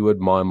know that you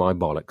admire my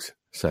bollocks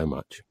so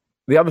much.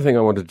 The other thing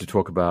I wanted to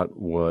talk about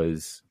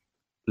was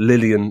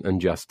Lillian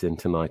and Justin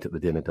tonight at the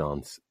dinner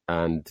dance,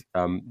 and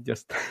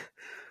just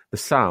the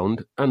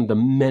sound and the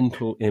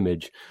mental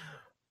image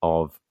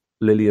of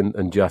Lillian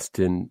and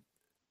Justin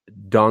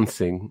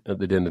dancing at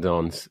the dinner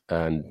dance,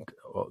 and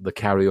the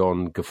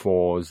carry-on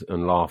guffaws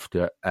and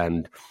laughter,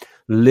 and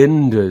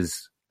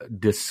Linda's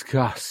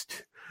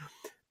disgust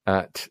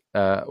at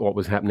what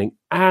was happening,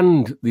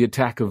 and the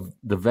attack of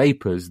the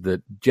vapours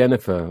that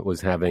Jennifer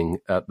was having.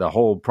 The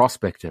whole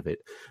prospect of it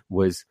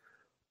was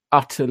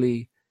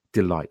utterly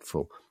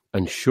delightful.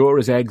 And sure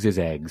as eggs is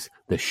eggs,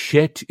 the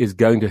shit is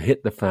going to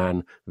hit the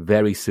fan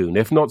very soon.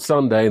 If not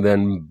Sunday,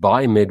 then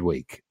by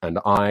midweek. And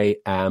I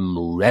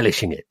am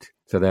relishing it.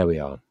 So there we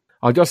are.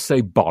 I'll just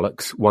say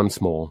bollocks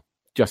once more,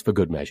 just for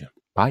good measure.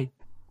 Bye.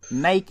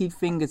 Naked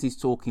Fingers is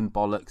talking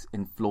bollocks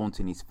and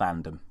flaunting his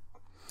fandom.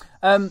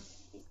 Do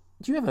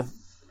you ever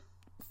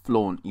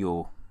flaunt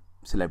your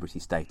celebrity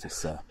status,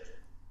 sir?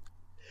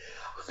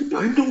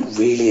 I'm not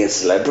really a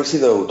celebrity,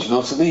 though. Do you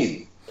know what I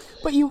mean?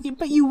 But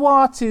you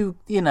are to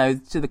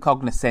the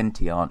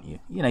cognoscenti, aren't you?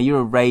 You know, you're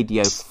a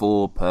Radio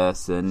 4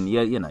 person.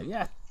 People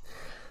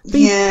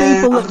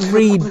that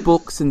read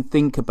books and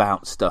think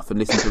about stuff and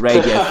listen to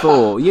Radio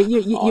 4.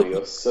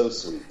 You're so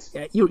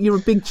sweet. You're a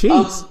big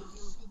cheese.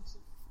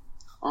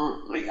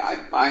 I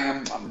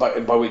am,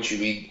 by which you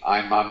mean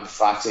I'm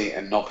fatty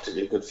and not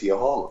particularly good for your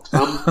heart.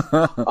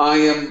 I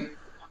am.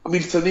 I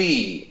mean, for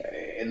me,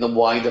 in the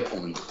wider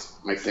point,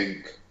 I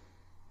think.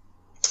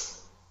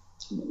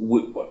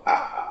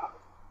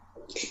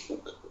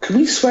 Can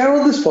we swear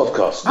on this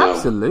podcast? No.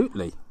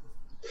 Absolutely.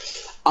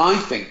 I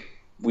think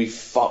we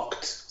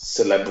fucked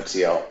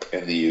celebrity up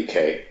in the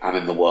UK and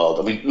in the world.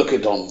 I mean, look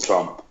at Donald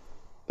Trump.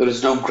 There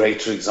is no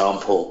greater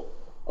example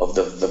of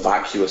the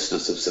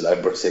vacuousness of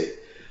celebrity.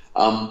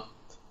 And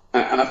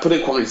I put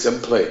it quite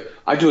simply.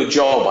 I do a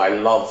job I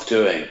love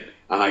doing,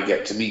 and I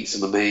get to meet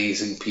some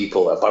amazing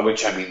people, by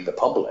which I mean the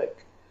public.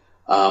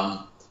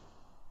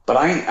 But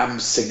I am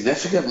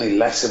significantly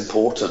less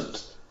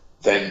important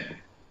than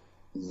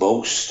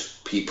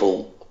most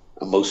people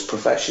and most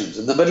professions.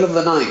 In the middle of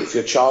the night, if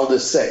your child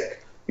is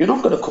sick, you're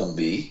not going to call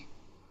me.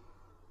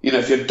 You know,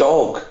 if your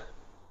dog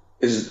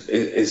is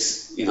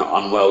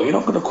unwell, you're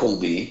not going to call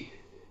me.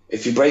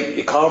 If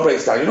your car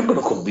breaks down, you're not going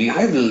to call me.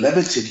 I have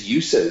limited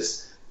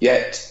uses,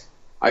 yet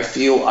I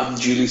feel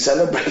unduly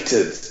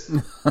celebrated.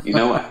 You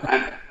know,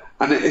 and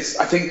I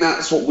think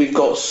that's what we've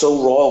got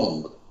so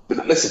wrong. I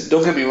mean, listen,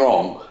 don't get me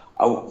wrong.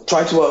 I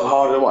try to work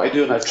hard at what I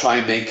do, and I try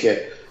and make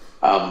it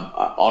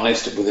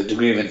honest with a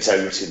degree of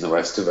integrity and the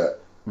rest of it.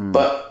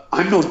 But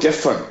I'm no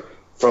different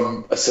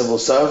from a civil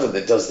servant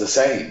that does the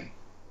same.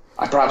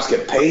 I perhaps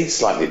get paid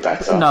slightly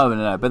better.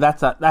 No, but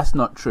that's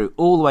not true.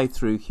 All the way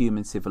through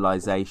human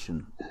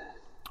civilization,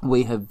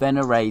 we have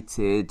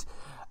venerated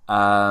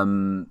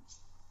people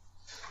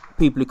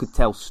who could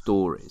tell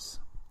stories,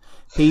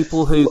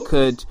 people who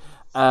could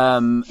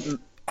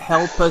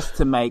help us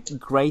to make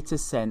greater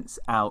sense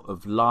out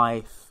of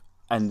life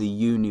and the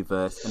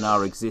universe and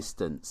our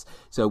existence.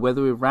 So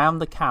whether we're around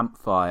the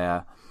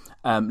campfire,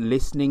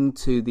 listening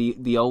to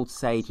the old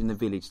sage in the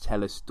village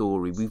tell a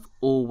story, we've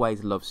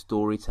always loved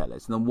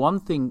storytellers. And the one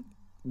thing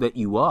that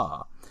you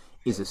are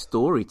is a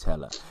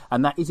storyteller.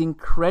 And that is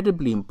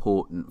incredibly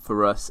important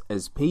for us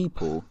as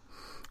people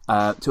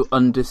to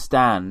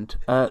understand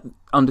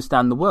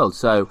the world.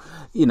 So,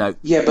 you know...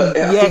 Yeah, but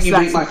I think you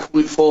make my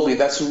point for me.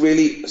 That's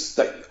really...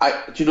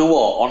 do you know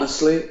what?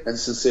 Honestly and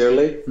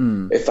sincerely,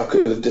 if I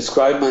could have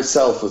described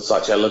myself with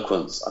such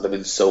eloquence, I'd have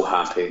been so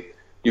happy.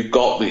 You've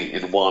got me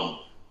in one.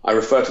 I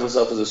refer to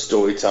myself as a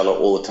storyteller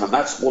all the time.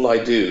 That's all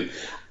I do.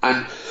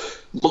 And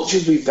much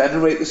as we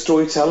venerate the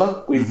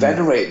storyteller, we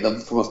venerate them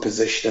from a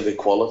position of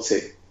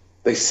equality.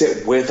 They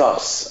sit with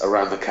us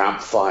around the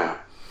campfire.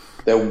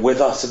 They're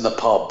with us in the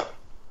pub.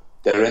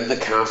 They're in the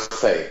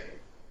cafe.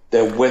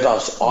 They're with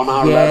us on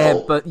our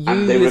level. But you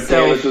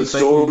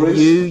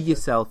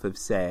yourself have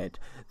said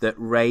that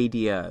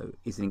radio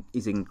is an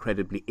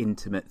incredibly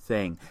intimate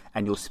thing,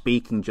 and you're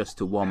speaking just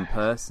to one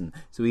person.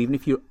 So even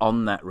if you're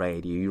on that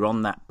radio, you're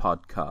on that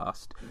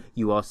podcast,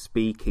 you are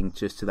speaking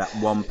just to that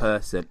one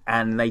person,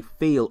 and they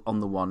feel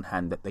on the one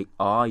hand that they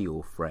are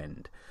your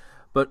friend.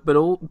 But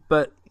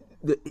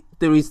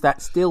there is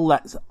that's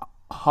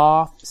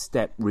half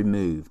step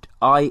removed,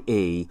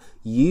 i.e.,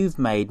 you've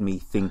made me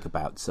think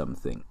about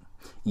something.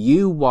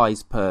 You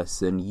wise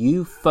person,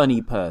 you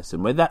funny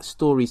person, whether that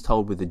story is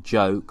told with a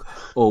joke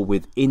or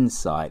with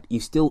insight,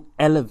 you still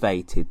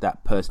elevated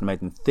that person,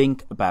 made them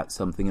think about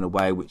something in a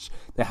way which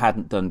they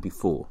hadn't done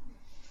before.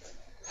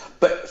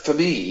 But for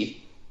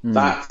me,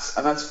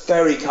 that's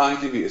very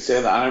kind of you to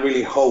say that, and I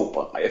really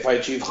hope if I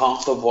achieve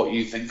half of what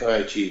you think I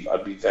achieve,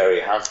 I'd be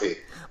very happy.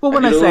 Well,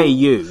 when I say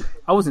you,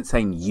 I wasn't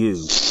saying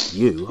you.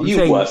 You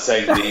were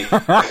saying me.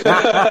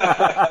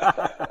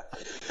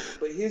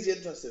 But here's the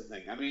interesting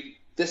thing. I mean,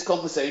 this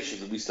conversation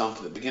that we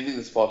started at the beginning of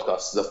this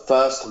podcast is the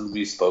first time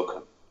we've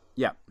spoken.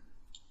 Yeah.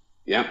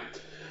 Yeah.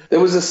 There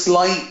was a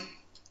slight...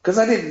 Because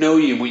I didn't know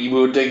you when you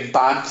were doing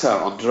banter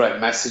on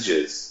direct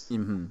messages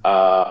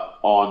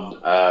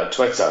on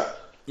Twitter.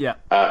 Yeah.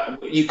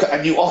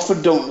 You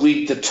often don't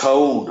read the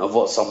tone of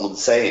what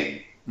someone's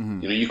saying. You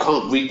know, you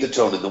can't read the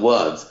tone in the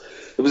words.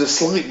 There was a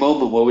slight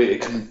moment where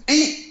it became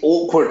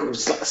awkward. It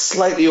was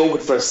slightly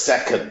awkward for a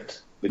second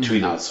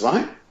between us,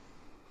 right?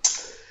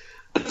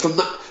 And from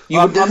that,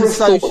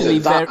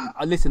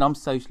 listen, I'm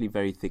socially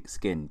very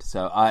thick-skinned,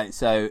 so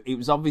it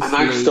was obviously.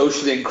 And I'm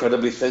socially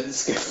incredibly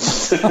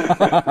thin-skinned.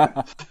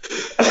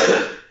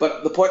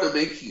 But the point I'm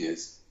making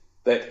is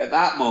that at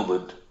that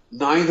moment,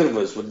 neither of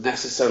us would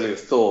necessarily have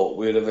thought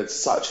we would have had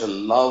such a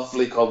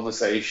lovely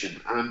conversation.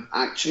 And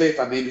actually, if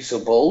I may be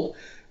so bold,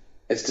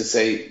 is to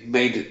say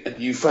made a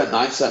new friend.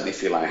 I certainly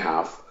feel I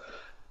have.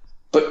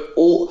 But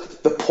all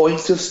the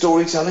point of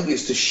storytelling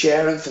is to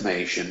share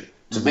information,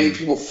 to make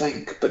people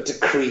think, but to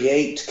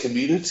create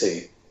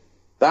community.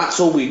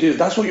 That's all we do.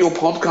 That's what your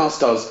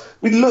podcast does.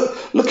 I mean,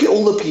 look at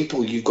all the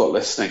people you've got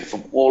listening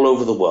from all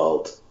over the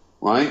world,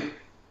 right?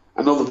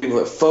 And all the people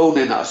that phone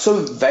in are so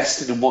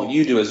invested in what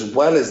you do as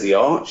well as the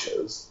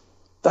Archers.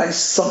 That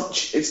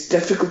is it's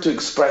difficult to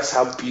express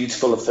how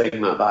beautiful a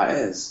thing that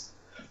is.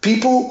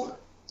 People,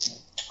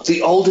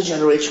 the older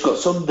generation got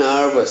so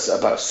nervous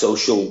about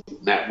social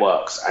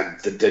networks and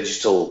the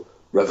digital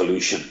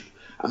revolution.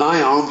 And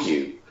I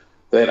argue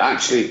that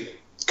actually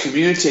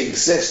community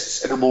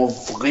exists in a more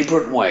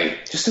vibrant way,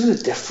 just in a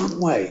different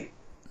way.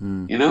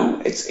 You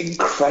know, it's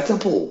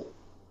incredible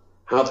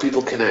how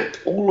people connect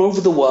all over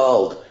the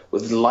world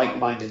with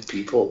like-minded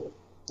people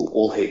who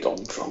all hate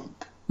Donald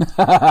Trump.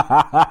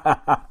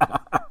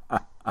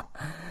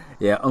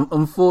 Yeah,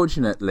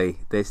 unfortunately,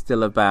 there's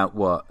still about,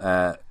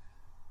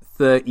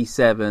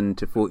 37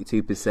 to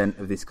 42%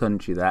 of this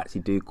country that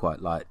actually do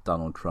quite like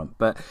Donald Trump.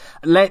 But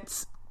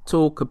let's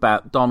talk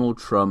about Donald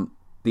Trump,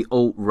 the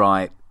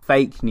alt-right,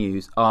 fake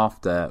news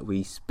after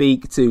we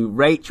speak to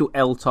Rachel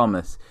L.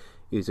 Thomas,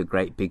 who's a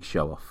great big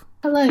show-off.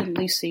 Hello,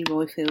 Lucy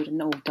Royfield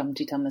and all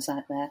Dum-de-Dummers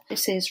out there.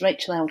 This is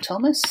Rachel L.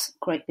 Thomas,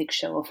 great big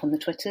show-off on the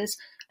Twitters.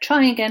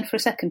 Trying again for a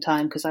second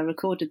time because I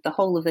recorded the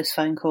whole of this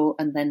phone call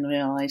and then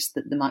realised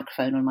that the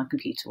microphone on my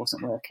computer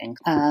wasn't working.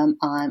 I'm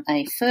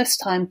a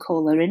first-time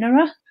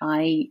caller-innerer.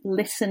 I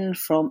listen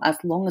from as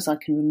long as I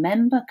can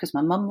remember because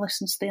my mum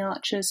listens to the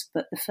Archers,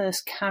 but the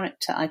first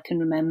character I can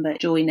remember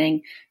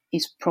joining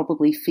is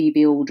probably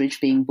Phoebe Aldridge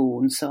being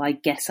born, so I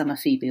guess I'm a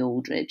Phoebe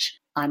Aldridge.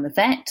 I'm a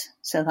vet,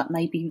 so that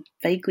may be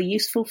vaguely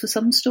useful for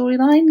some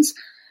storylines,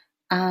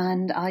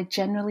 and I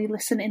generally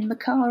listen in the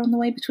car on the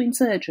way between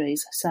surgeries,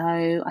 so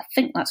I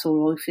think that's all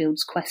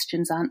Royfield's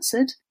questions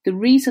answered. The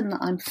reason that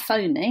I'm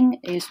phoning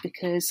is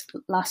because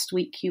last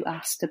week you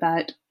asked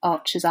about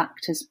Archer's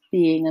actors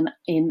being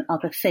in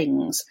other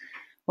things.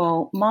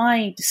 Well,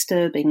 my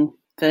disturbing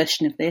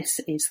version of this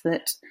is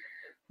that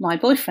my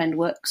boyfriend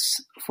works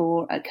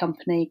for a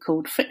company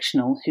called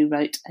Frictional, who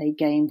wrote a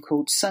game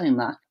called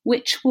Soma,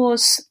 which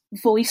was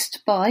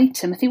voiced by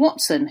Timothy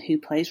Watson, who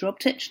plays Rob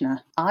Titchener.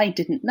 I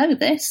didn't know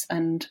this,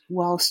 and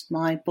whilst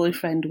my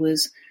boyfriend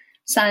was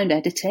sound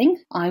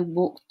editing, I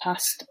walked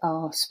past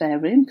our spare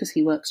room, because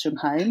he works from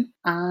home,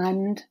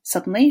 and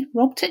suddenly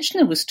Rob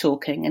Titchener was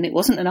talking, and it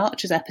wasn't an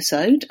Archers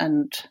episode,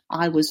 and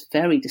I was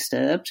very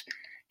disturbed,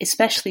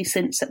 especially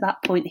since at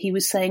that point he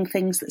was saying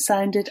things that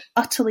sounded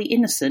utterly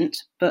innocent,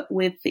 but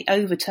with the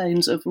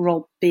overtones of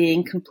Rob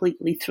being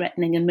completely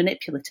threatening and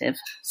manipulative.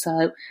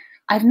 So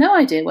I have no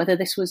idea whether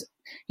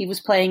he was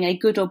playing a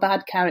good or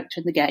bad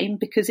character in the game,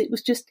 because it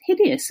was just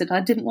hideous and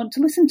I didn't want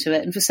to listen to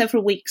it. And for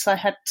several weeks I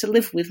had to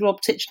live with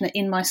Rob Titchener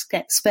in my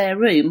spare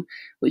room,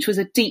 which was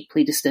a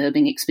deeply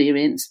disturbing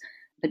experience.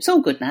 But it's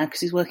all good now because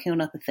he's working on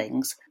other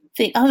things.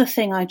 The other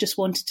thing I just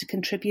wanted to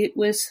contribute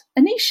was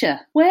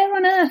Anisha. Where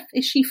on earth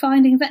is she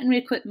finding veterinary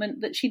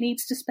equipment that she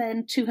needs to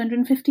spend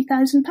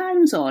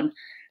 £250,000 on?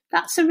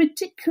 That's a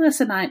ridiculous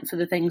amount for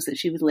the things that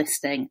she was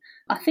listing.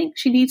 I think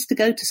she needs to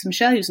go to some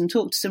shows and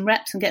talk to some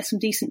reps and get some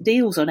decent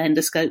deals on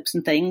endoscopes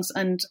and things.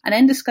 And an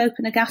endoscope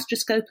and a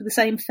gastroscope are the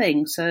same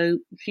thing, so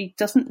she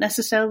doesn't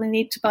necessarily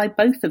need to buy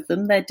both of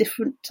them. They're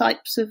different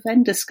types of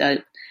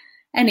endoscope.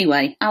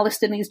 Anyway,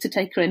 Alistair needs to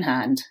take her in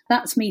hand.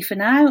 That's me for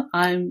now.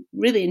 I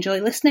really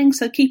enjoy listening,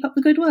 so keep up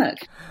the good work.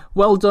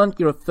 Well done.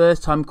 You're a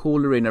first-time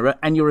caller-innerer,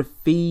 and you're a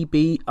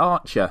Phoebe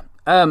Archer.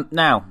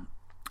 Now,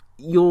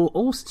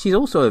 she's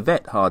also a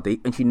vet,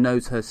 Hardy, and she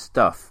knows her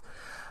stuff.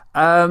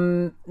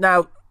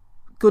 Now,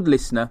 good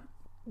listener,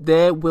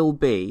 there will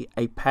be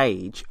a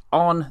page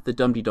on the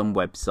Dum-de-Dum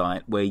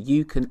website where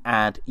you can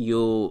add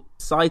your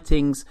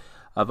sightings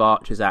of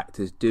Archer's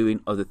actors doing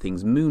other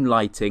things,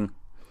 moonlighting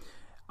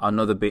on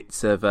other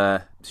bits of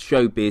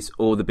showbiz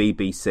or the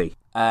BBC.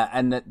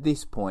 And at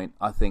this point,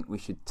 I think we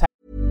should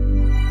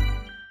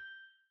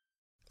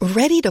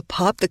Ready to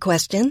pop the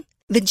question?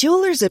 The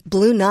jewelers at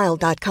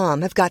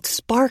BlueNile.com have got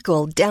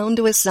sparkle down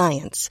to a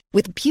science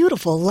with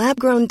beautiful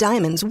lab-grown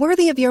diamonds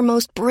worthy of your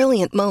most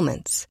brilliant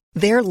moments.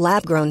 Their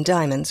lab-grown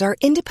diamonds are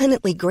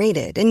independently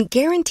graded and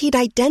guaranteed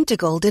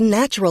identical to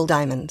natural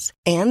diamonds,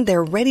 and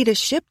they're ready to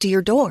ship to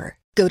your door.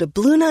 Go to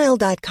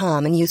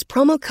BlueNile.com and use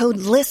promo code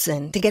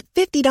LISTEN to get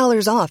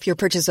 $50 off your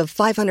purchase of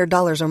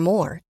 $500 or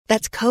more.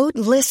 That's code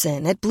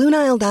LISTEN at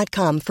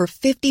BlueNile.com for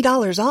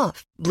 $50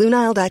 off.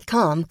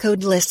 BlueNile.com,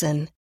 code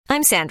LISTEN.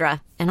 I'm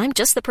Sandra, and I'm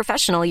just the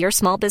professional your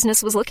small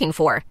business was looking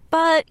for.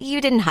 But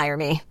you didn't hire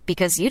me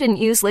because you didn't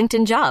use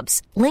LinkedIn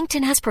Jobs.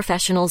 LinkedIn has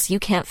professionals you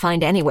can't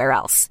find anywhere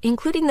else,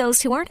 including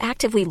those who aren't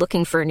actively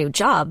looking for a new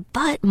job,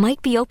 but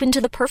might be open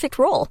to the perfect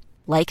role,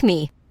 like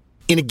me.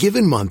 In a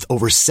given month,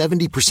 over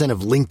 70%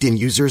 of LinkedIn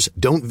users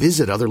don't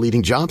visit other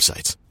leading job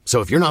sites. So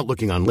if you're not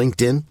looking on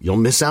LinkedIn, you'll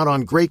miss out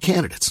on great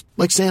candidates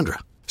like Sandra.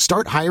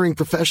 Start hiring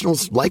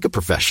professionals like a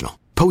professional.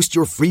 Post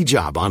your free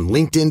job on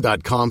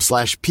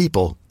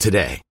linkedin.com/people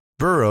today.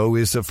 Burrow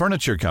is a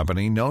furniture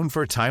company known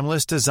for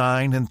timeless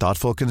design and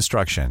thoughtful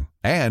construction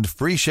and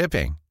free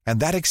shipping, and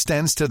that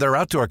extends to their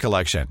outdoor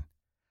collection.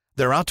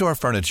 Their outdoor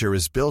furniture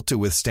is built to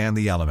withstand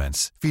the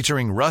elements,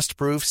 featuring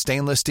rust-proof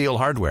stainless steel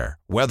hardware,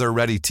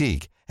 weather-ready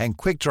teak, and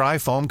quick-dry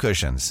foam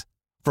cushions.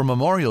 For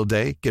Memorial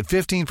Day, get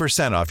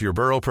 15% off your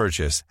Burrow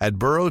purchase at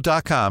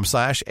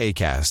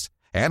burrow.com/ACAST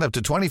and up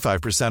to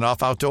 25%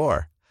 off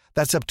outdoor.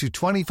 That's up to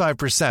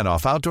 25%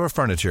 off outdoor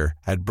furniture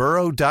at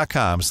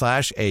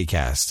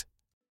burrow.com/ACAST.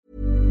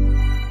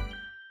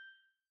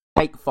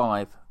 Take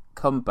 5,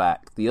 come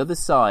back. The other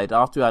side,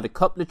 after we had a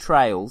couple of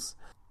trails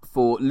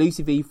for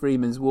Lucy V.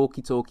 Freeman's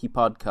Walkie Talkie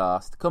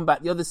podcast, come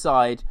back the other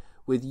side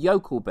with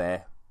Yokel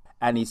Bear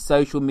and his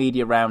social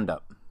media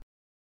roundup.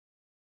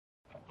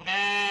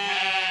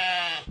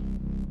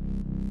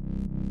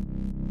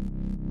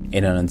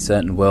 In an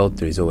uncertain world,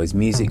 there is always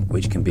music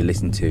which can be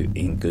listened to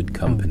in good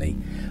company.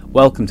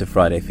 Welcome to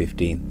Friday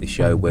 15, the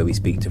show where we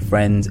speak to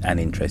friends and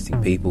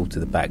interesting people to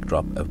the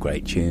backdrop of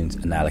great tunes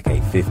and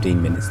allocate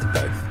 15 minutes to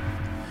both.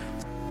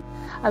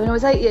 I mean, I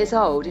was 8 years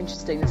old,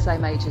 interesting, the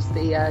same age as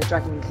the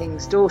Dragon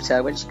King's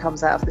daughter when she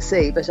comes out of the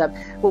sea. But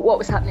what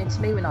was happening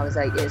to me when I was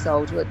 8 years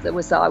old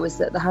was that I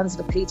was at the hands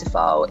of a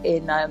paedophile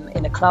in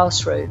a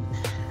classroom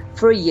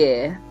for a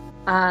year.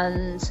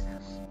 And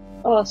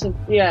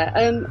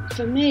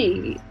for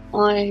me,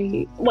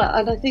 and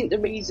I think the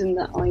reason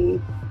that I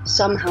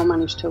somehow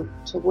managed to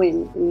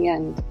win in the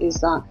end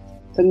is that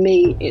for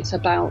me it's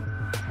about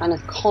an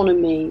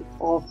economy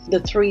of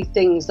the three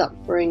things that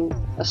bring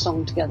a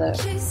song together.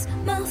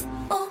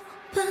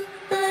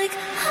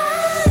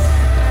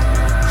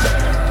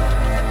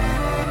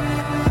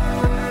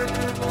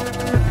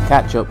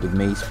 Catch up with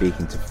me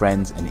speaking to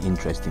friends and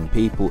interesting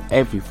people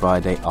every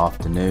Friday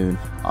afternoon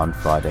on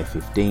Friday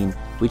 15,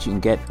 which you can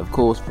get, of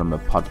course, from a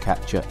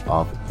podcatcher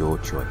of your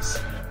choice.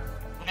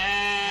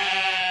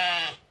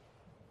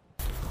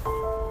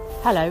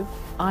 Hello,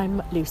 I'm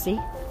Lucy,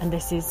 and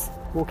this is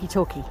Walkie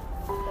Talkie.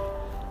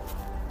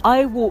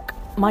 I walk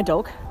my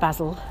dog,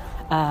 Basil,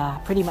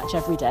 pretty much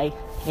every day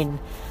in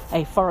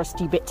a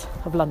foresty bit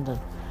of London.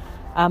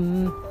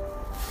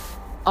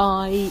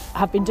 I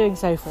have been doing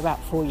so for about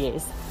 4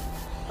 years.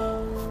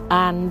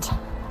 And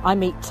I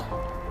meet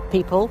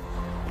people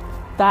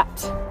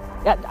that,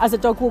 as a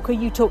dog walker,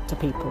 you talk to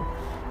people.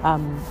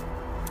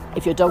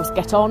 If your dogs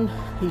get on,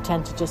 you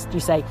tend to you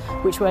say,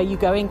 which way are you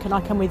going? Can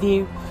I come with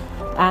you?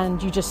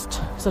 And you just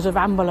sort of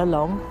amble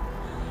along.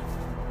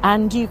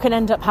 And you can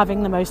end up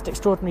having the most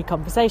extraordinary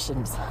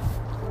conversations.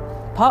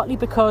 Partly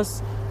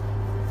because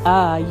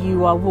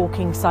you are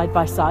walking side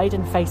by side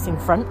and facing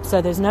front,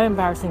 so there's no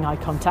embarrassing eye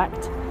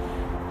contact.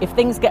 If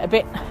things get a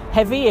bit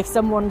heavy, if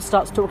someone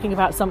starts talking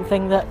about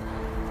something that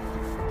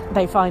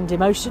they find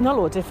emotional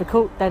or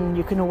difficult, then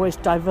you can always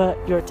divert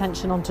your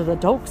attention onto the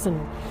dogs and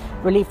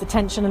relieve the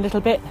tension a little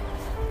bit.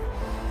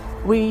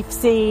 We've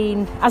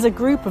seen, as a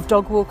group of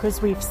dog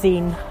walkers, we've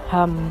seen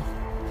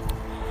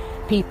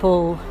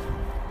people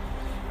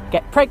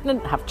get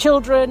pregnant, have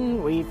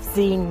children. We've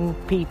seen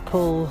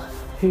people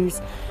whose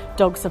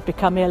dogs have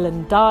become ill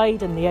and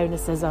died, and the owner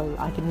says, oh,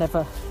 I can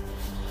never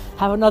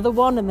have another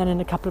one, and then in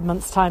a couple of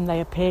months' time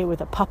they appear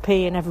with a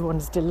puppy and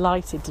everyone's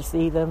delighted to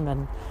see them.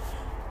 And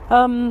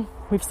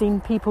we've seen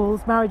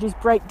people's marriages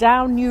break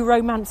down, new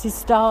romances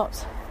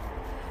start.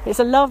 It's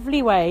a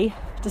lovely way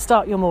to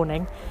start your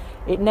morning.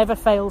 It never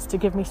fails to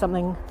give me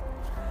something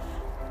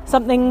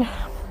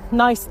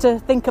nice to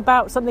think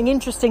about, something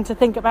interesting to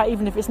think about,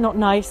 even if it's not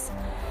nice.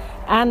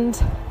 And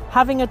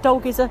having a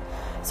dog is a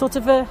sort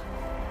of a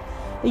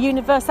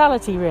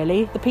universality,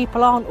 really. The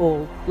people aren't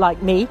all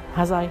like me,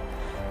 as I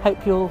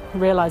hope you'll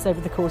realise over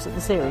the course of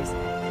the series.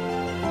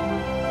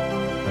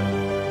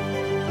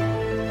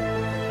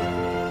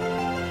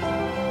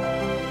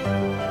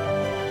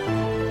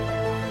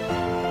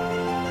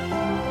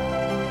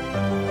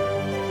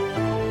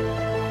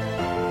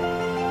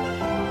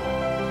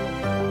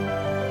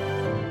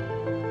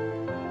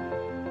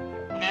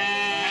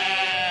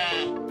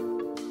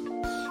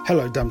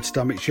 Hello Dum to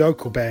Dum, it's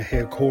Yokel Bear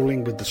here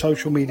calling with the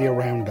social media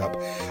roundup.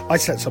 I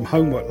set some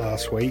homework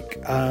last week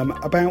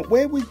about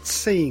where we'd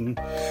seen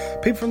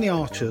people from the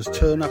Archers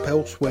turn up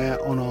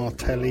elsewhere on our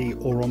telly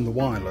or on the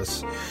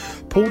wireless.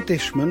 Paul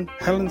Dishman,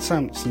 Helen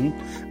Sampson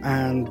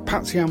and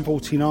Patsy Ann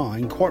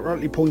 49 quite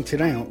rightly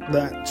pointed out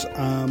that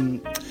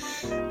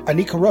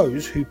Anika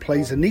Rose, who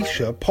plays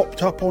Anisha,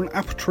 popped up on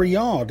Apple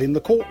Yard in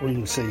the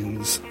courtroom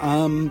scenes.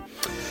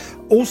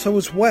 Also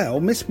as well,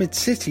 Miss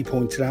Mid-City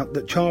pointed out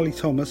that Charlie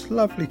Thomas,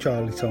 lovely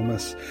Charlie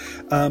Thomas,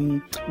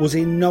 was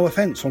in No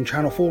Offence on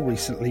Channel 4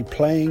 recently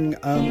playing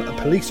a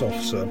police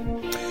officer.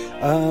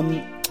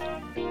 And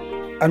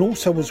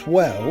also as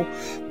well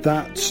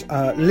that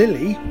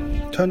Lily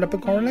turned up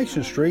at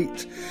Coronation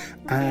Street,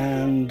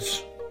 and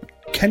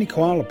Kenny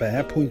Koala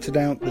Bear pointed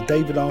out that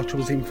David Archer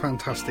was in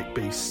Fantastic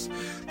Beasts.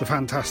 The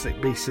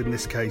Fantastic Beasts in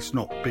this case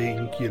not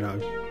being,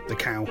 the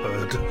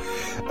cowherd.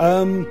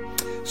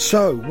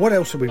 So, what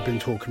else have we been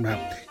talking about?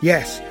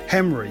 Yes,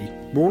 Henry.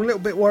 We're all a little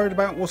bit worried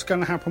about what's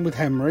going to happen with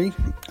Henry.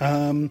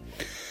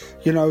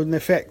 You know, and the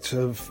effect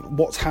of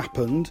what's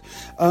happened.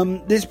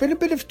 There's been a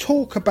bit of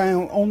talk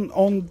about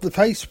on the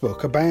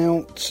Facebook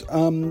about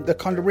the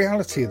kind of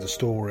reality of the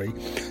story.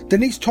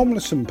 Denise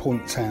Tomlinson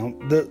points out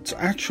that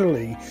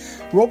actually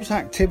Rob's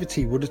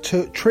activity would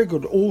have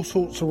triggered all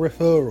sorts of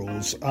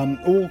referrals,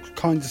 all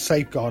kinds of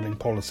safeguarding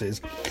policies.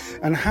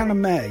 And Hannah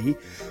May,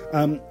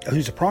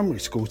 who's a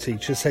primary school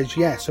teacher, says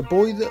yes, a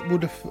boy that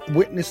would have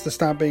witnessed the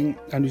stabbing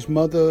and whose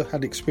mother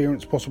had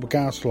experienced possible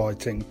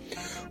gaslighting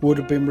would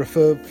have been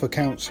referred for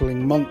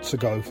counselling months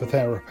ago for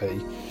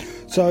therapy.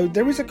 So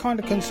there is a kind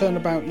of concern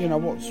about, you know,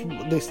 what's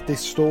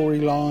this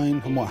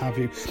storyline and what have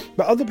you.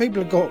 But other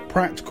people have got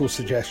practical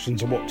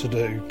suggestions of what to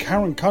do.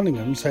 Karen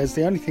Cunningham says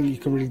the only thing you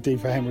can really do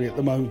for Henry at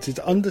the moment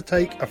is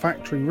undertake a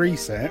factory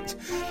reset.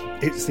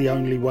 It's the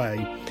only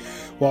way.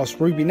 Whilst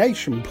Ruby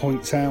Nation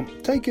points out,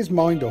 take his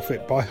mind off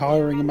it by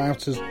hiring him out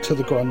to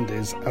the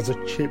Grundys as a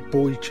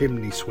boy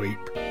chimney sweep.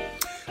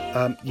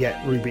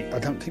 Yeah, Ruby, I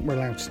don't think we're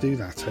allowed to do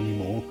that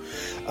anymore.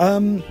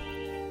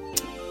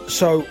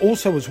 So,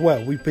 also as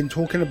well, we've been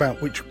talking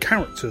about which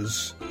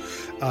characters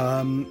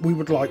we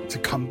would like to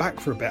come back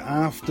for a bit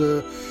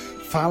after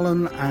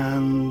Fallon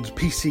and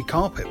PC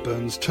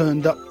Carpetburns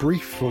turned up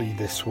briefly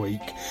this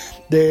week.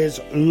 There's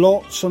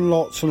lots and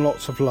lots and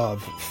lots of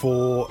love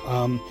for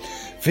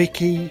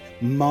Vicky,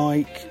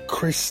 Mike,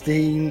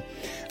 Christine,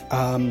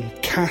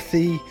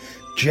 Kathy,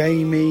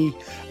 Jamie,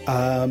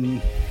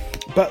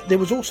 but there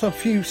was also a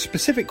few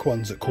specific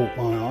ones that caught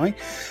my eye.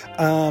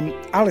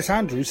 Alice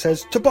Andrews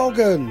says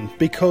toboggan,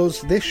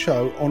 because this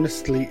show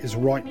honestly is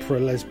ripe for a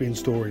lesbian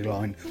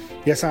storyline.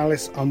 Yes,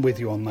 Alice, I'm with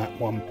you on that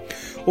one.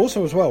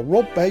 Also as well,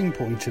 Rob Bain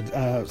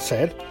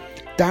said,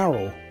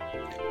 Daryl,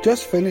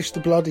 just finished the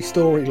bloody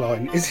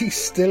storyline. Is he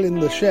still in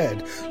the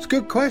shed? It's a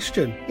good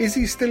question. Is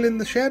he still in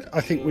the shed?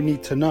 I think we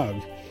need to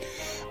know.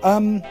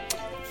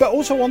 But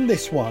also on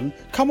this one,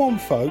 come on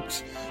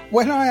folks,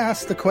 when I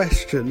asked the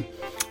question,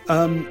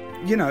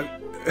 you know,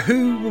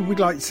 who would we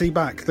like to see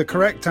back? The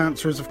correct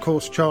answer is, of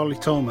course, Charlie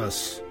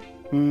Thomas.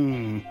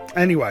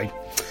 Anyway,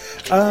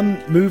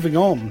 moving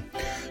on.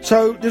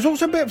 So there's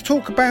also a bit of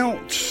talk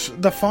about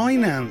the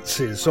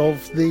finances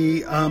of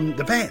the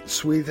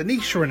vets with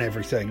Anisha and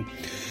everything.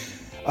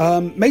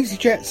 Maisie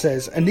Jet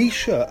says,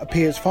 Anisha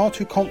appears far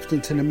too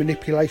confident in the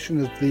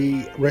manipulation of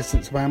the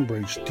residents of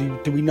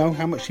Ambridge. Do we know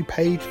how much she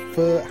paid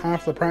for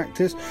half the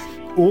practice?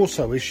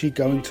 Also, is she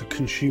going to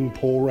consume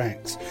poor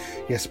rats?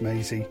 Yes,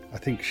 Maisie, I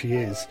think she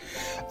is.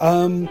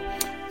 And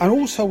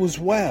also as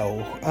well,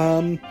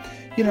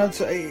 you know,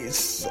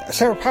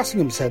 Sarah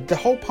Passingham said, the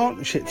whole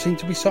partnership seemed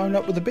to be sewn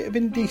up with a bit of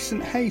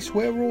indecent haste.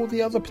 Where are all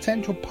the other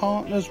potential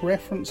partners,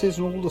 references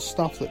and all the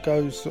stuff that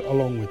goes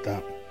along with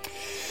that?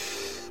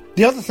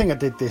 The other thing I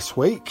did this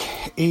week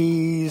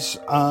is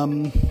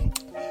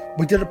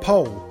we did a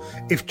poll.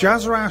 If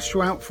Jazza asked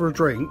you out for a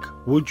drink,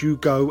 would you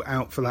go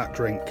out for that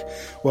drink?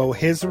 Well,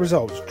 here's the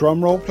results.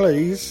 Drum roll,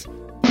 please.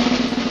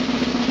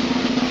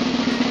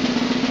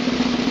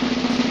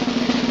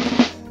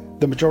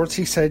 The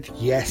majority said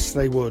yes,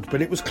 they would,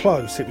 but it was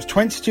close. It was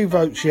 22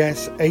 votes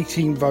yes,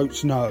 18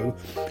 votes no.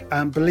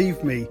 And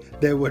believe me,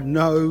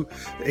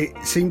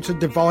 it seemed to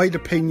divide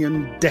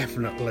opinion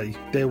definitely.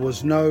 There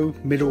was no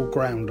middle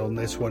ground on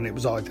this one. It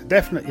was either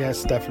definite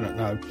yes, definite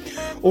no.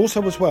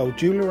 Also as well,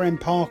 Julia M.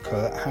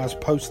 Parker has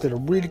posted a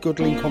really good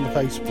link on the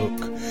Facebook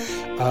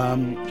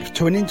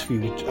to an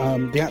interview with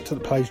the actor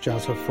that plays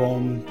Jazza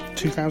from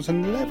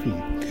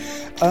 2011.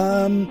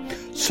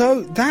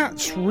 So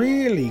that's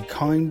really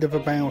kind of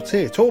about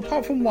it. Or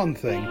apart from one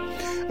thing,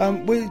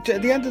 at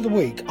the end of the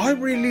week, I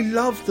really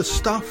love the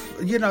stuff,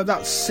 you know,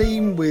 that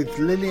scene with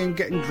Lillian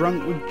getting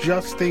drunk with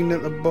Justine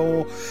at the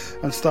bar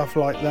and stuff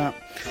like that.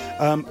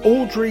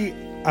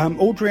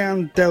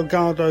 Audrey-Ann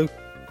Delgado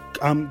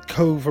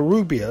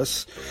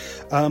Covarrubias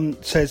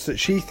says that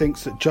she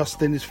thinks that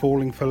Justin is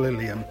falling for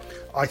Lillian.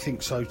 I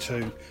think so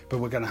too, but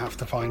we're going to have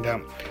to find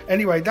out.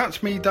 Anyway,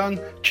 that's me done.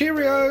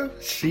 Cheerio!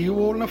 See you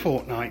all in a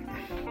fortnight.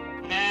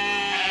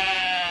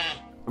 I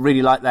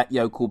really like that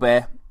yokel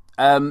bear.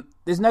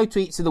 There's no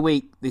tweets of the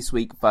week this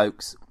week,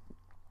 folks,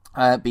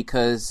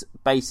 because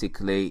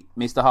basically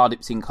Mr.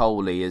 Hardipsing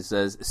Coley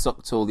has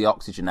sucked all the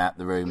oxygen out of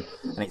the room,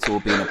 and it's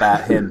all been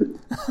about him.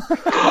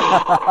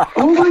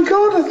 Oh my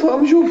god, I thought I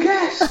was your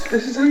guest.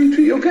 This is how you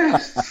treat your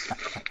guests.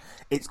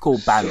 It's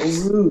called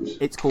Bants. So rude.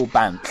 It's called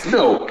Bants.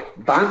 No,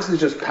 Bants is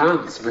just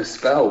pants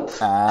misspelled.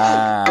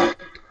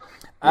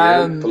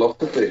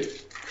 Philosophy.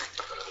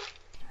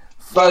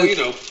 Well, you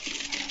know.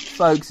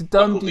 Folks,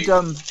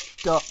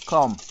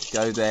 dumdydum.com.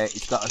 Go there.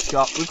 It's got a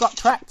shop. We've got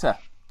Tractor.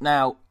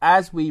 Now,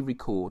 as we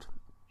record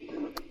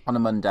on a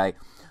Monday,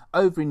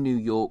 over in New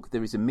York,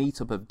 there is a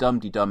meetup of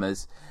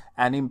Dumdy-Dummers,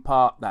 and in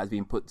part that has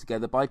been put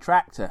together by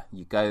Tractor.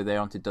 You go there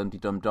onto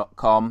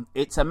dumdydum.com.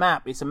 It's a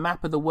map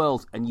of the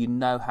world, and you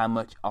know how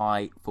much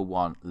I, for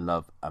one,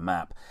 love a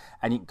map.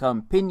 And you can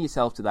come pin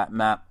yourself to that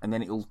map, and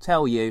then it will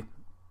tell you,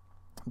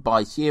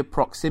 by sheer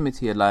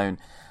proximity alone,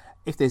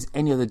 if there's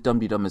any other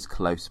Dum-de-Dummers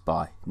close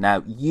by.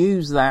 Now,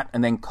 use that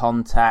and then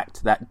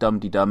contact that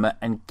Dum-de-Dummer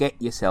and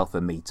get yourself a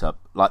meetup,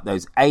 like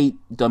those 8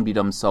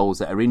 Dum-de-Dum souls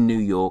that are in New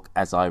York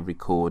as I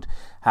record,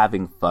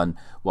 having fun,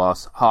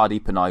 whilst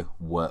Hardeep and I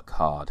work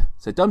hard.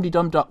 So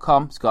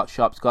dumdedum.com, it's got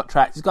shops, it's got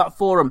tracks, it's got a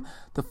forum.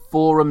 The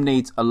forum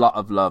needs a lot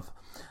of love.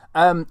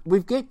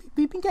 We've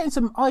been getting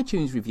some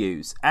iTunes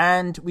reviews,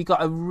 and we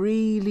got a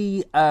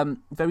really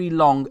very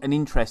long and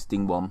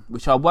interesting one,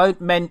 which I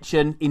won't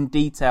mention in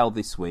detail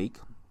this week.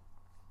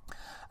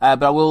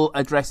 But I will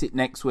address it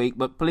next week.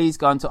 But please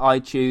go onto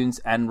iTunes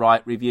and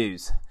write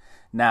reviews.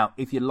 Now,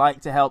 if you'd like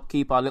to help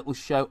keep our little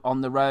show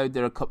on the road,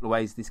 there are a couple of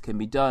ways this can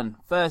be done.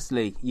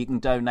 Firstly, you can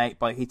donate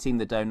by hitting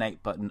the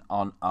donate button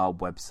on our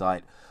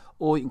website,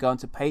 or you can go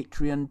onto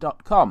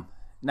patreon.com.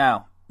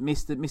 Now,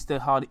 Mr.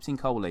 Hardeep Singh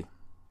Kohli,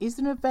 is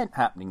there an event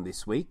happening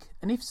this week?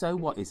 And if so,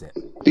 what is it?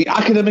 The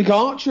Academic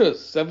Archers,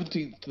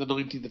 17th to the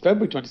 19th of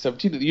February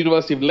 2017 at the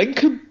University of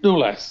Lincoln, no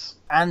less.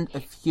 And a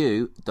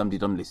few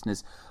Dum-de-Dum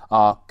listeners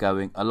are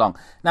going along.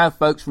 Now,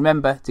 folks,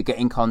 remember to get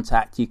in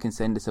contact. You can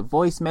send us a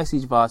voice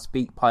message via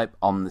SpeakPipe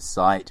on the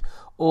site,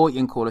 or you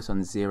can call us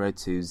on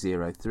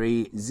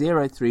 0203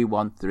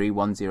 031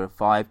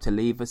 3105 to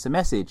leave us a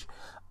message.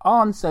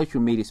 On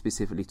social media,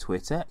 specifically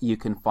Twitter, you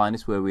can find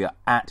us where we are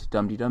at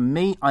Dum-de-Dum.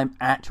 Me, I'm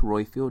at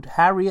Royfield.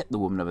 Harriet, the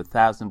woman of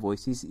 1,000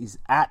 voices, is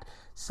at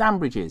Sam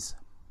Bridges.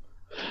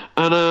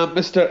 And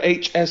Mr.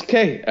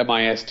 HSK,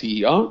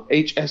 M-I-S-T-E-R,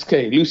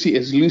 HSK. Lucy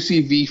is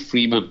Lucy V.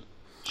 Freeman.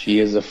 She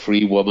is a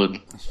free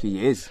woman.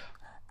 She is.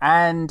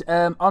 And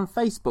on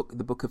Facebook,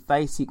 the Book of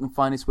Face, you can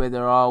find us where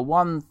there are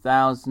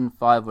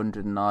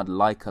 1,500 and odd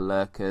Leica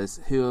lurkers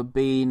who have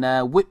been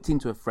whipped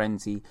into a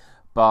frenzy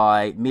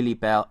by Millie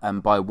Bell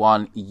and by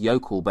one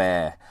yokel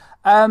bear.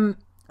 Now,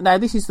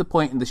 this is the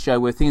point in the show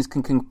where things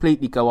can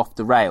completely go off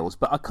the rails,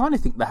 but I kind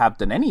of think they have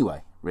done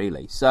anyway,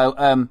 really.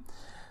 So,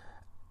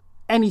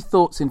 any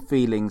thoughts and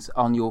feelings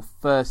on your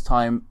first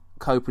time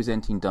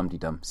co-presenting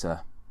Dum-de-Dum,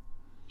 sir?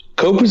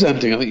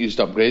 Co-presenting? I think you just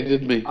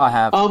upgraded me. I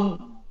have. Do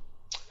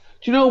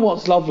you know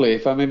what's lovely,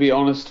 if I may be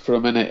honest for a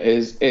minute,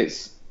 is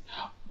it's,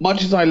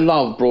 much as I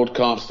love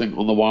broadcasting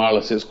on the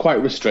wireless, it's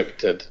quite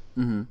restricted.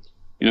 Mm-hmm.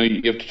 You know,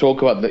 you have to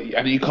talk about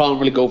and you can't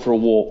really go for a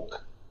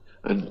walk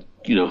and,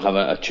 you know, have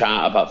a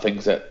chat about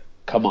things that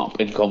come up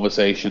in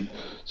conversation.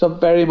 So I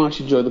very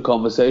much enjoy the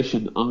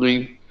conversation. I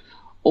mean,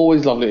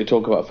 always lovely to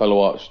talk about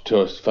fellow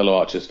Archers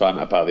fan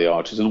about the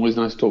Archers, and always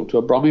nice to talk to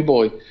a Brummy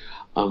boy,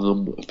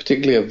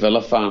 particularly a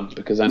Villa fan,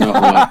 because I know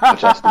how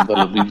much Aston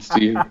Villa means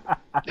to you.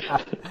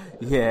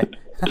 Yeah.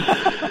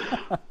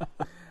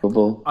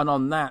 And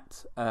on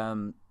that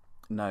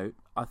note,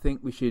 I think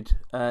we should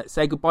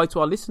say goodbye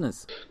to our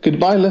listeners.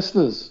 Goodbye,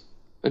 listeners.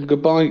 And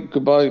goodbye,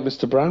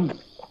 Mr. Brown.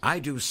 I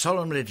do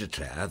solemnly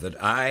declare that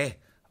I,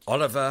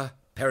 Oliver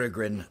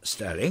Peregrine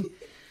Sterling,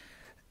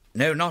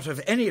 know not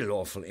of any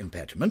lawful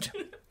impediment...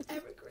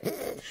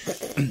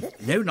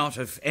 know not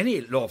of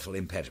any lawful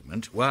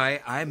impediment why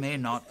I may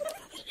not...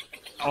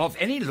 Of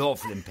any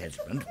lawful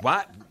impediment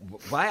why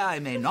I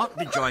may not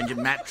be joined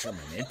in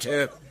matrimony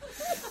to...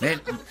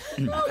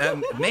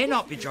 May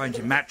not be joined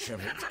in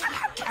matrimony...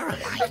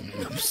 Caroline,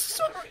 I'm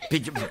sorry. Be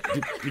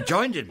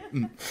joined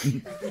in...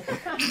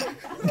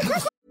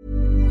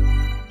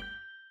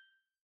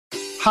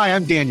 Hi,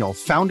 I'm Daniel,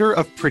 founder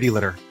of Pretty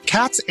Litter.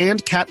 Cats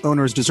and cat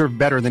owners deserve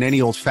better than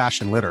any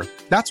old-fashioned litter.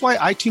 That's why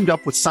I teamed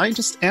up with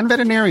scientists and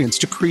veterinarians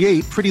to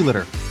create Pretty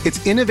Litter.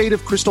 Its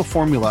innovative crystal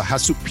formula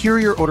has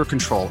superior odor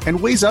control and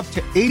weighs up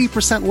to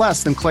 80%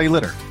 less than clay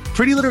litter.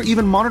 Pretty Litter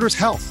even monitors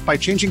health by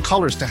changing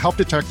colors to help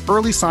detect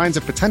early signs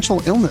of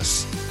potential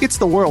illness. It's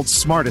the world's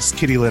smartest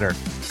kitty litter.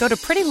 Go to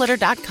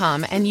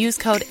prettylitter.com and use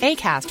code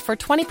ACAST for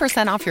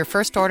 20% off your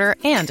first order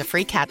and a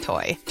free cat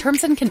toy.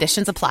 Terms and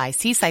conditions apply.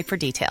 See site for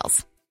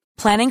details.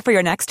 Planning for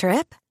your next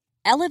trip?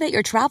 Elevate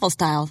your travel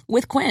style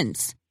with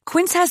Quince.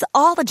 Quince has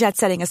all the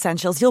jet-setting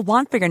essentials you'll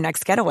want for your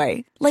next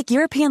getaway, like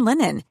European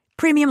linen,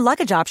 premium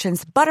luggage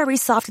options, buttery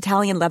soft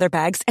Italian leather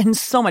bags, and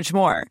so much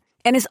more.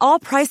 And is all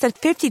priced at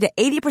 50 to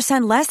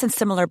 80% less than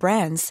similar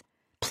brands.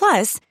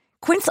 Plus,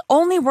 Quince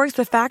only works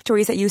with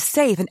factories that use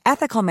safe and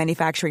ethical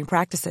manufacturing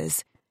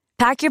practices.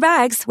 Pack your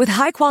bags with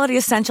high-quality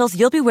essentials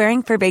you'll be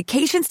wearing for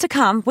vacations to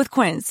come with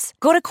Quince.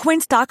 Go to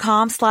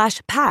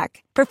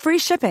quince.com/pack for free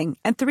shipping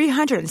and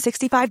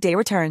 365-day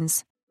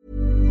returns.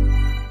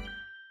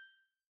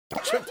 No,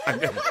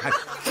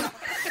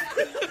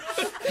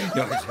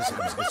 I'm so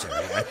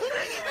sorry.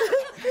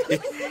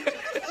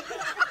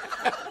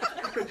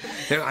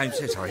 No, I'm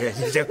so sorry.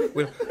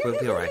 We'll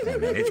be all right in a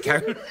minute,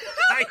 Karen.